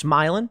Dave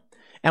smiling,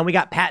 and we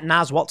got Patton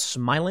Oswalt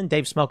smiling.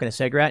 Dave smoking a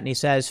cigarette, and he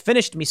says,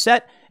 finished me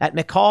set at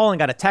McCall and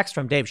got a text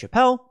from Dave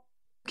Chappelle.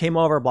 Came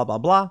over, blah, blah,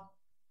 blah.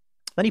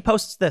 Then he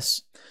posts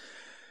this.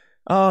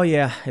 Oh,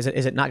 yeah. Is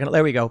it not going to?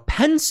 There we go.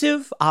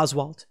 Pensive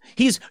Oswalt.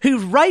 He's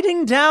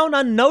writing down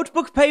on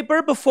notebook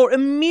paper before a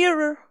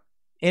mirror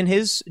in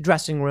his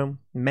dressing room,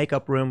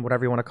 makeup room,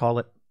 whatever you want to call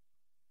it.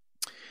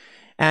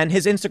 And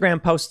his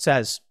Instagram post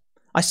says,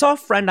 I saw a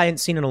friend I hadn't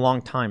seen in a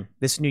long time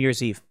this New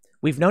Year's Eve.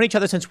 We've known each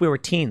other since we were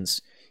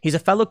teens. He's a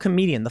fellow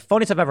comedian, the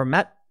funniest I've ever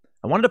met.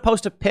 I wanted to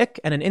post a pic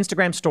and an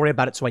Instagram story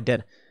about it, so I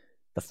did.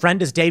 The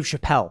friend is Dave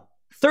Chappelle.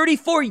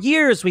 34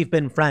 years we've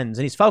been friends,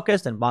 and he's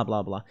focused and blah,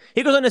 blah, blah.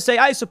 He goes on to say,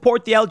 I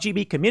support the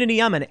LGBT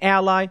community. I'm an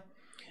ally.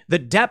 The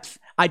depth,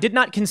 I did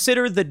not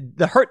consider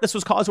the hurt this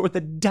was caused or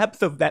the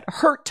depth of that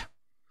hurt.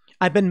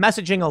 I've been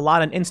messaging a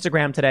lot on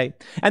Instagram today,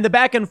 and the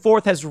back and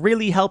forth has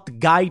really helped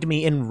guide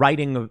me in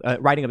writing of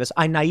this.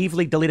 I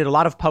naively deleted a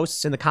lot of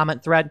posts in the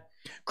comment thread,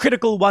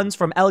 critical ones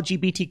from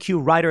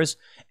LGBTQ writers,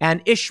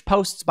 and ish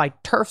posts by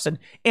TERFs and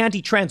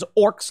anti-trans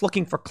orcs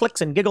looking for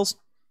clicks and giggles.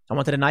 I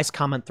wanted a nice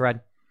comment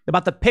thread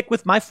about the pic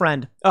with my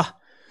friend.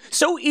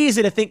 So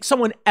easy to think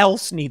someone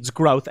else needs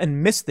growth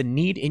and miss the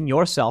need in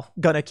yourself.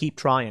 Gonna keep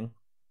trying.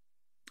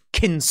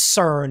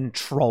 Concern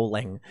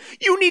trolling.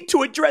 You need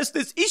to address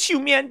this issue,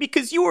 man,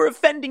 because you are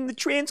offending the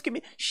trans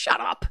community. Shut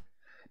up.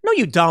 No,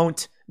 you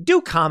don't. Do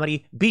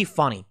comedy. Be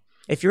funny.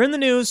 If you're in the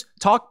news,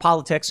 talk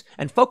politics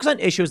and focus on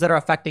issues that are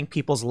affecting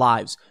people's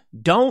lives.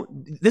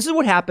 This is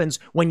what happens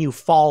when you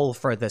fall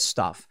for this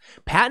stuff.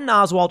 Patton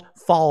Oswalt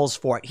falls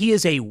for it. He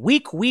is a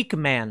weak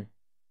man.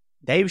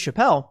 Dave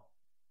Chappelle,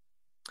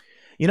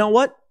 you know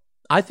what?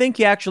 I think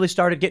he actually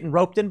started getting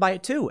roped in by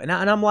it too. And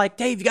I'm like,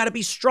 Dave, you got to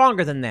be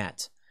stronger than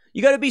that.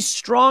 You got to be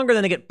stronger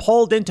than to get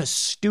pulled into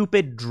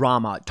stupid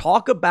drama.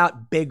 Talk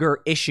about bigger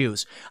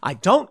issues. I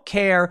don't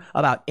care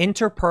about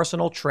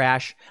interpersonal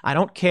trash. I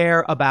don't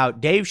care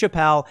about Dave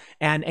Chappelle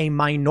and a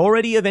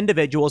minority of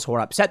individuals who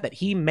are upset that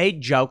he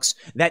made jokes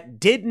that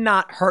did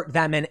not hurt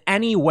them in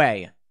any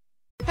way.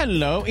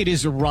 Hello, it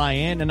is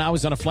Ryan, and I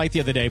was on a flight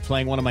the other day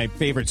playing one of my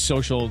favorite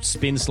social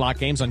spin slot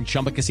games on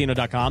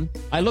ChumbaCasino.com.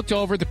 I looked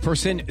over at the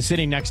person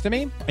sitting next to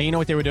me, and you know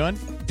what they were doing?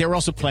 They were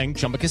also playing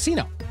Chumba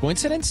Casino.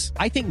 Coincidence?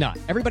 I think not.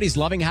 Everybody's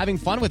loving having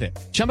fun with it.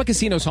 Chumba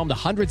Casino is home to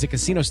hundreds of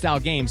casino-style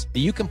games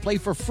that you can play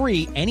for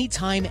free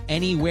anytime,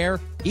 anywhere,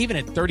 even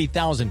at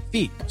 30,000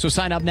 feet. So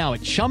sign up now at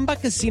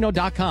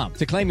ChumbaCasino.com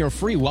to claim your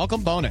free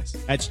welcome bonus.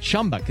 That's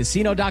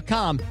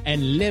ChumbaCasino.com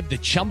and live the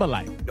Chumba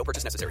life. No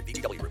purchase necessary.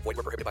 VGW Group. Void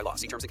where prohibited by law.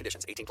 See terms and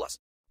conditions. 18+.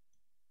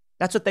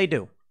 That's what they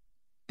do.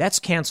 That's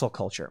cancel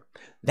culture.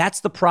 That's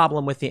the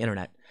problem with the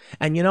internet.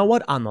 And you know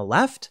what? On the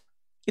left,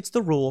 it's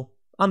the rule.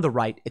 On the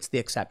right, it's the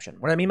exception.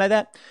 What do I mean by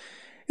that?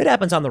 It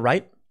happens on the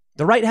right.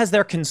 The right has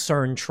their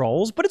concern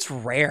trolls, but it's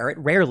rare. It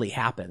rarely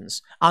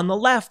happens. On the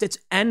left, it's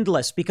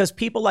endless because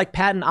people like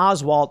Patton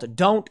Oswalt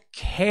don't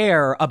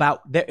care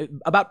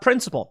about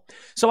principle.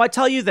 So I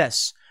tell you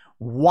this,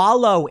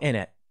 wallow in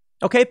it.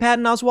 Okay,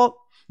 Patton Oswalt?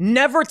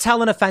 Never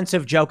tell an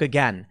offensive joke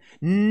again.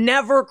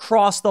 Never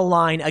cross the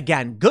line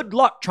again. Good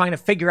luck trying to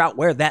figure out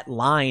where that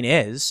line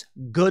is.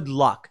 Good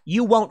luck.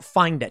 You won't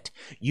find it.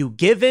 You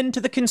give in to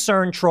the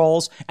concern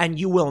trolls and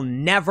you will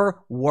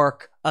never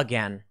work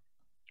again.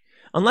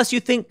 Unless you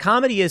think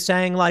comedy is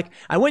saying, like,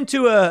 I went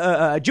to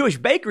a Jewish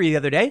bakery the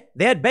other day.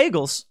 They had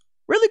bagels.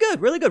 Really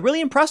good, really good.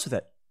 Really impressed with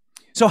it.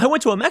 So I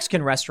went to a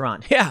Mexican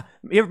restaurant. Yeah.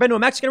 You ever been to a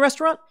Mexican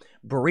restaurant?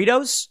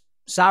 Burritos,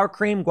 sour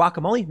cream,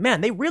 guacamole.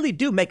 Man, they really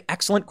do make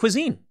excellent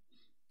cuisine.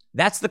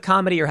 That's the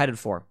comedy you're headed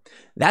for.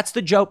 That's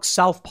the joke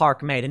South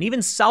Park made. And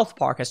even South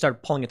Park has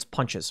started pulling its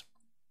punches.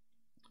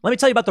 Let me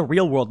tell you about the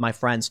real world, my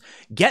friends.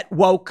 Get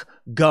woke,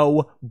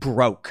 go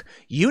broke.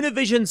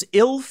 Univision's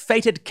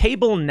ill-fated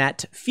cable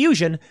net,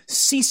 Fusion,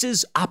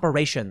 ceases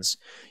operations.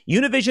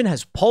 Univision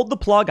has pulled the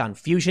plug on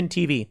Fusion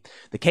TV.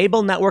 The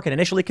cable network had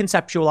initially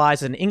conceptualized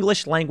as an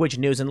English-language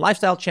news and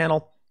lifestyle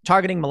channel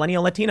targeting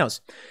millennial Latinos.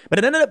 But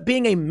it ended up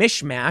being a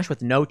mishmash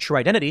with no true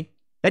identity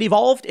that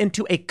evolved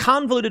into a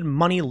convoluted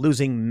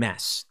money-losing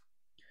mess.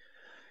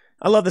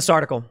 I love this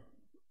article.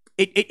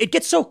 It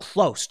gets so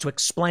close to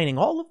explaining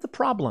all of the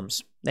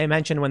problems they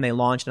mentioned when they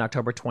launched in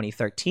October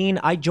 2013.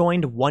 I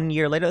joined 1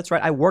 year later. That's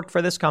right. I worked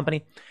for this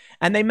company.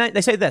 And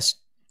they say this.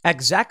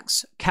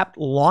 Execs kept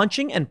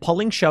launching and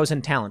pulling shows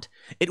and talent.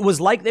 It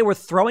was like they were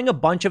throwing a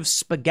bunch of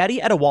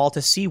spaghetti at a wall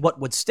to see what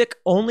would stick,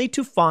 only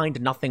to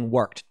find nothing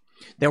worked.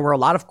 There were a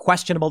lot of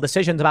questionable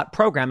decisions about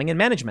programming and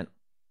management.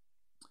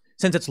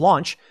 Since its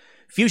launch,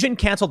 Fusion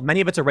canceled many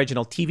of its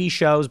original TV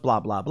shows, blah,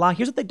 blah, blah.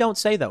 Here's what they don't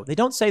say, though. They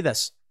don't say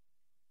this.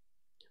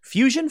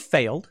 Fusion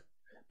failed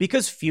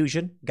because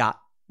Fusion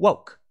got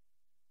woke.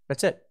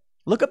 That's it.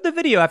 Look up the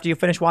video after you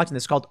finish watching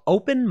this, called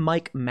Open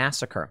Mic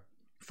Massacre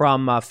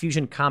from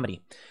Fusion Comedy.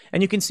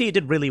 And you can see it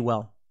did really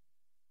well.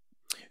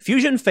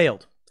 Fusion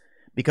failed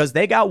because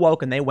they got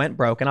woke and they went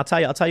broke. And I'll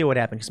tell you what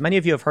happened, because many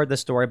of you have heard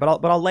this story, but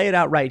I'll lay it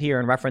out right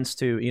here in reference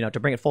to, to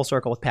bring it full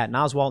circle with Patton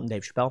Oswalt and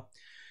Dave Chappelle.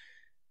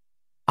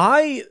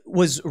 I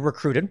was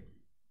recruited,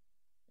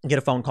 get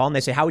a phone call, and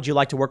they say, how would you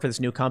like to work for this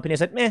new company? I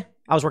said,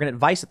 I was working at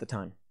Vice at the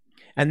time.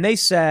 And they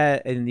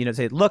said,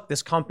 look,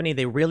 this company,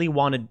 they really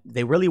want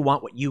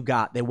what you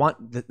got. They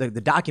want the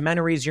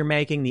documentaries you're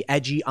making, the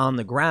edgy on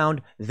the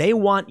ground. They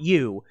want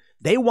you.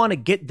 They want to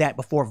get that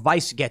before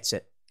Vice gets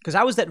it. Because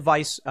I was at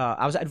Vice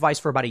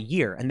for about a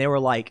year, and they were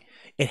like,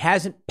 it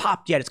hasn't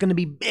popped yet. It's going to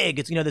be big.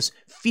 It's, this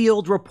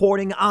field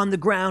reporting, on the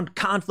ground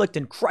conflict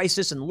and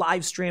crisis and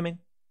live streaming.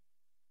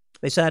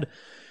 They said,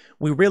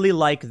 we really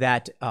like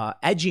that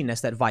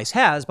edginess that Vice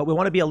has, but we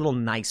want to be a little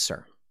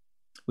nicer.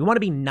 We want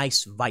to be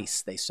nice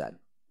Vice, they said.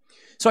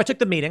 So I took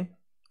the meeting,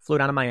 flew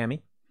down to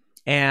Miami,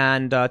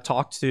 and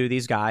talked to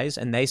these guys,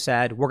 and they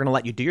said, we're going to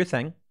let you do your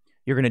thing.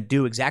 You're going to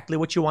do exactly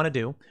what you want to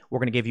do. We're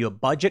going to give you a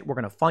budget. We're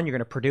going to fund. You're going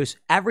to produce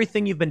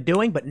everything you've been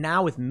doing, but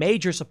now with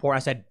major support. I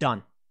said,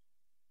 done.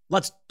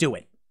 Let's do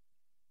it.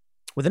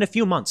 Within a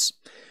few months,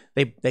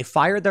 they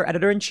fired their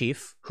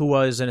editor-in-chief, who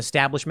was an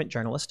establishment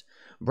journalist,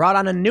 brought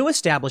on a new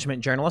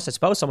establishment journalist, I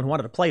suppose someone who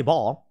wanted to play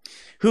ball,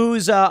 who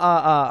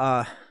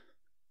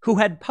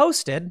had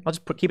posted, I'll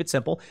just keep it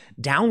simple,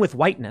 down with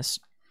whiteness.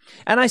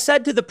 And I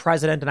said to the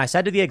president and I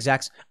said to the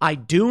execs, I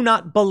do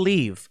not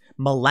believe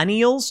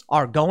millennials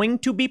are going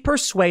to be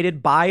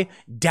persuaded by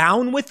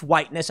down with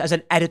whiteness as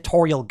an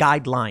editorial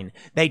guideline.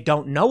 They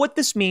don't know what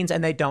this means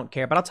and they don't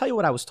care. But I'll tell you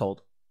what I was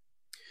told.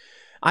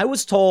 I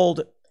was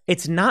told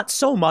it's not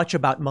so much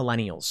about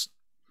millennials.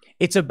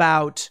 It's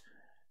about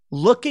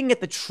looking at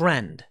the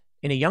trend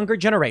in a younger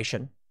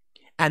generation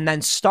and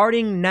then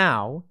starting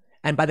now,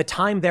 and by the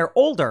time they're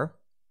older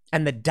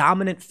and the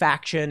dominant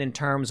faction in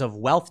terms of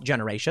wealth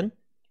generation,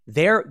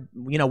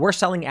 we're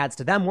selling ads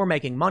to them. We're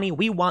making money.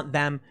 We want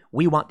them.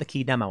 We want the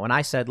key demo. And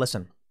I said,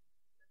 listen,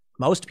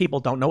 Most people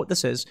don't know what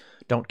this is,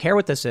 don't care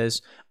what this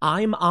is.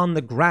 I'm on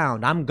the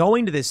ground. I'm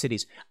going to these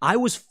cities. I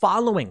was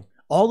following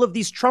all of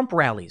these Trump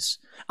rallies.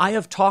 I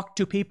have talked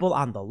to people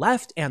on the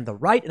left and the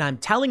right, and I'm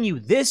telling you,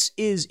 this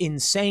is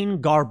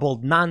insane,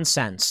 garbled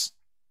nonsense.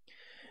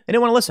 They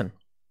didn't want to listen.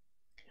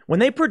 When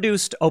they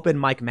produced Open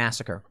Mic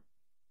Massacre,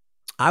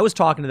 I was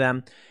talking to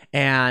them,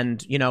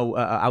 and we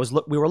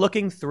were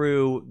looking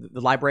through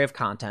the library of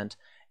content,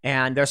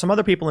 and there's some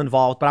other people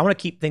involved, but I want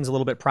to keep things a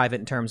little bit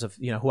private in terms of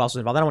who else is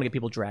involved. I don't want to get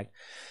people dragged.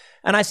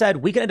 And I said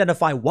we can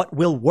identify what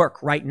will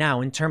work right now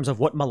in terms of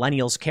what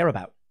millennials care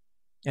about.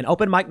 And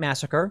Open Mic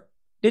Massacre,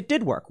 it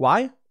did work.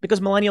 Why?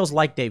 Because millennials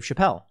like Dave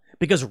Chappelle.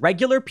 Because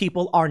regular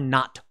people are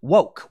not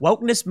woke.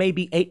 Wokeness may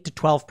be 8 to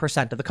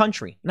 12% of the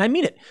country. And I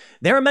mean it.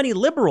 There are many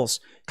liberals.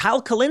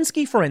 Kyle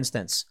Kalinske, for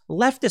instance,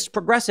 leftist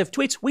progressive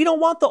tweets, we don't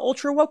want the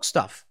ultra woke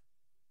stuff.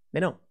 They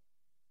don't.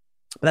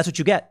 But that's what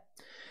you get.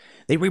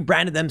 They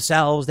rebranded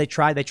themselves. They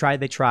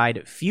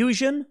tried.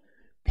 Fusion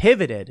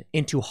pivoted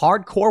into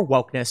hardcore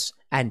wokeness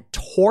and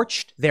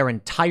torched their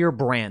entire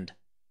brand.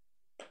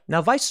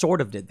 Now, Vice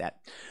sort of did that,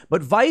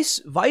 but Vice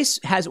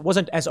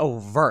wasn't as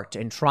overt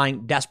in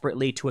trying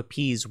desperately to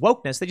appease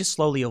wokeness. They just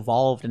slowly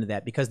evolved into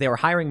that because they were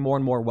hiring more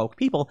and more woke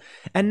people.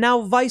 And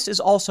now Vice is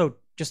also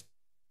just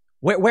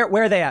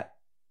where are they at?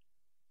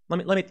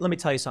 Let me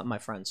tell you something, my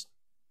friends.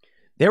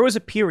 There was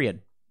a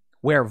period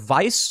where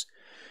Vice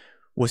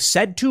was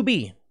said to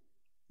be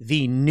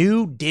the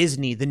new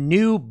Disney, the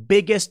new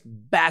biggest,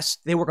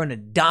 best. They were going to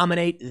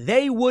dominate.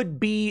 They would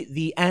be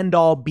the end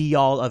all be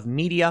all of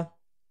media.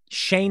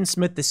 Shane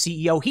Smith, the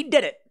CEO, he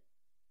did it.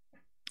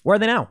 Where are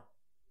they now?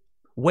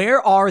 Where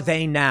are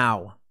they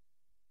now?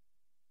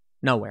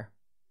 Nowhere.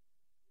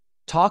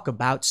 Talk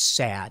about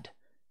sad.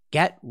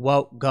 Get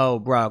woke, go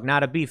broke. Now,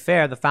 to be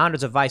fair, the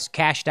founders of Vice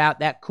cashed out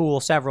that cool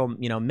several,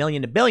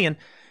 million to billion,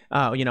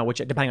 which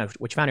depending on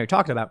which founder you're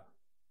talking about.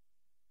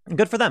 And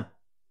good for them.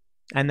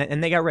 And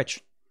they got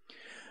rich.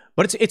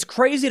 But it's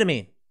crazy to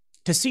me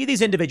to see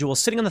these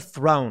individuals sitting on the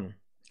throne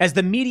as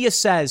the media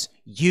says,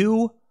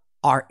 you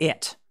are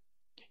it.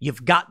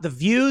 You've got the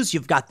views,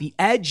 you've got the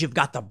edge, you've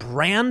got the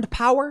brand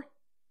power.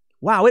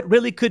 Wow, it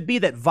really could be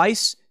that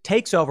Vice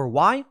takes over.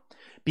 Why?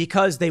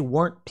 Because they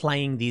weren't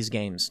playing these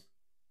games.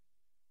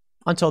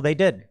 Until they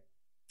did.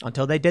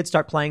 Until they did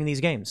start playing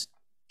these games.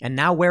 And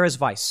now where is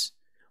Vice?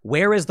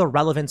 Where is the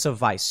relevance of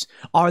Vice?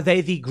 Are they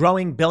the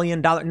growing $1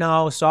 billion?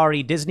 No,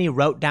 sorry. Disney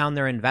wrote down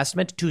their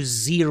investment to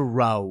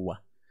zero.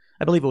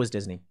 I believe it was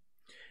Disney.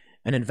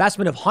 An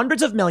investment of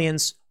hundreds of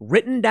millions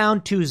written down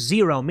to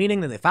zero,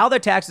 meaning that they file their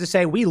taxes to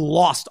say we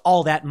lost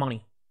all that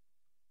money.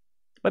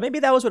 But maybe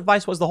that was what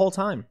Vice was the whole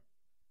time.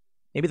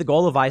 Maybe the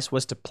goal of Vice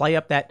was to play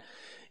up that,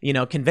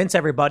 convince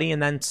everybody and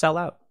then sell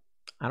out.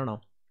 I don't know.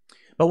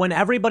 But when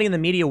everybody in the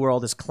media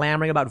world is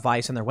clamoring about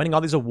Vice and they're winning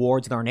all these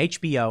awards and they're on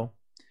HBO,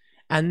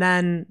 and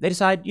then they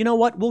decide, you know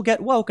what, we'll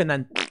get woke, and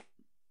then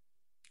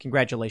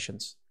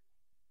congratulations.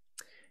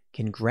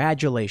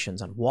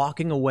 Congratulations on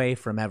walking away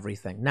from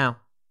everything. Now,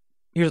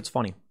 here's what's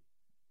funny.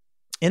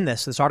 In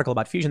this article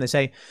about Fusion, they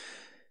say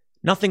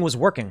nothing was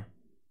working.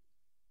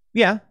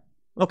 Yeah.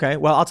 Okay.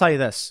 Well, I'll tell you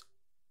this.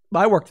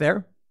 I worked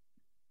there.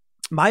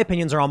 My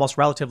opinions are almost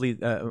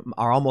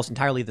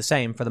entirely the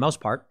same for the most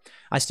part.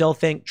 I still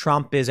think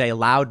Trump is a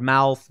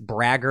loudmouth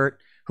braggart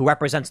who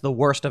represents the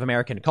worst of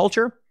American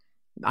culture.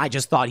 I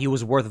just thought he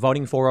was worth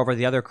voting for over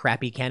the other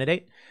crappy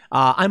candidate.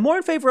 I'm more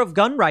in favor of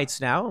gun rights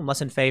now. I'm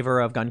less in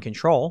favor of gun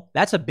control.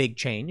 That's a big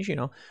change,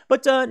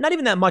 but not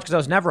even that much because I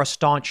was never a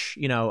staunch,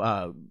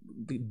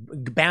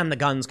 ban the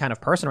guns kind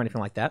of person or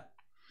anything like that.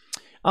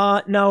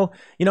 No,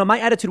 my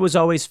attitude was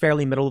always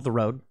fairly middle of the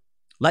road.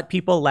 Let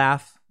people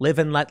laugh, live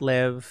and let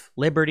live,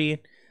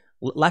 liberty,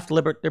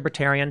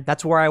 libertarian.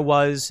 That's where I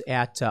was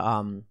at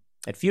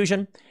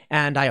Fusion.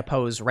 And I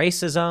oppose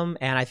racism,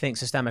 and I think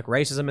systemic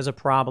racism is a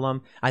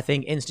problem. I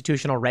think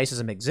institutional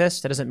racism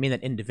exists. That doesn't mean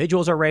that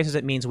individuals are racist.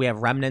 It means we have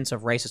remnants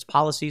of racist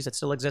policies that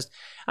still exist.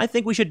 I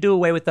think we should do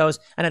away with those,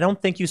 and I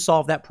don't think you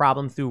solve that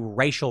problem through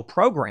racial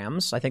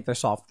programs. I think they're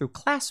solved through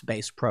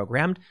class-based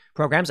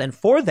programs, and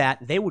for that,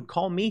 they would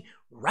call me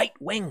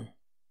right-wing.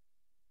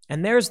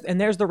 And there's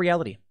the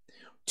reality.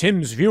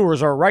 Tim's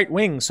viewers are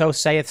right-wing, so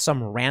saith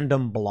some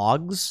random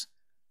blogs.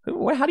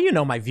 How do you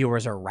know my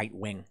viewers are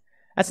right-wing?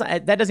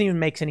 That doesn't even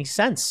make any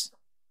sense.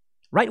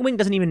 Right wing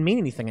doesn't even mean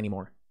anything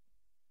anymore.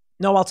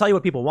 No, I'll tell you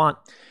what people want.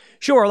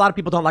 Sure, a lot of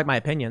people don't like my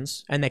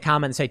opinions, and they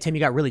comment and say, Tim, you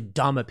got really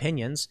dumb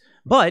opinions,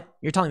 but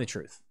you're telling the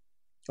truth.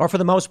 Or for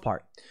the most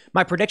part.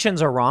 My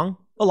predictions are wrong.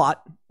 A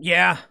lot.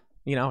 Yeah.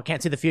 I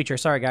can't see the future.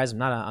 Sorry, guys. I'm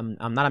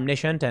not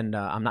omniscient, and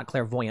I'm not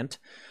clairvoyant.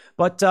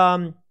 But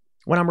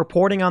when I'm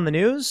reporting on the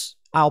news,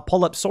 I'll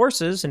pull up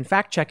sources and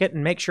fact check it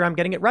and make sure I'm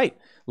getting it right.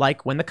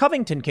 Like when the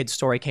Covington kids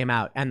story came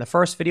out, and the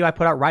first video I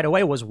put out right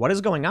away was, what is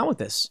going on with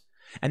this?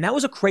 And that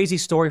was a crazy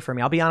story for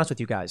me. I'll be honest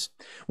with you guys.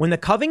 When the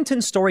Covington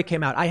story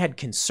came out, I had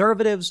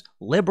conservatives,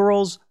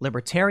 liberals,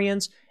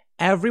 libertarians,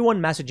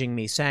 everyone messaging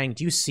me saying,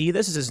 do you see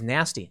this? This is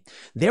nasty.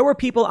 There were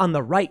people on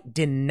the right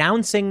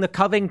denouncing the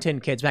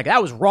Covington kids back.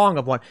 That was wrong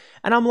of one.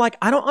 And I'm like,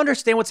 I don't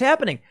understand what's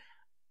happening.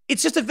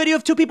 It's just a video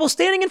of two people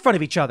standing in front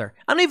of each other.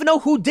 I don't even know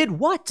who did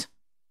what.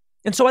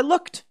 And so I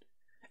looked.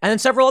 And then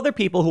several other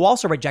people who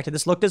also rejected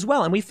this looked as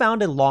well. And we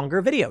found a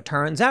longer video.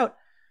 Turns out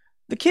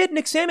the kid,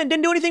 Nick Salmon,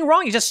 didn't do anything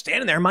wrong. He's just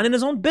standing there minding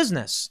his own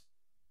business.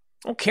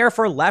 I don't care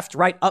for left,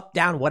 right, up,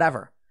 down,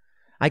 whatever.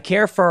 I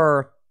care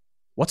for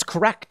what's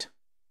correct.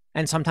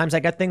 And sometimes I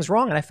get things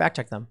wrong and I fact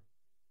check them.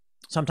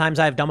 Sometimes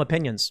I have dumb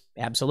opinions.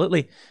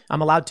 Absolutely.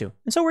 I'm allowed to.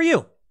 And so are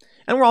you.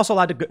 And we're also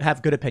allowed to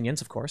have good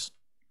opinions, of course.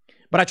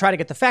 But I try to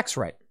get the facts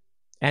right.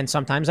 And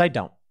sometimes I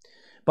don't.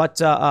 But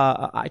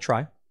I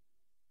try.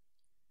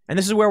 And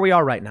this is where we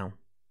are right now.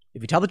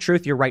 If you tell the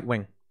truth, you're right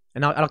wing.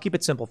 And I'll keep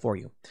it simple for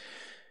you.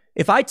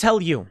 If I tell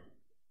you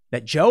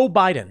that Joe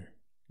Biden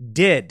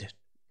did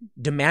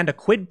demand a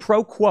quid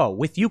pro quo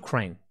with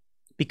Ukraine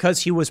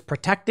because he was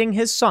protecting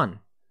his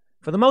son,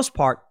 for the most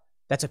part,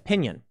 that's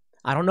opinion.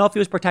 I don't know if he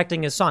was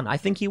protecting his son. I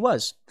think he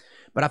was.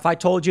 But if I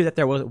told you that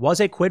there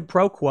was a quid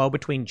pro quo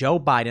between Joe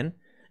Biden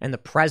and the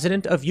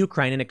president of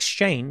Ukraine in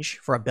exchange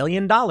for $1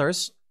 billion,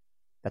 that's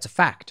a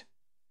fact.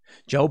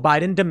 Joe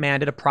Biden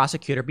demanded a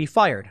prosecutor be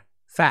fired.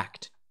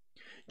 Fact.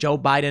 Joe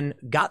Biden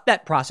got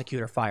that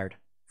prosecutor fired.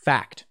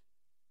 Fact.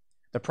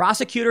 The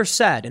prosecutor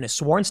said in a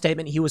sworn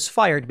statement he was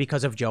fired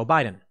because of Joe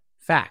Biden.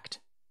 Fact.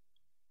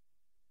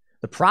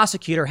 The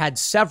prosecutor had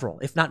several,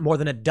 if not more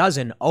than a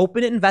dozen,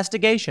 open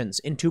investigations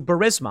into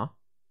Burisma,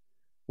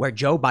 where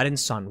Joe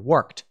Biden's son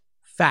worked.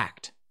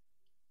 Fact.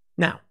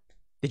 Now,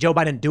 did Joe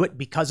Biden do it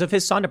because of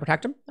his son to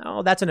protect him?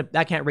 Oh,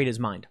 I can't read his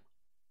mind.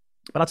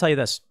 But I'll tell you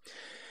this.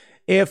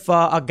 If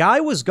a guy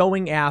was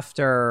going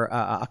after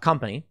a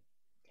company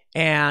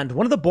and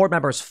one of the board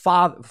members'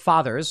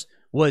 fathers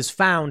was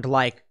found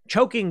like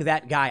choking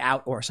that guy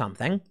out or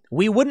something,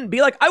 we wouldn't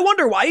be like, I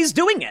wonder why he's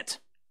doing it.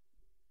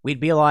 We'd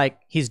be like,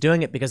 he's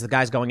doing it because the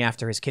guy's going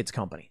after his kid's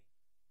company.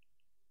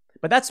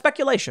 But that's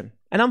speculation,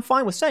 and I'm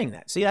fine with saying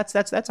that. See,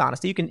 that's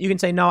honesty. You can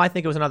say, no, I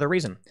think it was another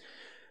reason.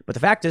 But the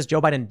fact is,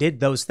 Joe Biden did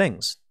those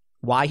things.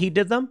 Why he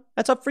did them,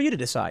 that's up for you to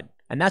decide.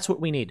 And that's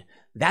what we need.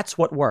 That's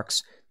what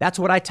works. That's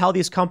what I tell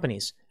these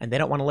companies, and they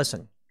don't want to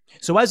listen.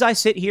 So as I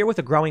sit here with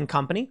a growing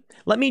company,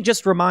 let me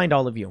just remind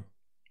all of you,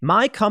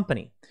 my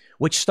company,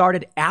 which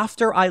started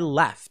after I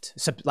left,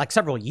 like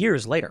several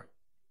years later,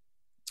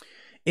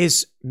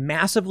 is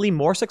massively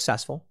more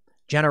successful,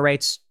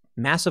 generates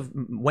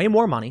way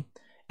more money,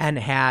 and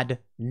had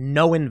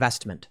no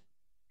investment.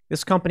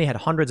 This company had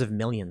hundreds of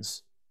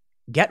millions.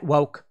 Get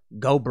woke,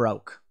 go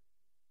broke.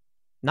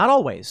 Not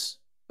always,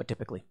 but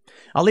typically.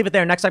 I'll leave it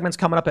there. Next segment's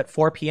coming up at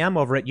 4 p.m.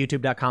 over at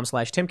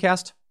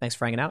youtube.com/Timcast. Thanks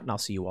for hanging out, and I'll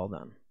see you all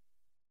then.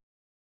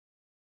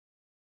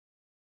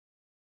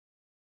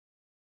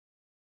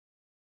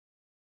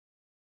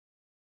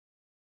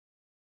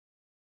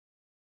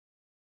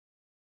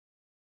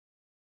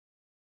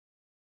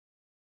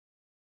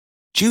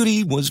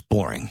 Judy was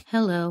boring.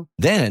 Hello.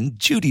 Then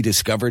Judy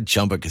discovered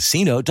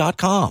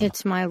ChumbaCasino.com.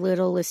 It's my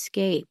little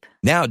escape.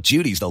 Now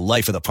Judy's the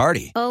life of the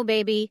party. Oh,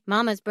 baby,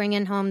 mama's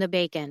bringing home the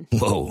bacon.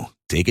 Whoa,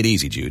 take it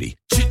easy, Judy.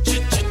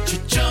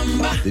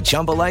 The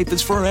Chumba life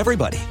is for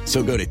everybody.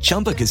 So go to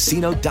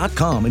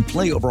ChumbaCasino.com and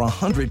play over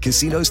 100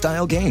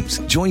 casino-style games.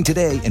 Join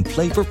today and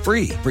play for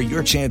free for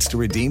your chance to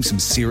redeem some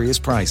serious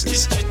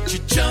prizes.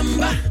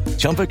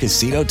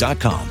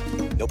 ChumbaCasino.com.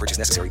 No purchase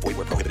necessary. Void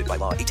where prohibited by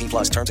law.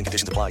 18+ terms and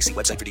conditions apply. See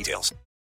website for details.